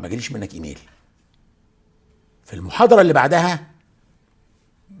 3 ورا بعض ما جاليش منك ايميل، في المحاضره اللي بعدها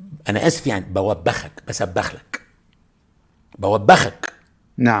انا اسف يعني بوبخك، بسبخ لك، بوبخك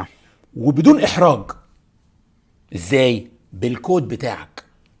نعم. وبدون احراج. ازاي؟ بالكود بتاعك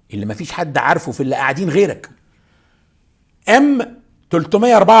اللي مفيش حد عارفه في اللي قاعدين غيرك. ام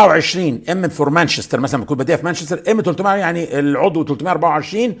 324 ام فور مانشستر مثلا، بكون بديها في مانشستر، ام 300 يعني العضو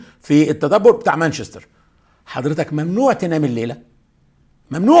 324 في التدبر بتاع مانشستر. حضرتك ممنوع تنام الليله،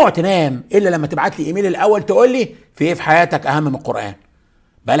 ممنوع تنام الا لما تبعت لي ايميل الاول تقول لي في ايه في حياتك اهم من القران،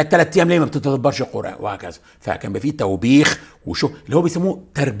 بقالك 3 ايام ليه ما بتتدبرش القران، وهكذا. فكان فيه توبيخ وشو اللي هو بيسموه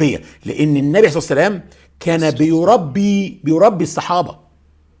تربيه، لان النبي صلى الله عليه وسلم كان بيربي الصحابه.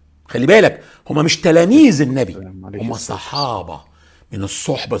 خلي بالك هم مش تلاميذ النبي، هم صحابه من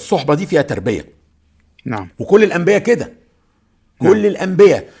الصحبه. الصحبه دي فيها تربيه. نعم. وكل الانبياء كده، كل نعم.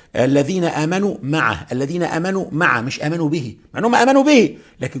 الانبياء الذين امنوا معه، الذين امنوا معه، مش امنوا به، مع انهم امنوا به،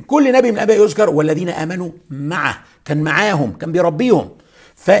 لكن كل نبي من الانبياء يذكر والذين امنوا معه، كان معاهم، كان بيربيهم.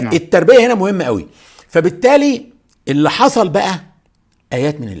 نعم. فالتربيه هنا مهمه قوي. فبالتالي اللي حصل بقى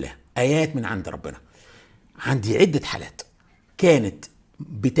ايات من الله، ايات من عند ربنا. عندي عده حالات كانت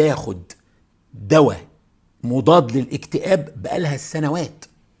بتاخد دواء مضاد للاكتئاب بقالها سنوات،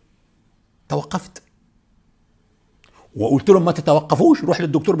 توقفت وقلت لهم ما تتوقفوش، روح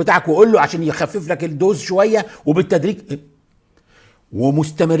للدكتور بتاعك وقول له عشان يخفف لك الدوز شويه وبالتدريج،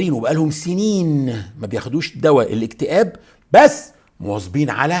 ومستمرين وبقالهم سنين ما بياخدوش دواء الاكتئاب، بس مواظبين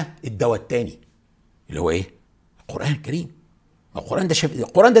على الدواء التاني اللي هو ايه؟ القرآن الكريم.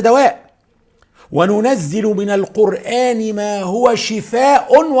 القرآن ده دواء. وننزل من القرآن ما هو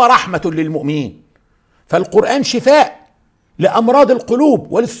شفاء ورحمة للمؤمنين. فالقرآن شفاء لأمراض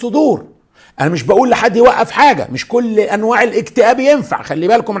القلوب وللصدور. انا مش بقول لحد يوقف حاجه، مش كل انواع الاكتئاب ينفع، خلي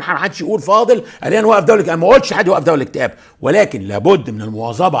بالكم من حدش يقول فاضل قال انا وقف دواء، انا ما قلتش حد يوقف دواء الاكتئاب، ولكن لابد من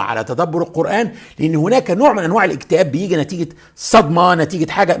المواظبه على تدبر القران، لان هناك نوع من انواع الاكتئاب بيجي نتيجه صدمه،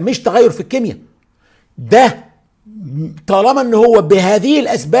 نتيجه حاجه مش تغير في الكيمياء. ده طالما ان هو بهذه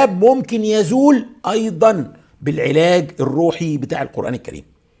الاسباب ممكن يزول ايضا بالعلاج الروحي بتاع القران الكريم.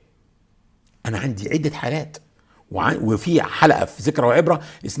 انا عندي عده حالات، وفي حلقة في ذكرى وعبرة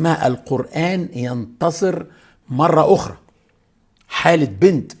اسمها القرآن ينتصر مرة أخرى. حالة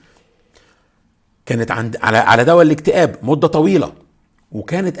بنت كانت على دواء الاكتئاب مدة طويلة،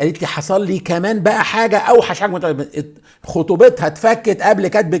 وكانت قالت لي حصل لي كمان بقى حاجة أوحش حاجة، خطوبتها اتفكت قبل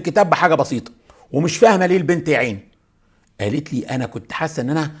كتب الكتاب بحاجة بسيطة، ومش فاهمة ليه البنت يا عين. قالت لي أنا كنت حاسة إن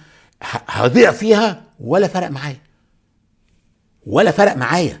أنا هضيع فيها، ولا فرق معايا، ولا فرق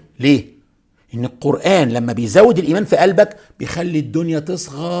معايا. ليه؟ ان القرآن لما بيزود الايمان في قلبك بيخلي الدنيا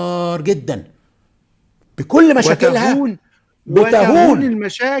تصغر جدا بكل مشاكلها، وتهون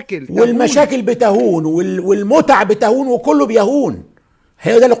المشاكل، والمشاكل بتهون، والمتع بتهون، وكله بيهون.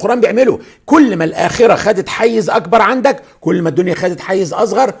 هي ده اللي القرآن بيعمله. كل ما الآخرة خدت حيز أكبر عندك، كل ما الدنيا خدت حيز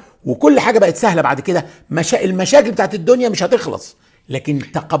أصغر، وكل حاجة بقت سهلة بعد كده. المشاكل بتاعت الدنيا مش هتخلص، لكن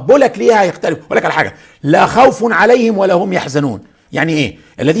تقبلك ليها هيختلف. أقول لك على حاجة، لا خوف عليهم ولا هم يحزنون. يعني ايه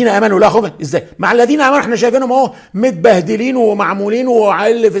الذين امنوا لا خوف؟ ازاي مع الذين امنوا احنا شايفينهم اهو متبهدلين ومعمولين،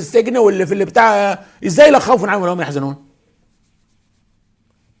 واللي في السجن واللي في اللي بتاع، ازاي لا خوف عليهم ولا هم يحزنون؟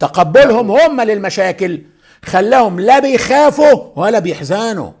 تقبلهم هم للمشاكل خلاهم لا بيخافوا ولا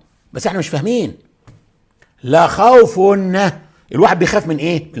بيحزنوا، بس احنا مش فاهمين. لا خوف، الواحد بيخاف من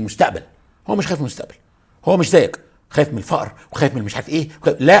ايه؟ من المستقبل. هو مش خايف من المستقبل، هو مش زيك خايف من الفقر وخايف من مش عارف ايه،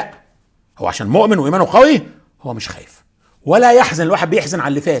 لا، هو عشان مؤمن وايمانه قوي هو مش خايف ولا يحزن. الواحد بيحزن على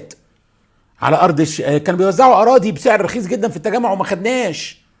اللي فات، على ارض كانوا بيوزعوا اراضي بسعر رخيص جدا في التجمع وما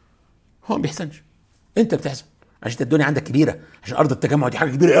خدناش، هو ما بيحزنش. انت بتحزن عشان الدنيا عندك كبيره، عشان ارض التجمع دي حاجه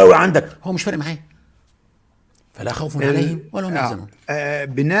كبيره قوي عندك، هو مش فارق معاه. فلا خوف عليهم ولا هم يحزنون.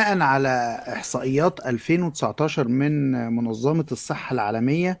 بناء على احصائيات 2019 من منظمه الصحه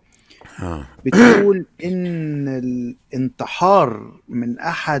العالميه، بتقول ان الانتحار من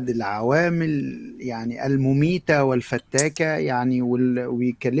احد العوامل يعني المميتة والفتاكة، يعني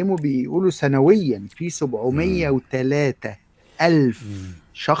ويكلموا بيقولوا سنويا في 703 ألف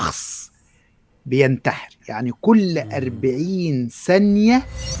شخص بينتحر، يعني كل 40 ثانية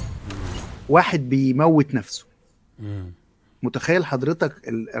واحد بيموت نفسه. متخيل حضرتك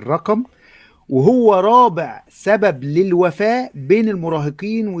الرقم؟ وهو رابع سبب للوفاة بين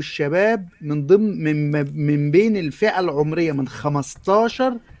المراهقين والشباب، من ضمن من بين الفئة العمرية من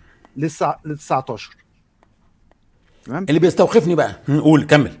 15 ل 19. تمام. اللي بيستوقفني بقى، قول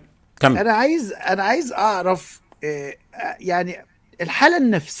كمل. انا عايز اعرف يعني الحالة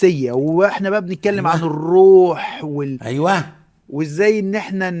النفسية، واحنا بقى بنتكلم عن الروح ايوه وازاي ان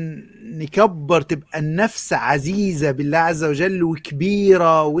احنا نكبر، تبقى النفس عزيزة بالله عز وجل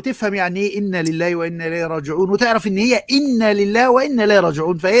وكبيرة، وتفهم يعني ايه إنا لله وإنا إليه راجعون، وتعرف ان هي إنا لله وإنا إليه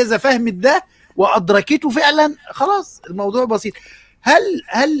راجعون. فهي اذا فهمت ده وأدركته فعلا خلاص الموضوع بسيط.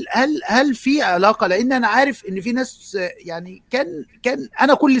 هل في علاقة؟ لأن أنا عارف إن في ناس يعني كان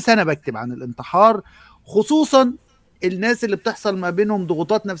أنا كل سنة بكتب عن الانتحار، خصوصا الناس اللي بتحصل ما بينهم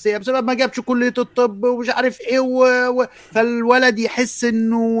ضغوطات نفسية بسبب ما جابش كلية الطب ومش عارف ايه فالولد يحس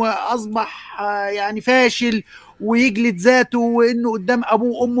انه اصبح يعني فاشل، ويجلد ذاته، وانه قدام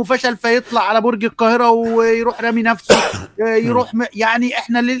ابوه وامه فشل، فيطلع على برج القاهرة ويروح رامي نفسه. يروح يعني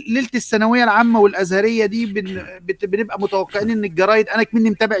احنا ليلة الثانوية العامة والازهرية دي بنبقى متوقعين ان الجرايد، انا كمني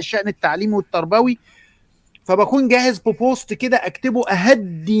متابع الشأن التعليمي والتربوي، فبكون جاهز ببوست كده اكتبه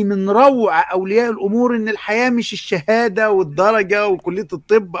اهدي من روع اولياء الامور ان الحياه مش الشهاده والدرجه وكليه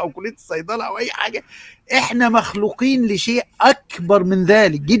الطب او كليه الصيدله او اي حاجه، احنا مخلوقين لشيء اكبر من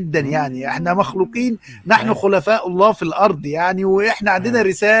ذلك جدا. يعني احنا مخلوقين، نحن خلفاء الله في الارض يعني، واحنا عندنا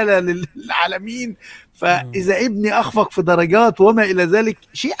رساله للعالمين. فاذا ابني اخفق في درجات وما الى ذلك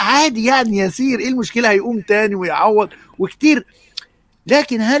شيء عادي يعني يسير، ايه المشكله؟ هيقوم تاني ويعوض وكتير.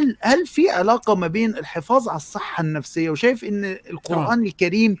 لكن هل في علاقة ما بين الحفاظ على الصحة النفسية، وشايف ان القرآن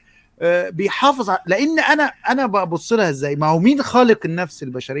الكريم بيحافظ لان انا ببص لها ازاي؟ ما هو مين خالق النفس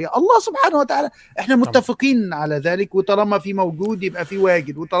البشرية؟ الله سبحانه وتعالى. احنا متفقين على ذلك، وطالما في موجود يبقى في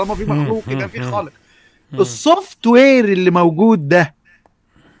واجد، وطالما في مخلوق يبقى في خالق. السوفت وير اللي موجود ده،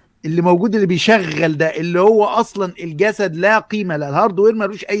 اللي بيشغل ده، اللي هو اصلا الجسد لا قيمة له، الهاردوير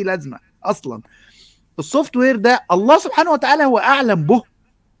ملوش اي لازمة اصلا. السوفت وير ده الله سبحانه وتعالى هو اعلم به.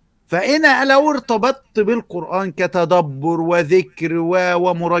 فانا لو ارتبطت بالقرآن كتدبر وذكر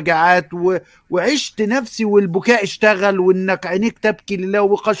ومراجعات وعشت نفسي، والبكاء اشتغل، وانك عينيك تبكي لله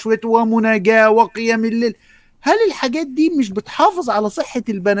وبخشوته، ومناجاة وقيام الليل، هل الحاجات دي مش بتحافظ على صحة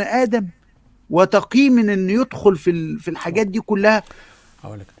البني آدم وتقيه من انه يدخل في الحاجات دي كلها؟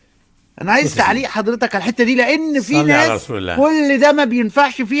 انا عايز تعليق حضرتك على الحته دي، لان في ناس كل ده ما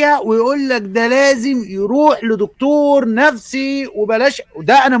بينفعش فيها، ويقول لك ده لازم يروح لدكتور نفسي وبلاش.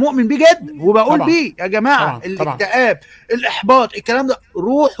 وده انا مؤمن بيه جدا وبقول بيه يا جماعه، الاكتئاب، الاحباط، الكلام ده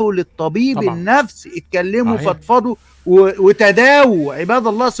روحوا للطبيب النفسي، اتكلموا، فضفضوا وتداووا عباد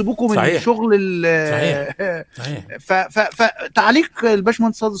الله، سيبوكم من الشغل. صحيح. فتعليق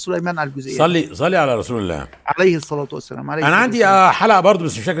الباشمهندس صادق سليمان على الجزئيه. صلي على رسول الله عليه الصلاه والسلام. انا عندي حلقه برضو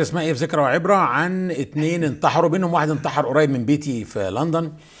بس مش فاكر اسمها ايه، في ذكرى وعبره، عن 2 انتحروا، بينهم واحد انتحر قريب من بيتي في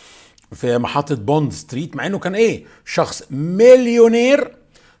لندن في محطه بوند ستريت، مع انه كان شخص مليونير،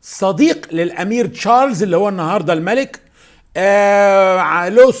 صديق للامير تشارلز اللي هو النهارده الملك.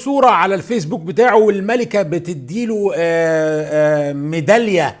 له صورة على الفيسبوك بتاعه والملكة بتديله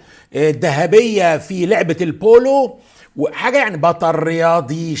ميدالية ذهبية في لعبة البولو، وحاجة يعني بطل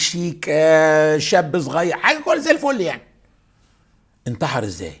رياضي شيك، شاب صغير، حاجة كل زي الفل يعني. انتحر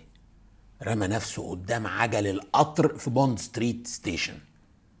ازاي؟ رمى نفسه قدام عجل القطر في بوند ستريت ستيشن.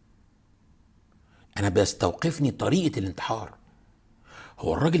 انا بيستوقفني طريقة الانتحار.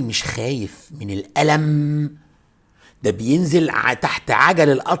 هو الراجل مش خايف من الألم؟ ده بينزل تحت عجل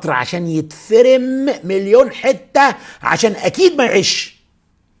القطر عشان يتفرم مليون حتة عشان اكيد ما يعيش.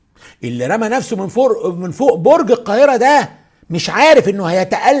 اللي رمى نفسه من فوق برج القاهرة ده مش عارف انه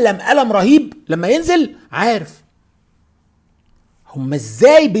هيتألم ألم رهيب لما ينزل؟ عارف. هم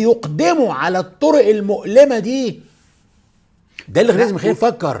ازاي بيقدموا على الطرق المؤلمة دي؟ ده اللي لازم يخلينا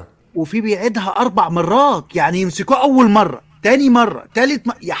نفكر. وفي بيعيدها 4 مرات، يعني يمسكوه اول مرة، تاني مرة، تالت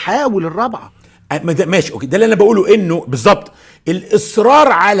يحاول الرابعة. ماشي اوكي، ده اللي انا بقوله، انه بالظبط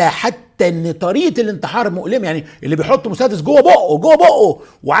الاصرار على حتى ان طريقه الانتحار مؤلمه. يعني اللي بيحط مسدس جوه بقه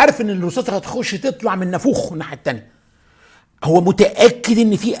وعارف ان الرصاصه هتخش تطلع من نافوخه الناحيه الثانيه، هو متاكد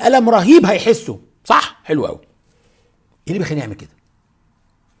ان في الم رهيب هيحسه، صح؟ حلو قوي. ايه اللي بيخليني اعمل كده؟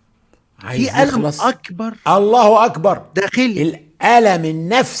 عايز في الم اكبر، الله اكبر، داخلي. الالم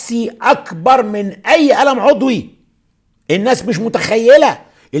النفسي اكبر من اي الم عضوي. الناس مش متخيله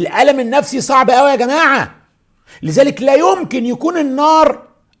الألم النفسي صعب قوي يا جماعة. لذلك لا يمكن يكون النار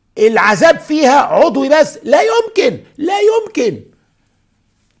العذاب فيها عضوي بس، لا يمكن.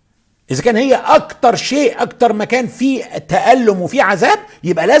 إذا كان هي أكتر شيء، أكتر مكان فيه تألم وفيه عذاب،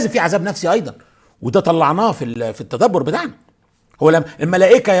 يبقى لازم فيه عذاب نفسي أيضا. وده طلعناه في التدبر بتاعنا. هو لما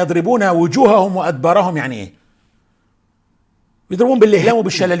الملائكة يضربون وجوههم وأدبارهم، يعني إيه؟ بيضربون بالاهلام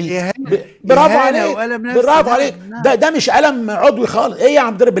وبالشلاليت. برافو عليك. ده مش الم عضوي خالص. ايه يا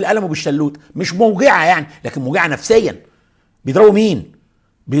عم ضرب بالقلم وبالشلوت؟ مش موجعه يعني، لكن موجعه نفسيا. بيضربوا مين؟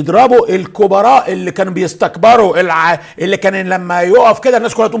 بيضربوا الكبراء اللي كانوا بيستكبروا، اللي كان لما يقف كده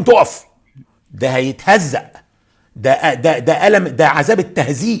الناس كلها تقوم تقف. ده هيتهزق، ده الم، ده عذاب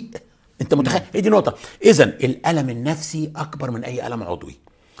التهزيء. انت متخيل؟ هي دي نقطه. اذا الالم النفسي اكبر من اي الم عضوي.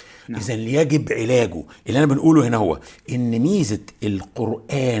 اذا يجب علاجه. اللي انا بنقوله هنا هو ان ميزه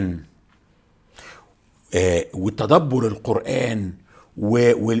القران وتدبر القرآن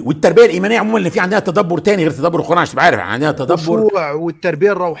والتربية الإيمانية عموما، اللي في عندنا تدبر تاني غير تدبر القرآن عشان تبقى عارف، عندنا تدبر الخشوع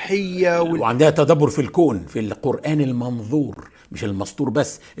والتربية الروحية وعندنا تدبر في الكون، في القرآن المنظور مش المسطور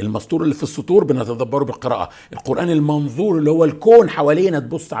بس. المسطور اللي في السطور بنتدبره بالقراءة، القرآن المنظور اللي هو الكون حوالينا،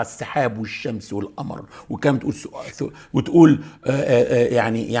 تبص على السحاب والشمس والقمر وكم وتقول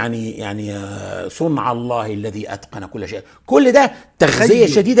يعني صنع الله الذي أتقن كل شيء. كل ده تغذية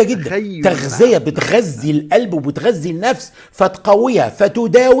شديدة جدا، تغذية بتغذي القلب وبتغذي النفس فتقويها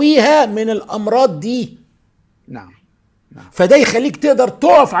فتداويها من الأمراض دي. نعم. فده يخليك تقدر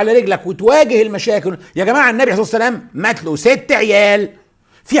تقف على رجلك وتواجه المشاكل. يا جماعه النبي عليه الصلاه والسلام مات له 6 عيال.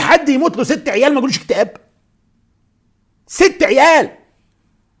 في حد يموت له 6 عيال ما يقولش اكتئاب؟ 6 عيال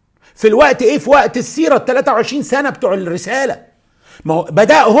في الوقت ايه؟ في وقت السيره 23 سنه بتوع الرساله. ما هو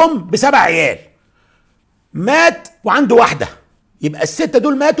بدأهم ب7 عيال، مات وعنده واحده، يبقى ال6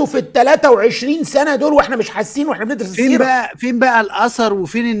 دول ماتوا في ال23 سنه دول واحنا مش حاسين واحنا بندرس السيره. فين بقى الاثر،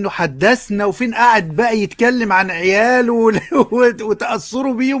 وفين انه حدثنا، وفين قاعد بقى يتكلم عن عياله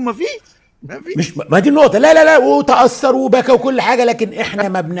وتاثروا بيهم؟ مفيش. مش ما دي النقطه. لا وتاثر وبكى وكل حاجه، لكن احنا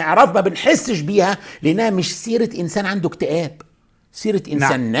ما بنحسش بيها لانها مش سيره انسان عنده اكتئاب. سيره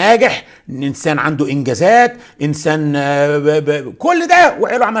انسان ناجح، انسان عنده انجازات، انسان كل ده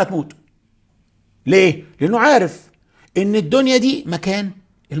وعيله عماله تموت. ليه؟ لانه عارف ان الدنيا دي مكان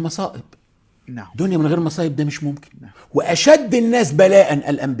المصائب. دنيا من غير مصائب ده مش ممكن. واشد الناس بلاء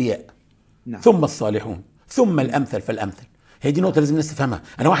الانبياء، ثم الصالحون، ثم الامثل فالامثل. هي دي نقطه لازم الناس تفهمها.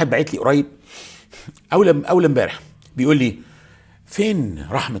 انا واحد بعت لي قريب اول امبارح بيقول لي فين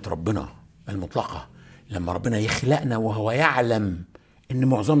رحمه ربنا المطلقه لما ربنا يخلقنا وهو يعلم ان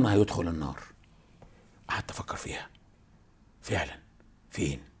معظمنا هيدخل النار. قعدت افكر فيها فعلا.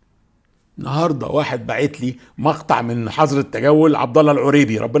 فين؟ النهارده واحد باعت لي مقطع من حظر التجول عبد الله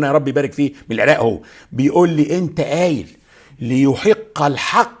العريبي، ربنا يا رب يبارك فيه، من العراق. هو بيقول لي انت قايل ليحق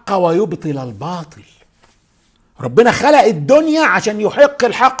الحق ويبطل الباطل. ربنا خلق الدنيا عشان يحق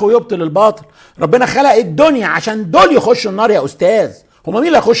الحق ويبطل الباطل. ربنا خلق الدنيا عشان دول يخشوا النار يا استاذ. هما مين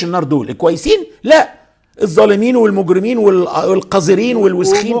اللي هيخش النار؟ دول الكويسين؟ لا، الظالمين والمجرمين والقذرين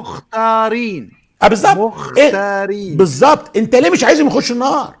والوسخين مختارين. بالظبط. مختارين. بالظبط. انت ليه مش عايزهم يخشوا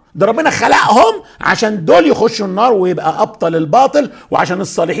النار؟ ده ربنا خلقهم عشان دول يخشوا النار ويبقى ابطل الباطل، وعشان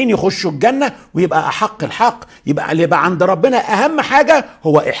الصالحين يخشوا الجنه ويبقى احق الحق. يبقى اللي يبقى عند ربنا اهم حاجه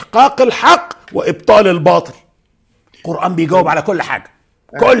هو احقاق الحق وابطال الباطل. القران بيجاوب على كل حاجه،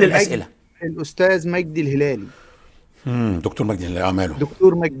 كل الاسئله. الاستاذ مجدي الهلالي، دكتور مجدي الهلالي، ماله؟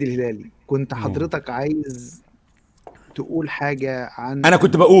 دكتور مجدي الهلالي، كنت حضرتك عايز تقول حاجه عن... انا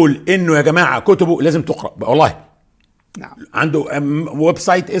كنت بقول انه يا جماعه كتبه لازم تقرا والله. نعم. عنده ويب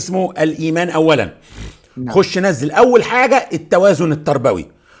سايت اسمه الايمان اولا. نعم. خش نزل اول حاجه التوازن التربوي،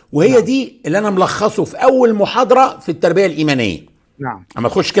 وهي نعم. دي اللي انا ملخصه في اول محاضره في التربيه الايمانيه. نعم. اما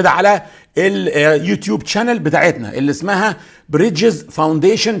تخش كده على اليوتيوب شانل بتاعتنا اللي اسمها بريدجز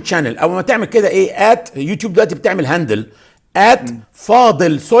فاونديشن شانل، او ما تعمل كده ايه يوتيوب دلوقتي بتعمل هاندل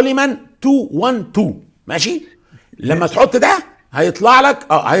فاضل سوليمان 212 ماشي. لما تحط ده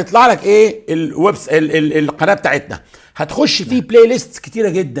هيطلع لك ايه القناه بتاعتنا. هتخش فيه بلاي ليست كتيره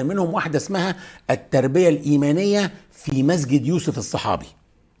جدا، منهم واحده اسمها التربيه الايمانيه في مسجد يوسف الصحابي.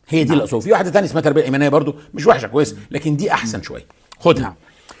 هي دي الاصول. في واحده ثانيه اسمها التربيه الايمانيه برضو مش وحشه، كويس، لكن دي احسن شويه. خدها.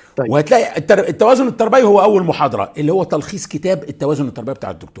 طيب. وهتلاقي التوازن التربوي هو اول محاضره اللي هو تلخيص كتاب التوازن التربوي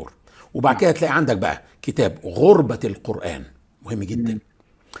بتاع الدكتور. وبعد كده هتلاقي عندك بقى كتاب غربه القران، مهم جدا.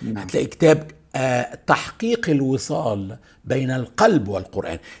 هتلاقي كتاب تحقيق الوصال بين القلب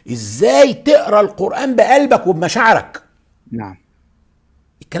والقرآن، ازاي تقرأ القرآن بقلبك وبمشاعرك. نعم.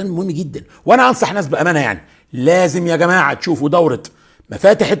 الكلام مهم جدا. وانا انصح ناس بأمانة، يعني لازم يا جماعة تشوفوا دورة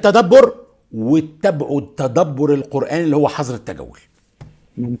مفاتح التدبر وتتبعوا التدبر القرآن اللي هو حظر التجول.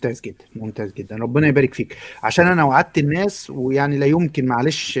 ممتاز جدا، ممتاز جدا، ربنا يبارك فيك. عشان انا وعدت الناس ويعني لا يمكن،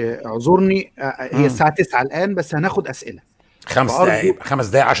 معلش اعذرني، هي الساعة 9 الآن، بس هناخد أسئلة 5 دقايق 5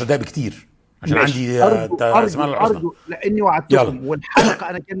 دقايق 10 دقايق بكتير، عشان عندي أرجو لاني وعدتكم، والحلقه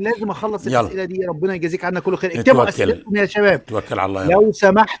انا كان لازم اخلص الاسئله دي. ربنا يجازيك عنا كل خير. اكتبوا اسئلتكم يا شباب، توكل على الله. لو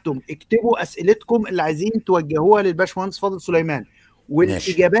سمحتم اكتبوا اسئلتكم اللي عايزين توجهوها للباشمهندس فاضل سليمان،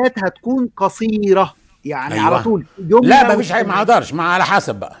 والاجابات هتكون قصيره يعني. أيوة. على طول لا مفيش حاجه، ما اقدرش، على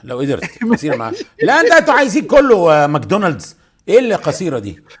حسب بقى لو قدرت قصيره لا انتوا عايزين كله ماكدونالدز. ايه اللي قصيره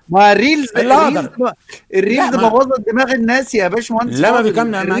دي؟ ما الريلز اللي الريلز اقدر. الريلز لا ما بوظت دماغ الناس يا باشمهندس لا ما فاضل.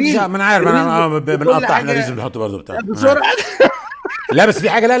 بيكمل، ما عنديش، ما انا عارف، الريلز انا بكل بنقطع احنا ريلز حاجه بنحط برضه بتاع، ما انا عارف. بسرعه. لا بس في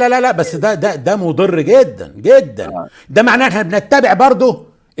حاجه، لا بس ده مضر جدا جدا. ده معناه احنا بنتبع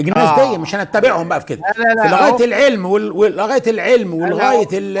برضه الناس دي، مش هنتبعهم بقى في كده، في لا لغايه اهو. العلم ولغايه العلم ولغايه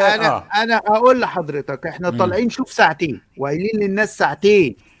انا اقول لحضرتك احنا طالعين شوف ساعتين وقايلين للناس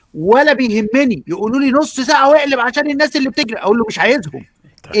ساعتين، ولا بيهمني يقولوا لي نص ساعه واقلب عشان الناس اللي بتجري، اقول له مش عايزهم.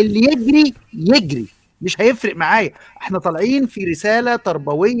 اللي يجري يجري، مش هيفرق معايا. احنا طالعين في رساله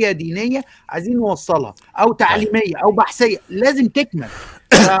تربويه دينيه عايزين نوصلها، او طيب تعليميه او بحثيه لازم تكمل.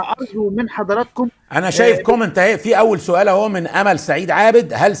 فارجو من حضراتكم. انا شايف كومنت اهي في اول سؤال اهو من امل سعيد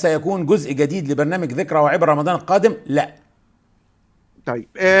عابد: هل سيكون جزء جديد لبرنامج ذكرى وعبر رمضان القادم؟ لا. طيب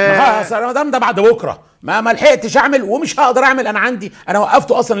ما خلاص رمضان ده بعد بكره، ما لحقتش اعمل ومش هقدر اعمل. انا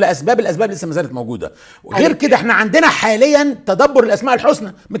وقفته اصلا لاسباب، الاسباب لسه ما زالت موجوده. وغير كده احنا عندنا حاليا تدبر الاسماء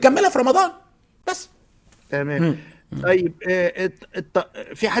الحسنى مكمله في رمضان بس. تمام. طيب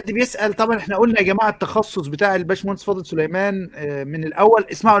في حد بيسأل، طبعا احنا قلنا يا جماعه التخصص بتاع الباشمهندس فاضل سليمان من الاول،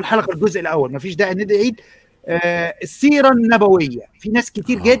 اسمعوا الحلقه الجزء الاول، مفيش داعي ندعي. السيره النبويه، في ناس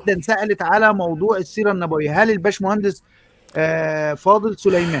كتير جدا سألت على موضوع السيره النبويه. هل الباشمهندس فاضل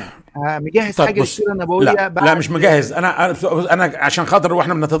سليمان مجهز طب حاجه بص، للسيره النبويه لا بعد؟ مش مجهز. انا عشان خاطر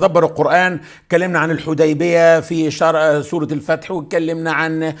واحنا بنتدبر القران اتكلمنا عن الحديبيه في سوره الفتح، واتكلمنا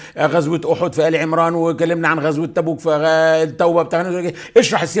عن غزوه احد في ال عمران، واتكلمنا عن غزوه تبوك في التوبه بتاع.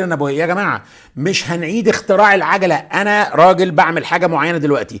 اشرح السيره النبويه يا جماعه، مش هنعيد اختراع العجله. انا راجل بعمل حاجه معينه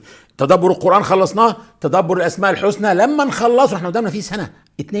دلوقتي، تدبر القران خلصناه، تدبر الاسماء الحسنى لما نخلصه احنا قدامنا فيه سنه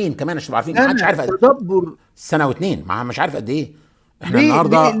اتنين كمان عشان تبقوا عارفين، ما حدش عارف تدبر سنه واتنين، مش عارف قد ايه احنا ليه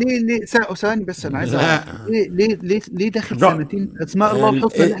النهارده. ليه ثواني بس، انا عايز اعرف ليه داخل لا سنتين اسماء الله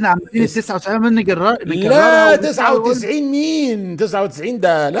الحسنى اللي احنا عاملين ال 99 نكررها لا 99 مين؟ 99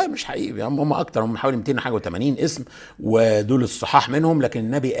 ده لا مش حقيقي، هم اكتر، هم حوالي 200 حاجه و80 اسم، ودول الصحاح منهم. لكن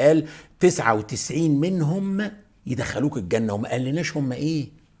النبي قال 99 منهم يدخلوك الجنه، وما قالناش هم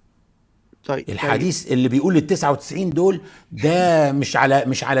ايه. طيب الحديث اللي بيقول ال 99 دول ده مش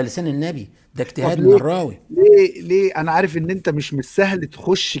على لسان النبي، ده اجتهاد من ليه الراوي. ليه انا عارف ان انت مش سهل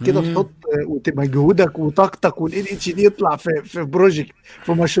تخش كده تحط مجهودك وطاقتك والاي اتش دي يطلع في بروجكت،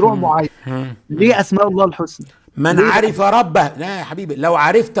 في مشروع معين. ليه اسماء الله الحسنى؟ من عرف ربه. لا يا حبيبي، لو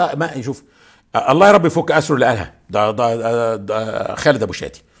عرفت ما شوف، الله يا رب يفك اسره اللي قالها ده خالد ابو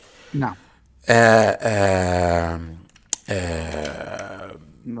شاتي. نعم.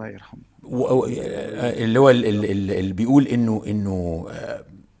 الله يرحمه. اللي هو اللي بيقول انه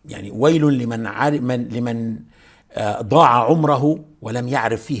يعني ويل لمن ضاع عمره ولم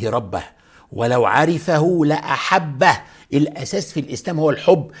يعرف فيه ربه، ولو عرفه لأحبه. الأساس في الإسلام هو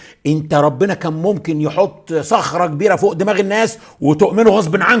الحب. انت ربنا كان ممكن يحط صخرة كبيرة فوق دماغ الناس وتؤمنوا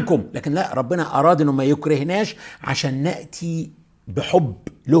غصب عنكم، لكن لا، ربنا أراد انه ما يكرهناش عشان نأتي بحب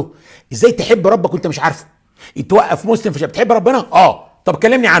له. ازاي تحب ربك وانت مش عارفه؟ توقف مسلم في بتحب ربنا؟ طب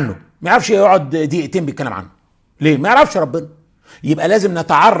كلمني عنه. ما يعرفش يقعد دقيقتين بيتكلم عنه ليه؟ ما يعرفش ربنا. يبقى لازم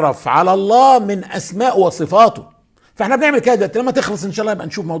نتعرف على الله من اسماء وصفاته. فاحنا بنعمل كده دلوقتي. لما تخلص ان شاء الله يبقى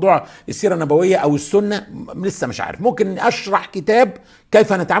نشوف موضوع السيره النبويه او السنه. لسه مش عارف، ممكن اشرح كتاب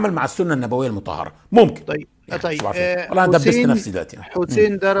كيف نتعامل مع السنه النبويه المطهره، ممكن. طيب والله انا دبست نفسي دلوقتي.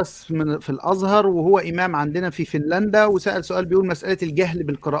 حسين درس في الازهر وهو امام عندنا في فنلندا، وسال سؤال بيقول مساله الجهل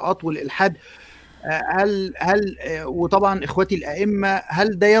بالقراءات والالحاد، هل وطبعا اخواتي الائمه،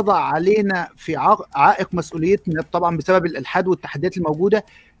 هل ده يضع علينا في عائق مسؤوليتنا طبعا بسبب الالحاد والتحديات الموجوده،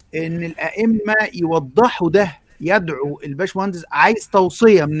 ان الائمه يوضحوا ده؟ يدعو الباشمهندس، عايز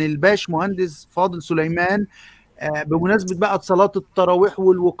توصيه من الباشمهندس فاضل سليمان بمناسبه بقى صلاه التراويح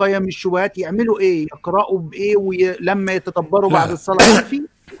والوقايه من الشبهات، يعملوا ايه؟ يقراوا بايه ولما يتدبروا بعد الصلاه؟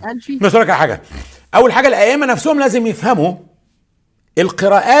 هل في بس لك حاجه، اول حاجه الائمه نفسهم لازم يفهموا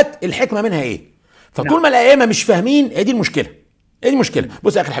القراءات الحكمه منها ايه. فطول ما الائمه مش فاهمين، هي دي المشكله.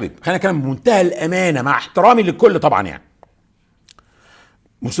 بص يا اخي الحبيب، خلينا نتكلم بمنتهى الامانه مع احترامي للكل طبعا. يعني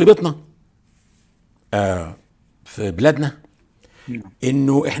مصيبتنا في بلادنا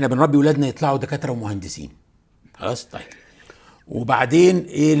انه احنا بنربي ولادنا يطلعوا دكاتره ومهندسين. خلاص طيب، وبعدين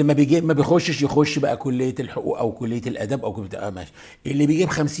ايه لما بيجي ما بيخشش يخش بقى كليه الحقوق او كليه الاداب او كليه ماشي. اللي بيجيب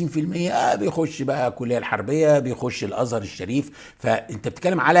 50% بيخش بقى الكليه الحربيه، بيخش الازهر الشريف. فانت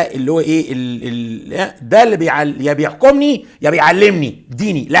بتتكلم على اللي هو ايه ده اللي يا بيحكمني يا بيعلمني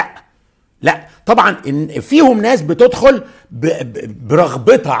ديني. لا طبعا إن فيهم ناس بتدخل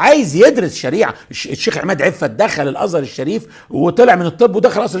برغبتها، عايز يدرس شريعه. الشيخ عماد عفت دخل الازهر الشريف وطلع من الطب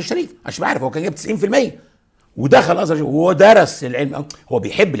ودخل الازهر الشريف عشان بعرف هو كان جايب 90% ودخل الازهر ودرس العلم. هو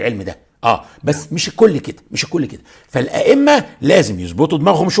بيحب العلم ده، بس مش الكل كده، مش الكل كده. فالائمه لازم يظبطوا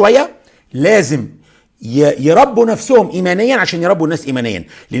دماغهم شويه، لازم يربوا نفسهم ايمانيا عشان يربوا الناس ايمانيا.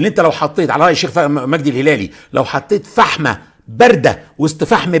 لان انت لو حطيت، على راي الشيخ مجدي الهلالي، لو حطيت فحمه بارده وسط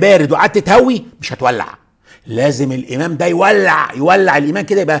فحم بارد وقعدت تهوي مش هتولع. لازم الامام ده يولع الايمان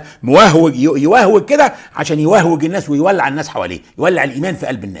كده، يبقى موهوج، يوهوج كده عشان يوهوج الناس ويولع الناس حواليه، يولع الايمان في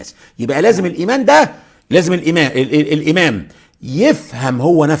قلب الناس. يبقى لازم الايمان ده، لازم الامام يفهم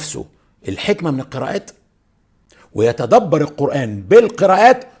هو نفسه الحكمه من القراءات، ويتدبر القرآن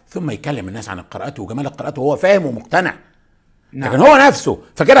بالقراءات، ثم يكلم الناس عن القراءات وجمال القراءات وهو فاهم ومقتنع. لكن هو نفسه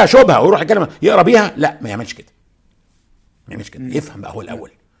فاكرها شبهه ويروح يتكلم يقرا بيها، لا ما يعملش كده، ما يعملش كده. يفهم بقى هو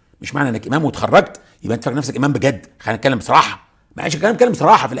الاول. مش معنى انك امام واتخرجت يبقى انت فاكر نفسك امام بجد. خلينا نتكلم بصراحه، ما عادش نتكلم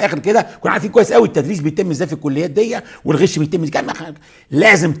بصراحه في الاخر كده. كنا عارفين كويس قوي التدريس بيتم ازاي في الكليات دي، والغش بيتم ازاي.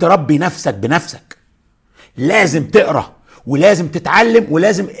 لازم تربي نفسك بنفسك، لازم تقرا ولازم تتعلم،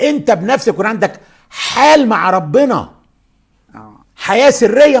 ولازم انت بنفسك يكون عندك حال مع ربنا، حياة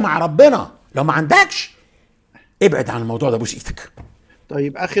سرية مع ربنا. لو ما عندكش ابعد عن الموضوع ده، بوس ايدك.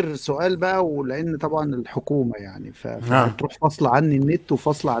 طيب اخر سؤال بقى، ولان طبعا الحكومه يعني فهتروح فاصله عني النت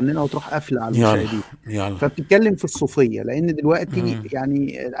وفاصله عننا وتروح قافله على المشاهدين. يلا فبتتكلم في الصوفيه، لان دلوقتي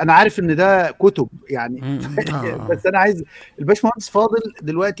يعني انا عارف ان ده كتب يعني بس انا عايز الباشمهندس فاضل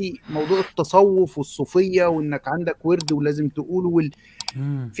دلوقتي موضوع التصوف والصوفيه، وانك عندك ورد ولازم تقوله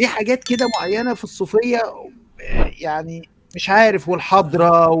في حاجات كده معينه في الصوفيه يعني مش عارف،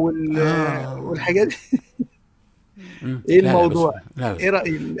 والحضره والحاجات ايه الموضوع؟ ايه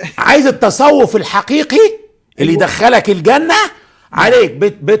رأيك؟ عايز التصوف الحقيقي اللي يدخلك الجنة عليك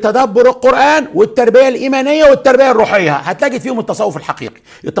بتدبر القرآن والتربية الإيمانية والتربية الروحية. هتلاقي فيهم التصوف الحقيقي،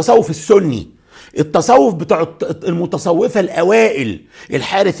 التصوف السني، التصوف بتاع المتصوفة الأوائل،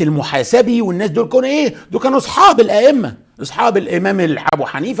 الحارث المحاسبي والناس دول كانوا ايه؟ دول كانوا أصحاب الأئمة، أصحاب الإمام أبو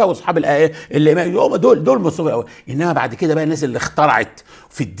حنيفة وأصحاب الإمام دول متصوفة الأوائل. إنما بعد كده بقى الناس اللي اخترعت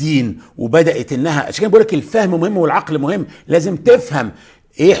في الدين وبدأت إنها، عشان كده بقول لك الفهم مهم والعقل مهم. لازم تفهم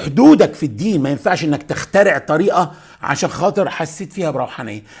ايه حدودك في الدين. ما ينفعش انك تخترع طريقة عشان خاطر حسيت فيها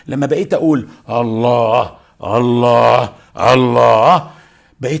بروحانية. لما بقيت اقول الله الله الله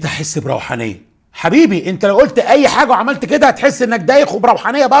بقيت احس بروحانية. حبيبي انت لو قلت اي حاجة وعملت كده هتحس انك دايخ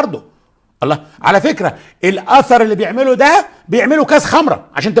وبروحانية برضو. الله، على فكرة الاثر اللي بيعمله ده بيعمله كاس خمرة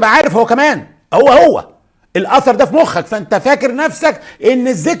عشان تبقى عارف. هو كمان هو الاثر ده في مخك، فانت فاكر نفسك ان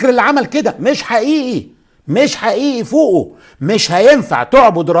الذكر اللي عمل كده مش حقيقي، مش حقيقي فوقه. مش هينفع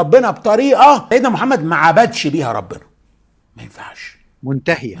تعبد ربنا بطريقة سيدنا محمد ما عبدش بيها ربنا، ما ينفعش،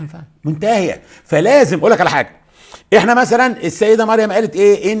 منتهية. فلازم اقول لك على حاجة. احنا مثلا السيدة مريم قالت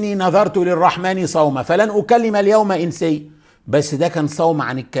ايه؟ اني نذرت للرحمن صوما فلن اكلم اليوم انسي. بس ده كان صوم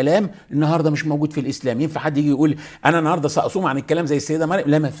عن الكلام، النهارده مش موجود في الاسلام. ينفع حد يجي يقول انا النهارده ساصوم عن الكلام زي السيدة مريم؟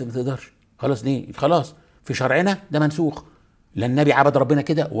 لا، ما تقدرش. خلاص، ليه؟ خلاص في شرعنا ده منسوخ. لا النبي عبد ربنا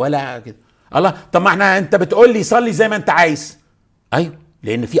كده ولا كده. الله، طب ما احنا انت بتقول لي صلي زي ما انت عايز. ايوه،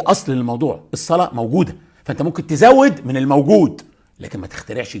 لان في اصل للموضوع، الصلاه موجوده، فانت ممكن تزود من الموجود لكن ما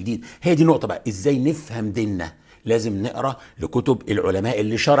تخترعش جديد. هي دي النقطه بقى، ازاي نفهم ديننا. لازم نقرا لكتب العلماء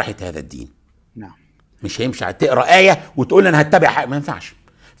اللي شرحت هذا الدين. نعم، مش هيمشي تقرا ايه وتقول انا هتبع حاجه، ما ينفعش.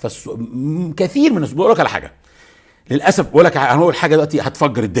 كثير من بقول لك على حاجه، للاسف بقول لك انا هقول حاجه دلوقتي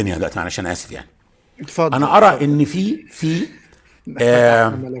هتفجر الدنيا دلوقتي، عشان اسف يعني. اتفضل. انا ارى ان في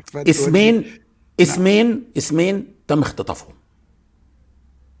اسمين تم اختطافهم: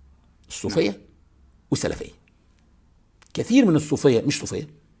 الصوفيه والسلفيه. كثير من الصوفيه مش صوفيه،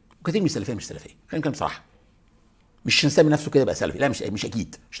 وكثير من السلفيه مش سلفيه. خلينا نتكلم بصراحه، مش نسمي نفسه كده بقى سلفي، لا مش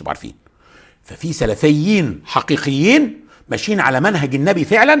اكيد، مش تبقوا عارفين. ففي سلفيين حقيقيين ماشيين على منهج النبي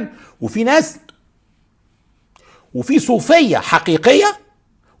فعلا، وفي صوفيه حقيقيه،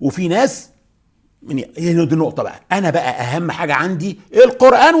 وفي ناس هي دي النقطة بقى. أنا بقى أهم حاجة عندي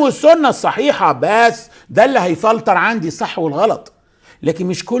القرآن والسنة الصحيحة، بس ده اللي هيفلتر عندي الصح والغلط. لكن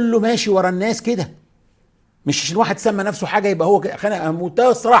مش كله ماشي ورا الناس كده. مش عشان واحد سمى نفسه حاجة يبقى هو كده. خلينا منتهى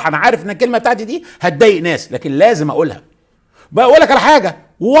الصراحة، أنا عارف إن الكلمة بتاعتي دي هتضايق ناس، لكن لازم أقولها. بقول لك على حاجة،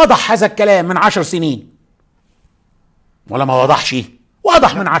 وضح هذا الكلام من 10 سنين ولا ما وضحش؟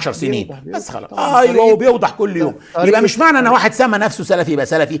 وضح من 10 سنين بس خلاص. ايوه، وبيوضح كل يوم. يبقى مش معنى ان واحد سمى نفسه سلفي يبقى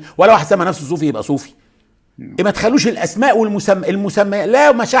سلفي، ولا واحد سمى نفسه صوفي يبقى صوفي. ما تخلوش الاسماء والمسميات،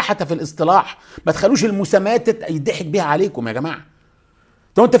 لا مشاحة في الاصطلاح. ما تخلوش المسميات يضحك بيها عليكم يا جماعه.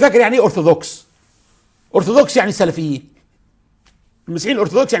 طب انت فاكر يعني ايه ارثوذكس؟ ارثوذكس يعني السلفيين. المسيحيين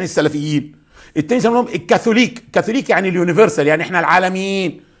الارثوذكس يعني السلفيين. التاني سموهم الكاثوليك، كاثوليك يعني اليونيفرسال، يعني احنا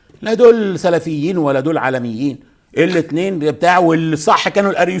العالميين. لا دول سلفيين ولا دول عالميين، الاثنين بتاع. والصح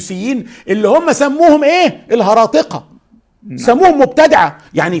كانوا الاريوسيين اللي هم سموهم ايه؟ الهراطقه. نعم. سموهم مبتدعه.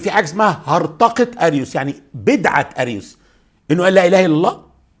 يعني في حاجه اسمها هرطقه اريوس، يعني بدعه اريوس، انه قال لا اله الا الله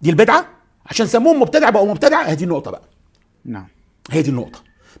دي البدعه، عشان سموهم مبتدعه بقوا مبتدعه. هذه النقطه بقى، نعم. هي دي النقطه.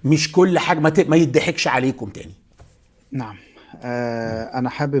 مش كل حاجه ما يضحكش عليكم تاني. نعم. أنا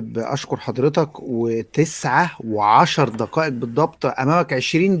حابب أشكر حضرتك، و9 و10 دقائق بالضبط أمامك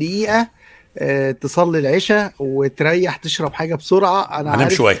 20 دقيقة تصلي العشاء وتريح تشرب حاجة بسرعة. أنا هنام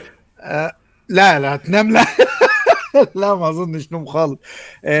عارف. شويه. لا لا تنام، لا. لا ما اظنش نوم خالص.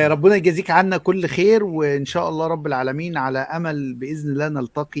 ربنا يجازيك عنا كل خير، وان شاء الله رب العالمين على امل باذن الله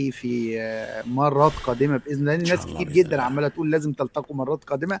نلتقي في مرات قادمه باذن الله. شاء ناس الله كتير بإذن جدا الله. عماله تقول لازم تلتقوا مرات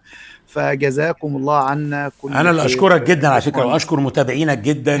قادمه، فجزاكم الله عنا كل انا اللي خير. اشكرك جدا على فكره، باشمهندس. واشكر متابعينك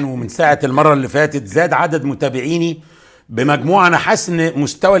جدا. ومن ساعه المره اللي فاتت زاد عدد متابعيني بمجموعه. انا حاسس ان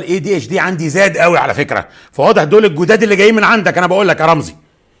مستوى الاي دي اتش دي عندي زاد قوي على فكره، فواضح دول الجداد اللي جايين من عندك. انا بقول لك يا رمزي،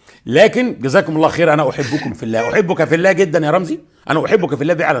 لكن جزاكم الله خير. انا احبكم في الله، احبك في الله جدا يا رمزي. انا احبك في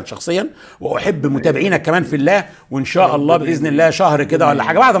الله فعلا شخصيا، واحب متابعينك كمان في الله. وان شاء الله باذن الله شهر كده ولا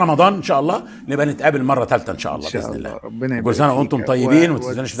حاجه بعد رمضان ان شاء الله نبقى نتقابل مره ثالثه ان شاء ان الله شاء باذن الله الله. ربنا كل يبارك سنه فيك. وانتم طيبين، وما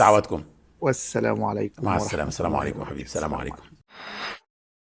تنسوناش في دعواتكم. والسلام عليكم مع ورحمة السلامه. السلام الله عليكم يا حبيبي، وبركاته. السلام السلام عليكم. عليكم.